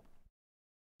useful.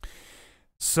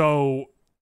 So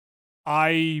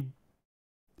you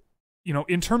know,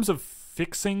 in terms of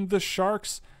fixing the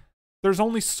Sharks, there's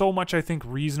only so much I think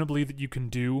reasonably that you can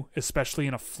do, especially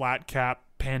in a flat cap,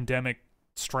 pandemic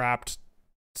strapped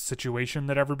situation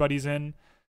that everybody's in.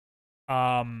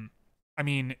 I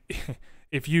mean,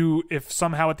 if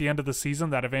somehow at the end of the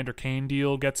season that Evander Kane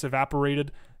deal gets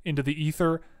evaporated into the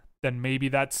ether, then maybe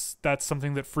that's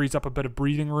something that frees up a bit of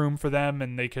breathing room for them,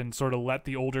 and they can sort of let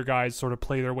the older guys sort of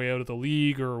play their way out of the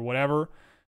league or whatever.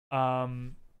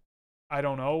 I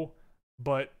don't know,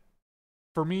 but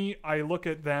for me, I look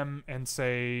at them and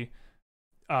say,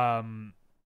 I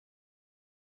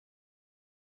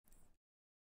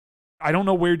don't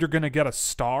know where you're going to get a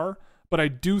star, but I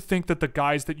do think that the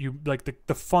guys that you like,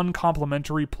 the fun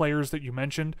complementary players that you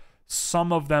mentioned,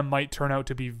 some of them might turn out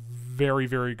to be very,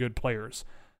 very good players.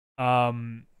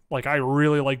 Like, I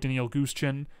really like Daniil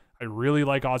Guschin. I really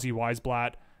like Ozzy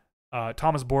Weisblatt.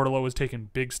 Thomas Bordeleau has taken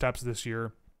big steps this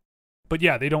year. But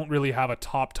yeah, they don't really have a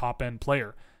top end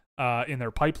player in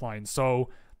their pipeline. So,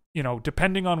 you know,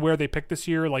 depending on where they pick this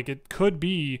year, like, it could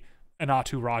be an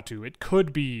Aatu Ratu. It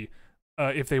could be,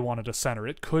 if they wanted a center,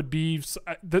 it could be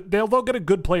they'll get a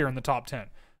good player in the top 10.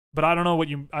 But I don't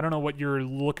know what you're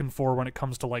looking for when it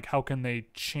comes to, like, how can they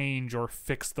change or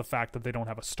fix the fact that they don't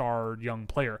have a star young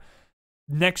player.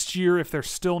 Next year, if they're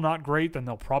still not great, then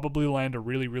they'll probably land a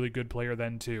really, really good player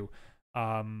then too.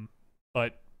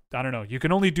 But I don't know. You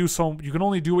can only do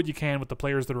what you can with the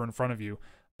players that are in front of you.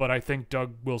 But I think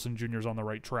Doug Wilson Jr. is on the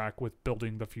right track with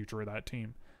building the future of that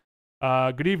team.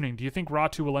 Good evening. Do you think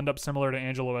Ratu will end up similar to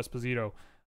Angelo Esposito?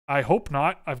 I hope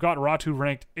not. I've got Ratu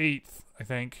ranked 8th, I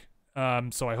think.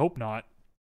 So I hope not.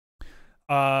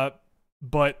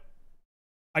 But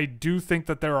I do think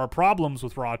that there are problems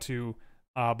with Ratu,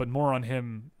 but more on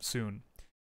him soon.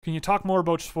 Can you talk more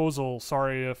about Svozil?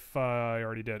 Sorry if I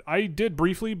already did. I did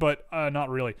briefly, but not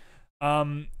really.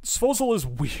 Svozil is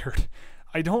weird.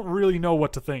 I don't really know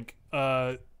what to think.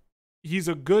 He's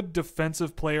a good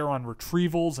defensive player on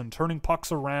retrievals and turning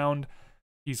pucks around.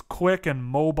 He's quick and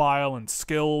mobile and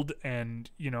skilled and,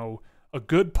 you know, a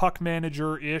good puck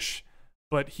manager-ish,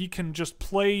 but he can just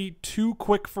play too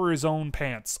quick for his own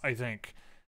pants, I think.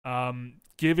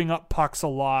 Giving up pucks a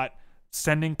lot,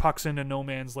 sending pucks into no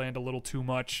man's land a little too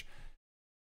much.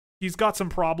 He's got some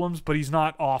problems, but he's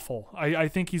not awful. I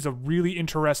think he's a really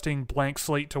interesting blank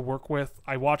slate to work with.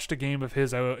 I watched a game of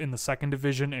his in the second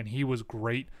division, and he was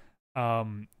great.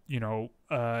 And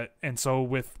so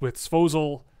with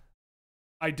Svozil,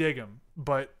 I dig him,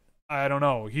 but I don't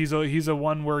know. He's a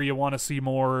one where you want to see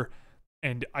more,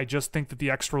 and I just think that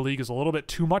the extra league is a little bit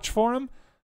too much for him.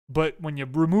 But when you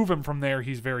remove him from there,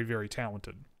 he's very, very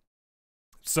talented.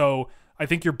 So I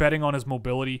think you're betting on his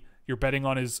mobility, you're betting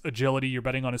on his agility, you're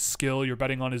betting on his skill, you're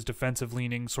betting on his defensive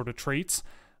leaning sort of traits,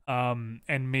 and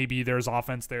maybe there's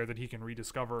offense there that he can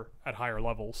rediscover at higher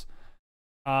levels.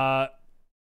 I'll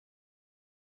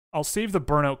save the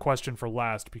burnout question for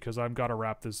last because I've got to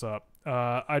wrap this up.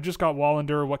 I just got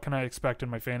Wallander. What can I expect in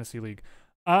my fantasy league?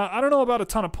 I don't know about a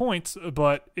ton of points,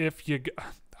 but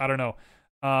I don't know.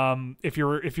 If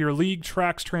your league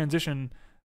tracks transition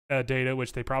data,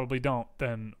 which they probably don't,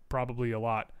 then probably a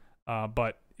lot.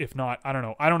 But if not, I don't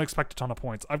know. I don't expect a ton of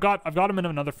points. I've got him in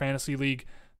another fantasy league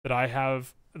that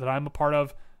I'm a part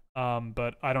of.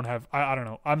 But I don't have. I don't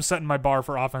know. I'm setting my bar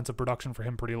for offensive production for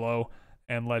him pretty low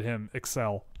and let him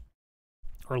excel,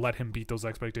 or let him beat those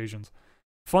expectations.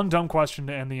 Fun dumb question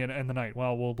to end the night.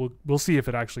 Well, we'll see if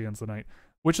it actually ends the night.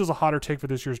 Which is a hotter take for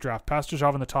this year's draft?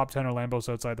 Pastujov in the top 10 or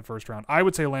Lambos outside the first round? I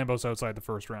would say Lambos outside the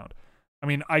first round. I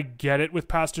mean, I get it with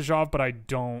Pastujov, but I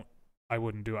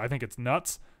wouldn't do it. I think it's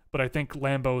nuts, but I think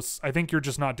you're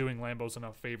just not doing Lambos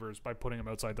enough favors by putting him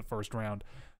outside the first round.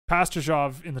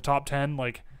 Pastujov in the top 10,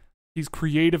 like, he's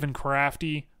creative and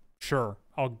crafty. Sure,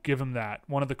 I'll give him that.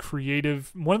 One of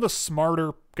the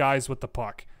smarter guys with the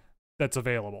puck that's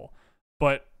available.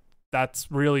 But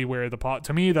that's really where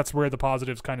to me, that's where the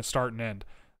positives kind of start and end.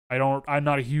 I'm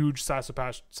not a huge Sasha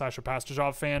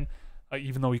Pastujov fan,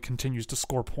 even though he continues to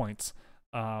score points.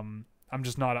 I'm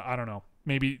just not, I don't know.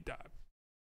 Maybe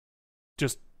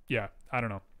I don't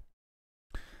know.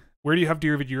 Where do you have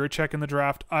David Jiricek in the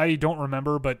draft? I don't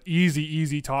remember, but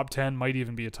easy top 10, might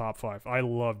even be a top 5. I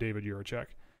love David Jiricek.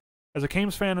 As a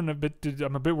Canes fan, I'm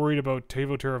a bit worried about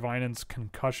Teuvo Teravainen's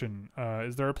concussion.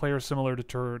 Is there a player similar to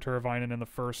Teravainen in the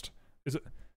first? Is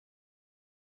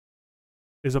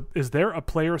there a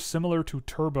player similar to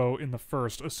Turbo in the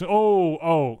first?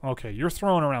 Okay. You're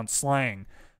throwing around slang,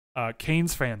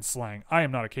 Canes fan slang. I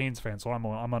am not a Canes fan, so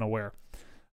I'm unaware.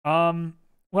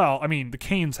 Well, I mean, the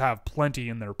Canes have plenty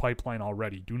in their pipeline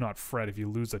already. Do not fret if you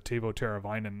lose a Teuvo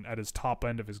Teravainen at his top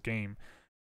end of his game.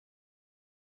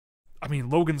 I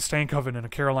mean, Logan Stankoven in a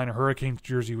Carolina Hurricanes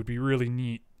jersey would be really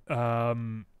neat.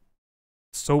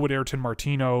 So would Ayrton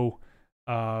Martino.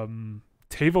 Teuvo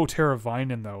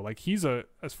Teravainen, though, like,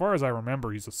 as far as I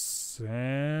remember, he's a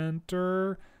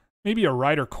center. Maybe a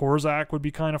Ryder Korzak would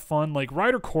be kind of fun. Like,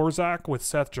 Ryder Korzak with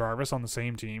Seth Jarvis on the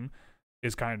same team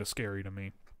is kind of scary to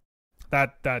me.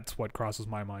 That's what crosses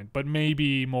my mind. But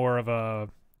maybe more of a,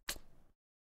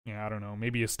 I don't know,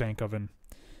 maybe a Stankoven.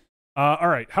 All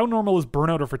right, how normal is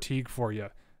burnout or fatigue for you?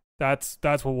 That's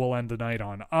what we'll end the night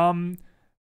on.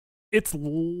 It's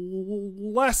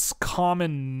less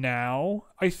common now,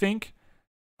 I think.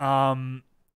 When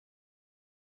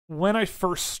I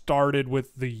first started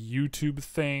with the YouTube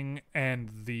thing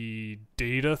and the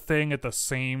data thing at the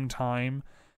same time,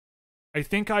 I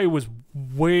think I was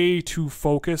way too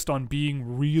focused on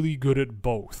being really good at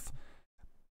both.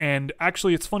 And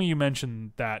actually, it's funny you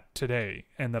mentioned that today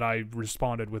and that I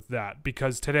responded with that,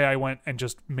 because today I went and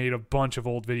just made a bunch of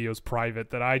old videos private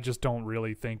that I just don't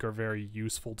really think are very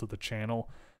useful to the channel.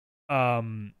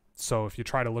 So if you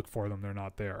try to look for them, they're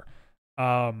not there.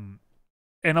 And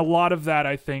a lot of that,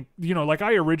 I think, like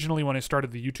I originally, when I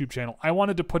started the YouTube channel, I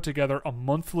wanted to put together a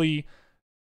monthly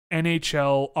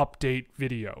NHL update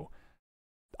video.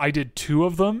 I did 2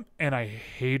 of them and I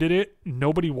hated it.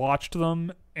 Nobody watched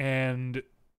them, and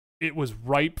it was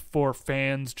ripe for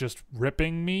fans just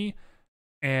ripping me,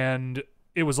 and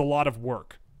it was a lot of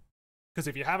work. Because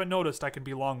if you haven't noticed, I can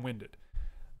be long-winded.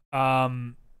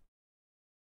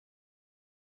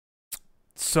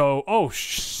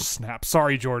 Snap.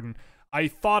 Sorry, Jordan. I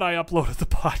thought I uploaded the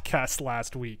podcast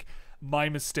last week. My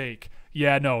mistake.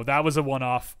 Yeah, no, that was a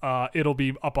one-off. It'll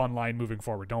be up online moving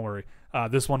forward. Don't worry.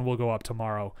 This one will go up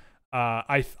tomorrow.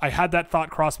 I had that thought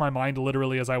cross my mind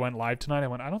literally as I went live tonight. I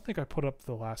went, I don't think I put up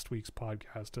the last week's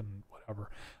podcast and whatever.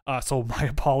 So my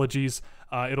apologies.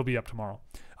 It'll be up tomorrow.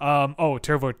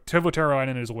 Teuvo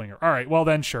Teravainen is a winger. All right, well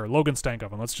then, sure. Logan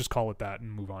Stankoven. Let's just call it that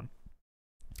and move on.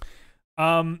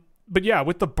 But yeah,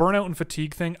 with the burnout and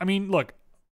fatigue thing, I mean, look,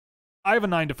 I have a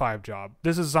 9 to 5 job.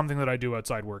 This is something that I do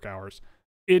outside work hours.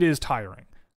 It is tiring.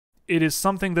 It is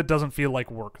something that doesn't feel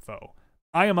like work, though.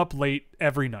 I am up late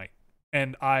every night,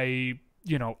 and I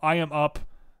am up.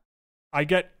 I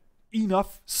get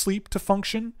enough sleep to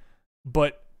function,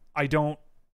 but I don't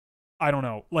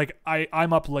know. Like,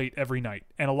 I'm up late every night,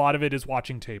 and a lot of it is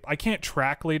watching tape. I can't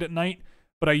track late at night,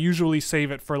 but I usually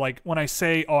save it for, like, when I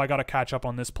say, oh, I got to catch up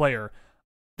on this player,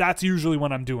 that's usually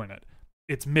when I'm doing it.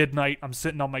 It's midnight, I'm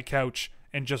sitting on my couch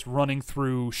and just running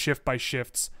through shift by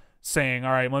shifts, saying,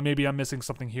 all right, well, maybe I'm missing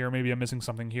something here, maybe I'm missing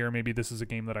something here, maybe this is a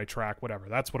game that I track, whatever.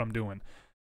 That's what I'm doing.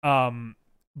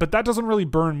 But that doesn't really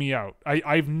burn me out.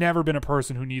 I've never been a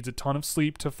person who needs a ton of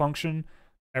sleep to function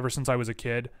ever since I was a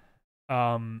kid.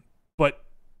 But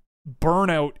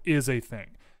burnout is a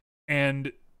thing.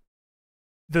 And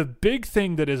the big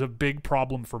thing that is a big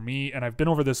problem for me, and I've been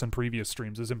over this in previous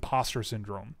streams, is imposter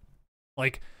syndrome.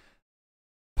 Like,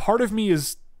 part of me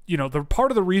is, the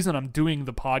part of the reason I'm doing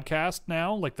the podcast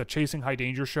now, like the Chasing High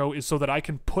Danger show, is so that I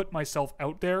can put myself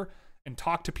out there and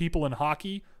talk to people in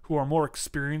hockey who are more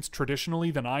experienced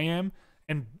traditionally than I am,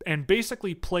 and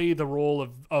basically play the role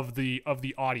of the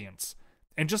audience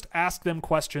and just ask them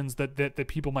questions that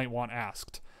people might want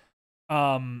asked.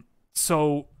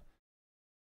 So,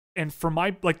 and for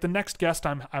my, like, the next guest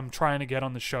I'm trying to get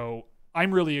on the show,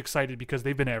 I'm really excited because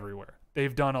they've been everywhere.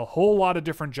 They've done a whole lot of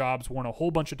different jobs, worn a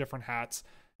whole bunch of different hats,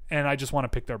 and I just want to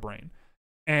pick their brain.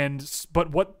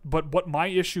 But what my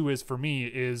issue is for me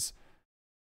is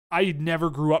I never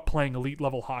grew up playing elite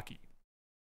level hockey.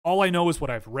 All I know is what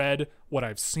I've read, what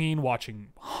I've seen, watching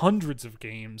hundreds of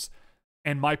games,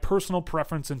 and my personal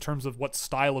preference in terms of what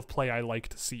style of play I like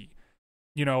to see.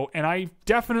 And I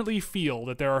definitely feel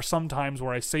that there are some times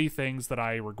where I say things that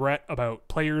I regret about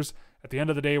players. At the end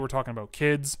of the day, we're talking about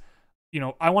kids.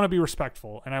 I want to be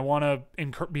respectful, and I want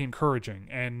to be encouraging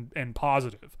and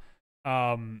positive,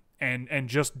 and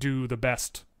just do the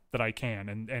best that I can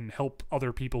and help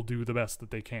other people do the best that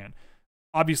they can.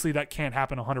 Obviously, that can't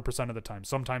happen 100% of the time.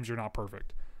 Sometimes you're not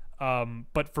perfect.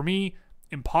 But for me,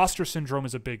 imposter syndrome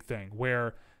is a big thing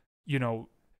where,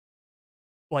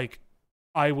 like,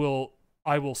 I will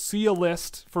see a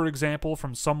list, for example,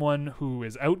 from someone who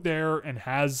is out there and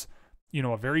has,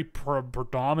 a very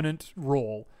predominant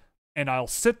role, and I'll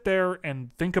sit there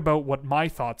and think about what my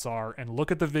thoughts are and look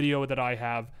at the video that I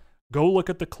have, go look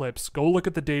at the clips, go look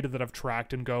at the data that I've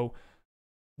tracked, and go,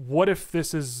 what if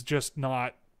this is just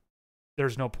not,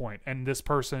 there's no point, and this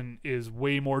person is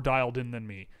way more dialed in than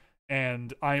me,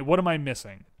 and what am I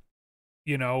missing?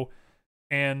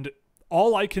 And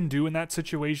all I can do in that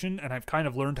situation, and I've kind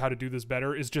of learned how to do this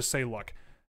better, is just say, look,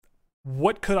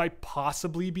 what could I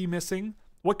possibly be missing?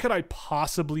 What could I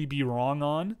possibly be wrong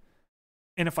on?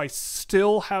 And if I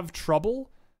still have trouble,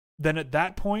 then at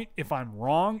that point, if I'm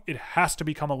wrong, it has to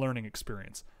become a learning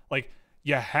experience. Like,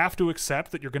 you have to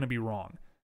accept that you're going to be wrong.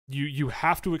 You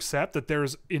have to accept that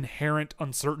there's inherent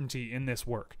uncertainty in this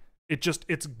work.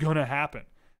 It's going to happen.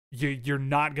 You're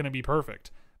not going to be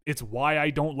perfect. It's why I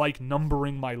don't like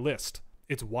numbering my list.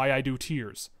 It's why I do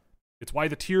tiers. It's why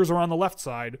the tiers are on the left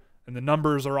side and the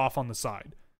numbers are off on the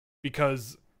side.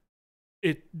 Because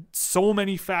so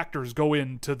many factors go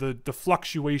into the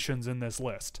fluctuations in this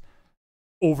list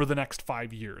over the next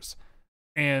 5 years.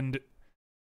 And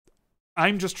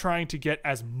I'm just trying to get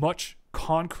as much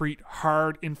concrete,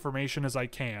 hard information as I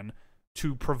can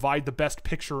to provide the best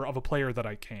picture of a player that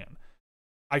I can.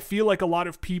 I feel like a lot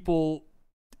of people,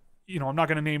 I'm not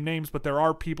going to name names, but there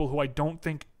are people who I don't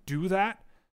think do that.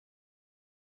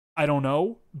 I don't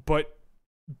know, but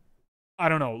I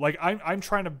don't know. Like, I'm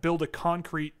trying to build a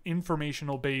concrete,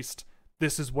 informational based,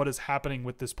 this is what is happening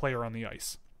with this player on the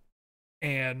ice.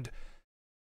 And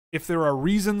if there are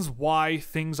reasons why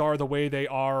things are the way they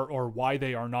are or why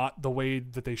they are not the way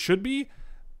that they should be,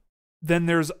 then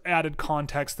there's added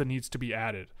context that needs to be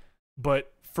added.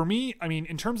 But for me, I mean,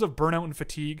 in terms of burnout and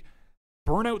fatigue,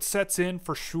 burnout sets in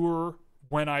for sure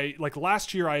when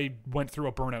last year I went through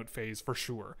a burnout phase for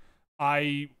sure.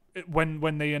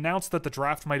 When they announced that the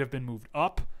draft might have been moved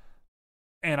up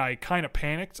and I kind of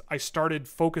panicked, I started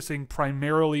focusing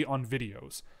primarily on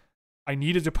videos. I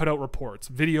needed to put out reports,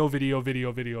 video.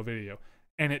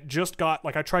 And it just got,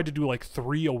 I tried to do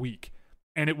 3 a week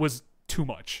and it was too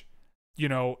much,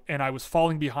 and I was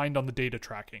falling behind on the data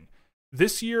tracking.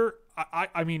 This year,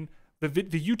 I mean, the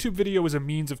YouTube video is a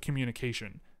means of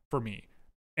communication for me,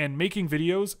 and making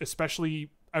videos,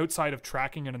 especially outside of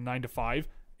tracking in a 9 to 5,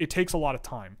 it takes a lot of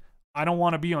time. I don't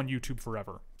want to be on YouTube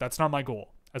forever. That's not my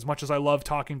goal. As much as I love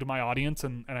talking to my audience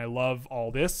and I love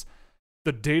all this,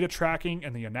 the data tracking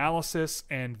and the analysis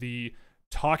and the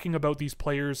talking about these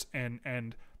players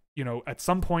and you know, at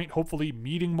some point, hopefully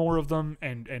meeting more of them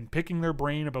and picking their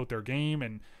brain about their game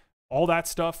and all that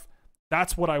stuff.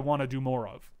 That's what I want to do more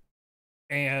of.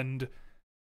 And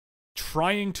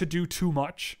trying to do too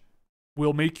much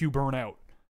will make you burn out.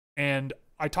 And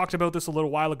I talked about this a little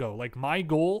while ago. Like, my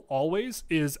goal always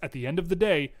is, at the end of the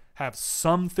day, have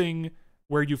something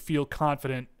where you feel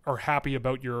confident or happy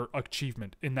about your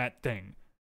achievement in that thing.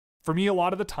 For me, a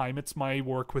lot of the time, it's my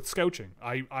work with Scouching.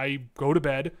 I go to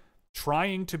bed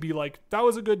trying to be like, that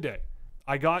was a good day.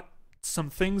 I got some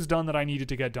things done that I needed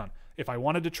to get done. If I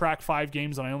wanted to track 5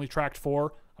 games and I only tracked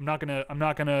 4, I'm not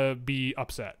gonna be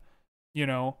upset, you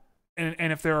know?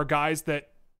 And if there are guys that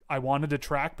I wanted to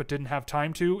track but didn't have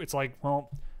time to, it's like,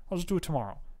 well, I'll just do it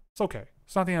tomorrow. It's okay.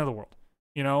 It's not the end of the world,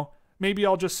 you know? Maybe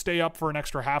I'll just stay up for an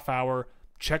extra half hour,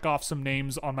 check off some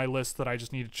names on my list that I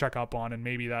just need to check up on, and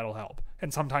maybe that'll help.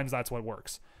 And sometimes that's what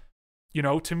works. You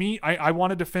know, to me, I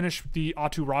wanted to finish the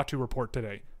Atu Ratu report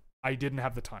today. I didn't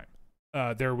have the time.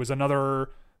 There was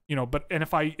another, you know, and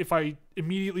if I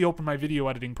immediately open my video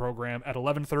editing program at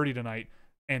 11:30 tonight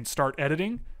and start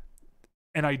editing,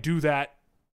 and I do that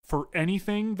for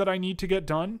anything that I need to get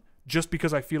done, just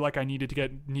because I feel like I need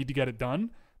to get it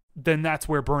done, then that's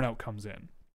where burnout comes in.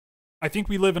 I think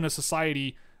we live in a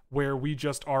society where we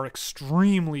just are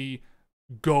extremely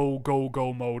go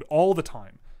mode all the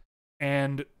time.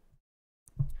 And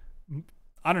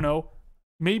I don't know,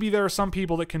 maybe there are some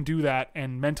people that can do that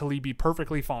and mentally be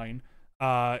perfectly fine,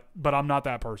 but I'm not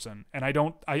that person. And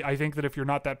I think that if you're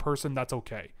not that person, that's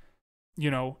okay.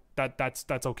 You know,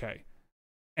 that's okay.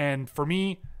 And for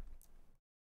me,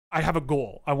 I have a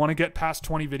goal. I want to get past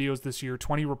 20 videos this year,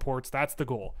 20 reports. That's the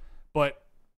goal. But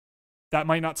that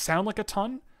might not sound like a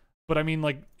ton, but I mean,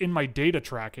 like, in my data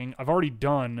tracking, I've already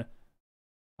done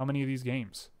how many of these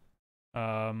games?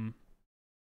 Oh,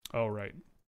 right.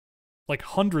 Like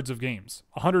hundreds of games.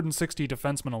 160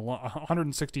 defensemen alone,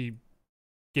 160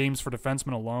 games for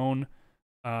defensemen alone.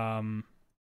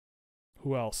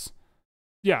 Who else?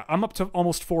 Yeah, I'm up to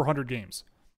almost 400 games.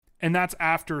 And that's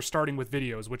after starting with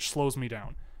videos, which slows me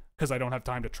down because I don't have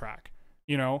time to track,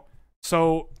 you know?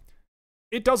 So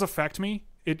it does affect me.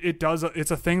 It does. It's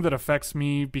a thing that affects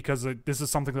me because this is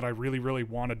something that I really, really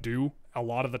want to do a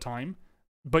lot of the time.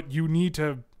 But you need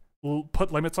to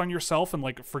put limits on yourself and,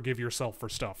 like, forgive yourself for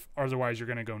stuff. Otherwise, you're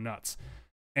going to go nuts.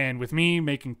 And with me,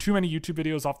 making too many YouTube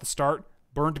videos off the start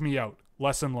burned me out.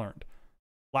 Lesson learned.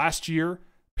 Last year,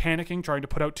 panicking, trying to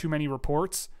put out too many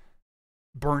reports,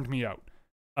 burned me out.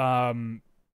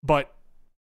 But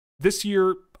this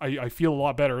year, I feel a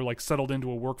lot better, like, settled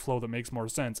into a workflow that makes more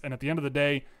sense. And at the end of the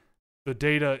day, the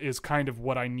data is kind of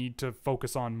what I need to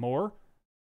focus on more.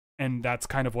 And that's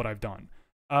kind of what I've done.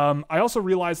 I also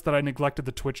realized that I neglected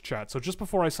the Twitch chat. So just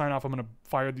before I sign off, I'm going to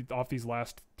fire off these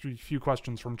last few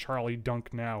questions from Charlie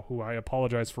Dunk Now, who I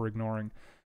apologize for ignoring.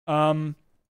 Do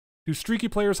streaky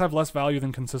players have less value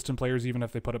than consistent players, even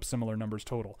if they put up similar numbers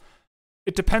total?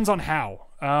 It depends on how.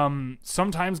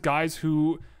 Sometimes guys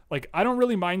who, like, I don't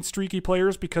really mind streaky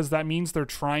players because that means they're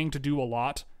trying to do a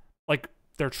lot. Like,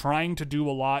 they're trying to do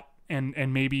a lot,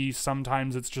 and maybe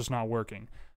sometimes it's just not working.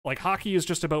 Like, hockey is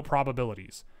just about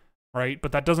probabilities, right?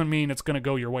 But that doesn't mean it's going to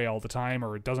go your way all the time,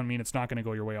 or it doesn't mean it's not going to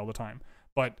go your way all the time.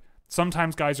 But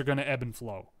sometimes guys are going to ebb and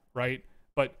flow, right?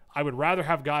 But I would rather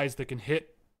have guys that can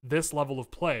hit this level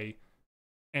of play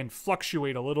and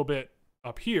fluctuate a little bit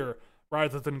up here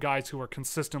rather than guys who are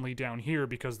consistently down here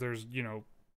because there's, you know,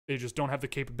 they just don't have the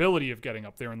capability of getting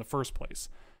up there in the first place.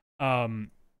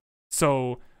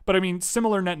 But I mean,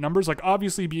 similar net numbers, like,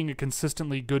 obviously being a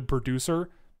consistently good producer,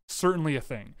 certainly a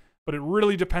thing. But it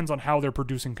really depends on how they're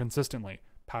producing consistently.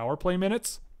 Power play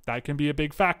minutes, that can be a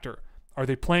big factor. Are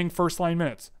they playing first line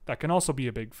minutes? That can also be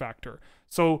a big factor.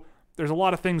 So there's a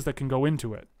lot of things that can go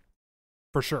into it,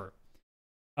 for sure.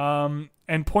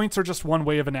 And points are just one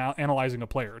way of analyzing a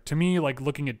player. To me, like,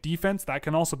 looking at defense, that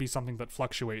can also be something that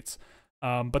fluctuates.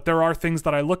 But there are things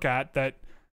that I look at that,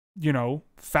 you know,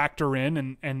 factor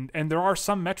in, and there are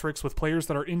some metrics with players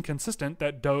that are inconsistent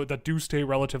that do stay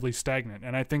relatively stagnant.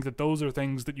 And I think that those are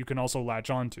things that you can also latch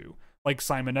onto, like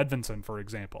Simon Edvinsson, for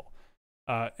example,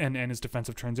 and his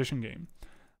defensive transition game.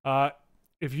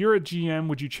 If you're a GM,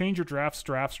 would you change your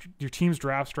team's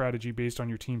draft strategy based on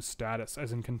your team's status,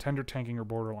 as in contender, tanking, or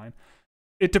borderline?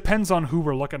 It depends on who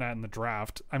we're looking at in the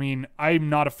draft. I mean, I'm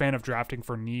not a fan of drafting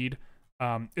for need,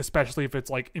 especially if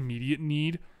it's like immediate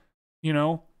need, you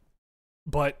know.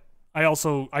 But I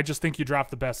just think you draft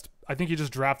the best. I think you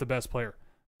just draft the best player,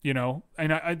 you know.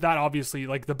 And that obviously,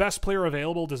 like, the best player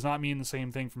available does not mean the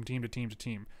same thing from team to team to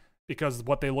team, because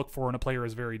what they look for in a player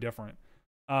is very different.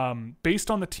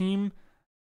 Based on the team.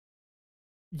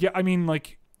 Yeah, I mean,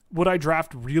 like, Would I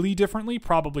draft really differently?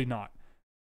 Probably not.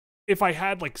 If I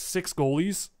had like 6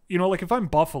 goalies, like if I'm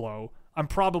Buffalo, I'm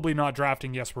probably not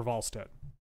drafting Jesper Wallstedt.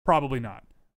 Probably not,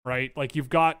 right? Like you've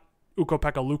got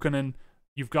Ukko-Pekka Luukkonen,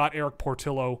 you've got Eric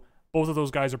Portillo. Both of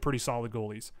those guys are pretty solid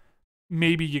goalies.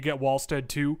 Maybe you get Wallstedt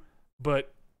too,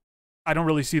 but I don't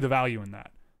really see the value in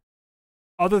that.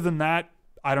 Other than that,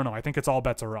 I don't know. I think it's all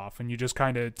bets are off, and you just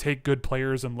kind of take good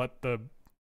players and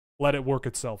let it work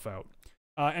itself out.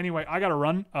 Anyway, I gotta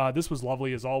run. This was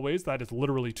lovely as always. That is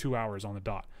literally 2 hours on the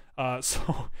dot.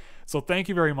 So thank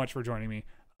you very much for joining me.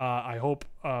 I hope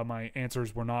my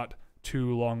answers were not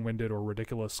too long-winded or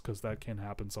ridiculous, because that can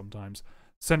happen sometimes.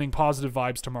 Sending positive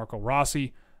vibes to Marco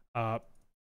Rossi. I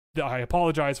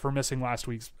apologize for missing last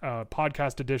week's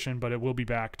podcast edition, but it will be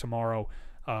back tomorrow.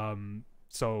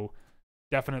 So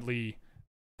definitely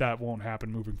that won't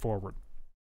happen moving forward.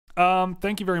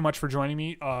 Thank you very much for joining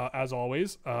me. As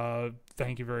always,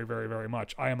 thank you very, very, very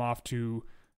much. I am off to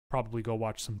probably go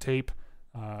watch some tape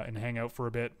and hang out for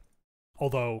a bit.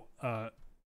 Although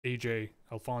AJ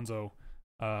Alfonso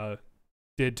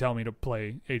did tell me to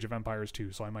play Age of Empires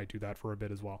 2, so I might do that for a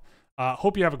bit as well.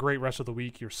 Hope you have a great rest of the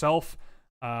week yourself.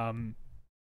 And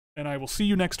I will see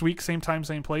you next week, same time,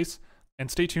 same place. And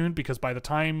stay tuned, because by the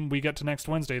time we get to next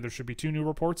Wednesday, there should be 2 new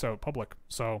reports out public.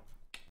 So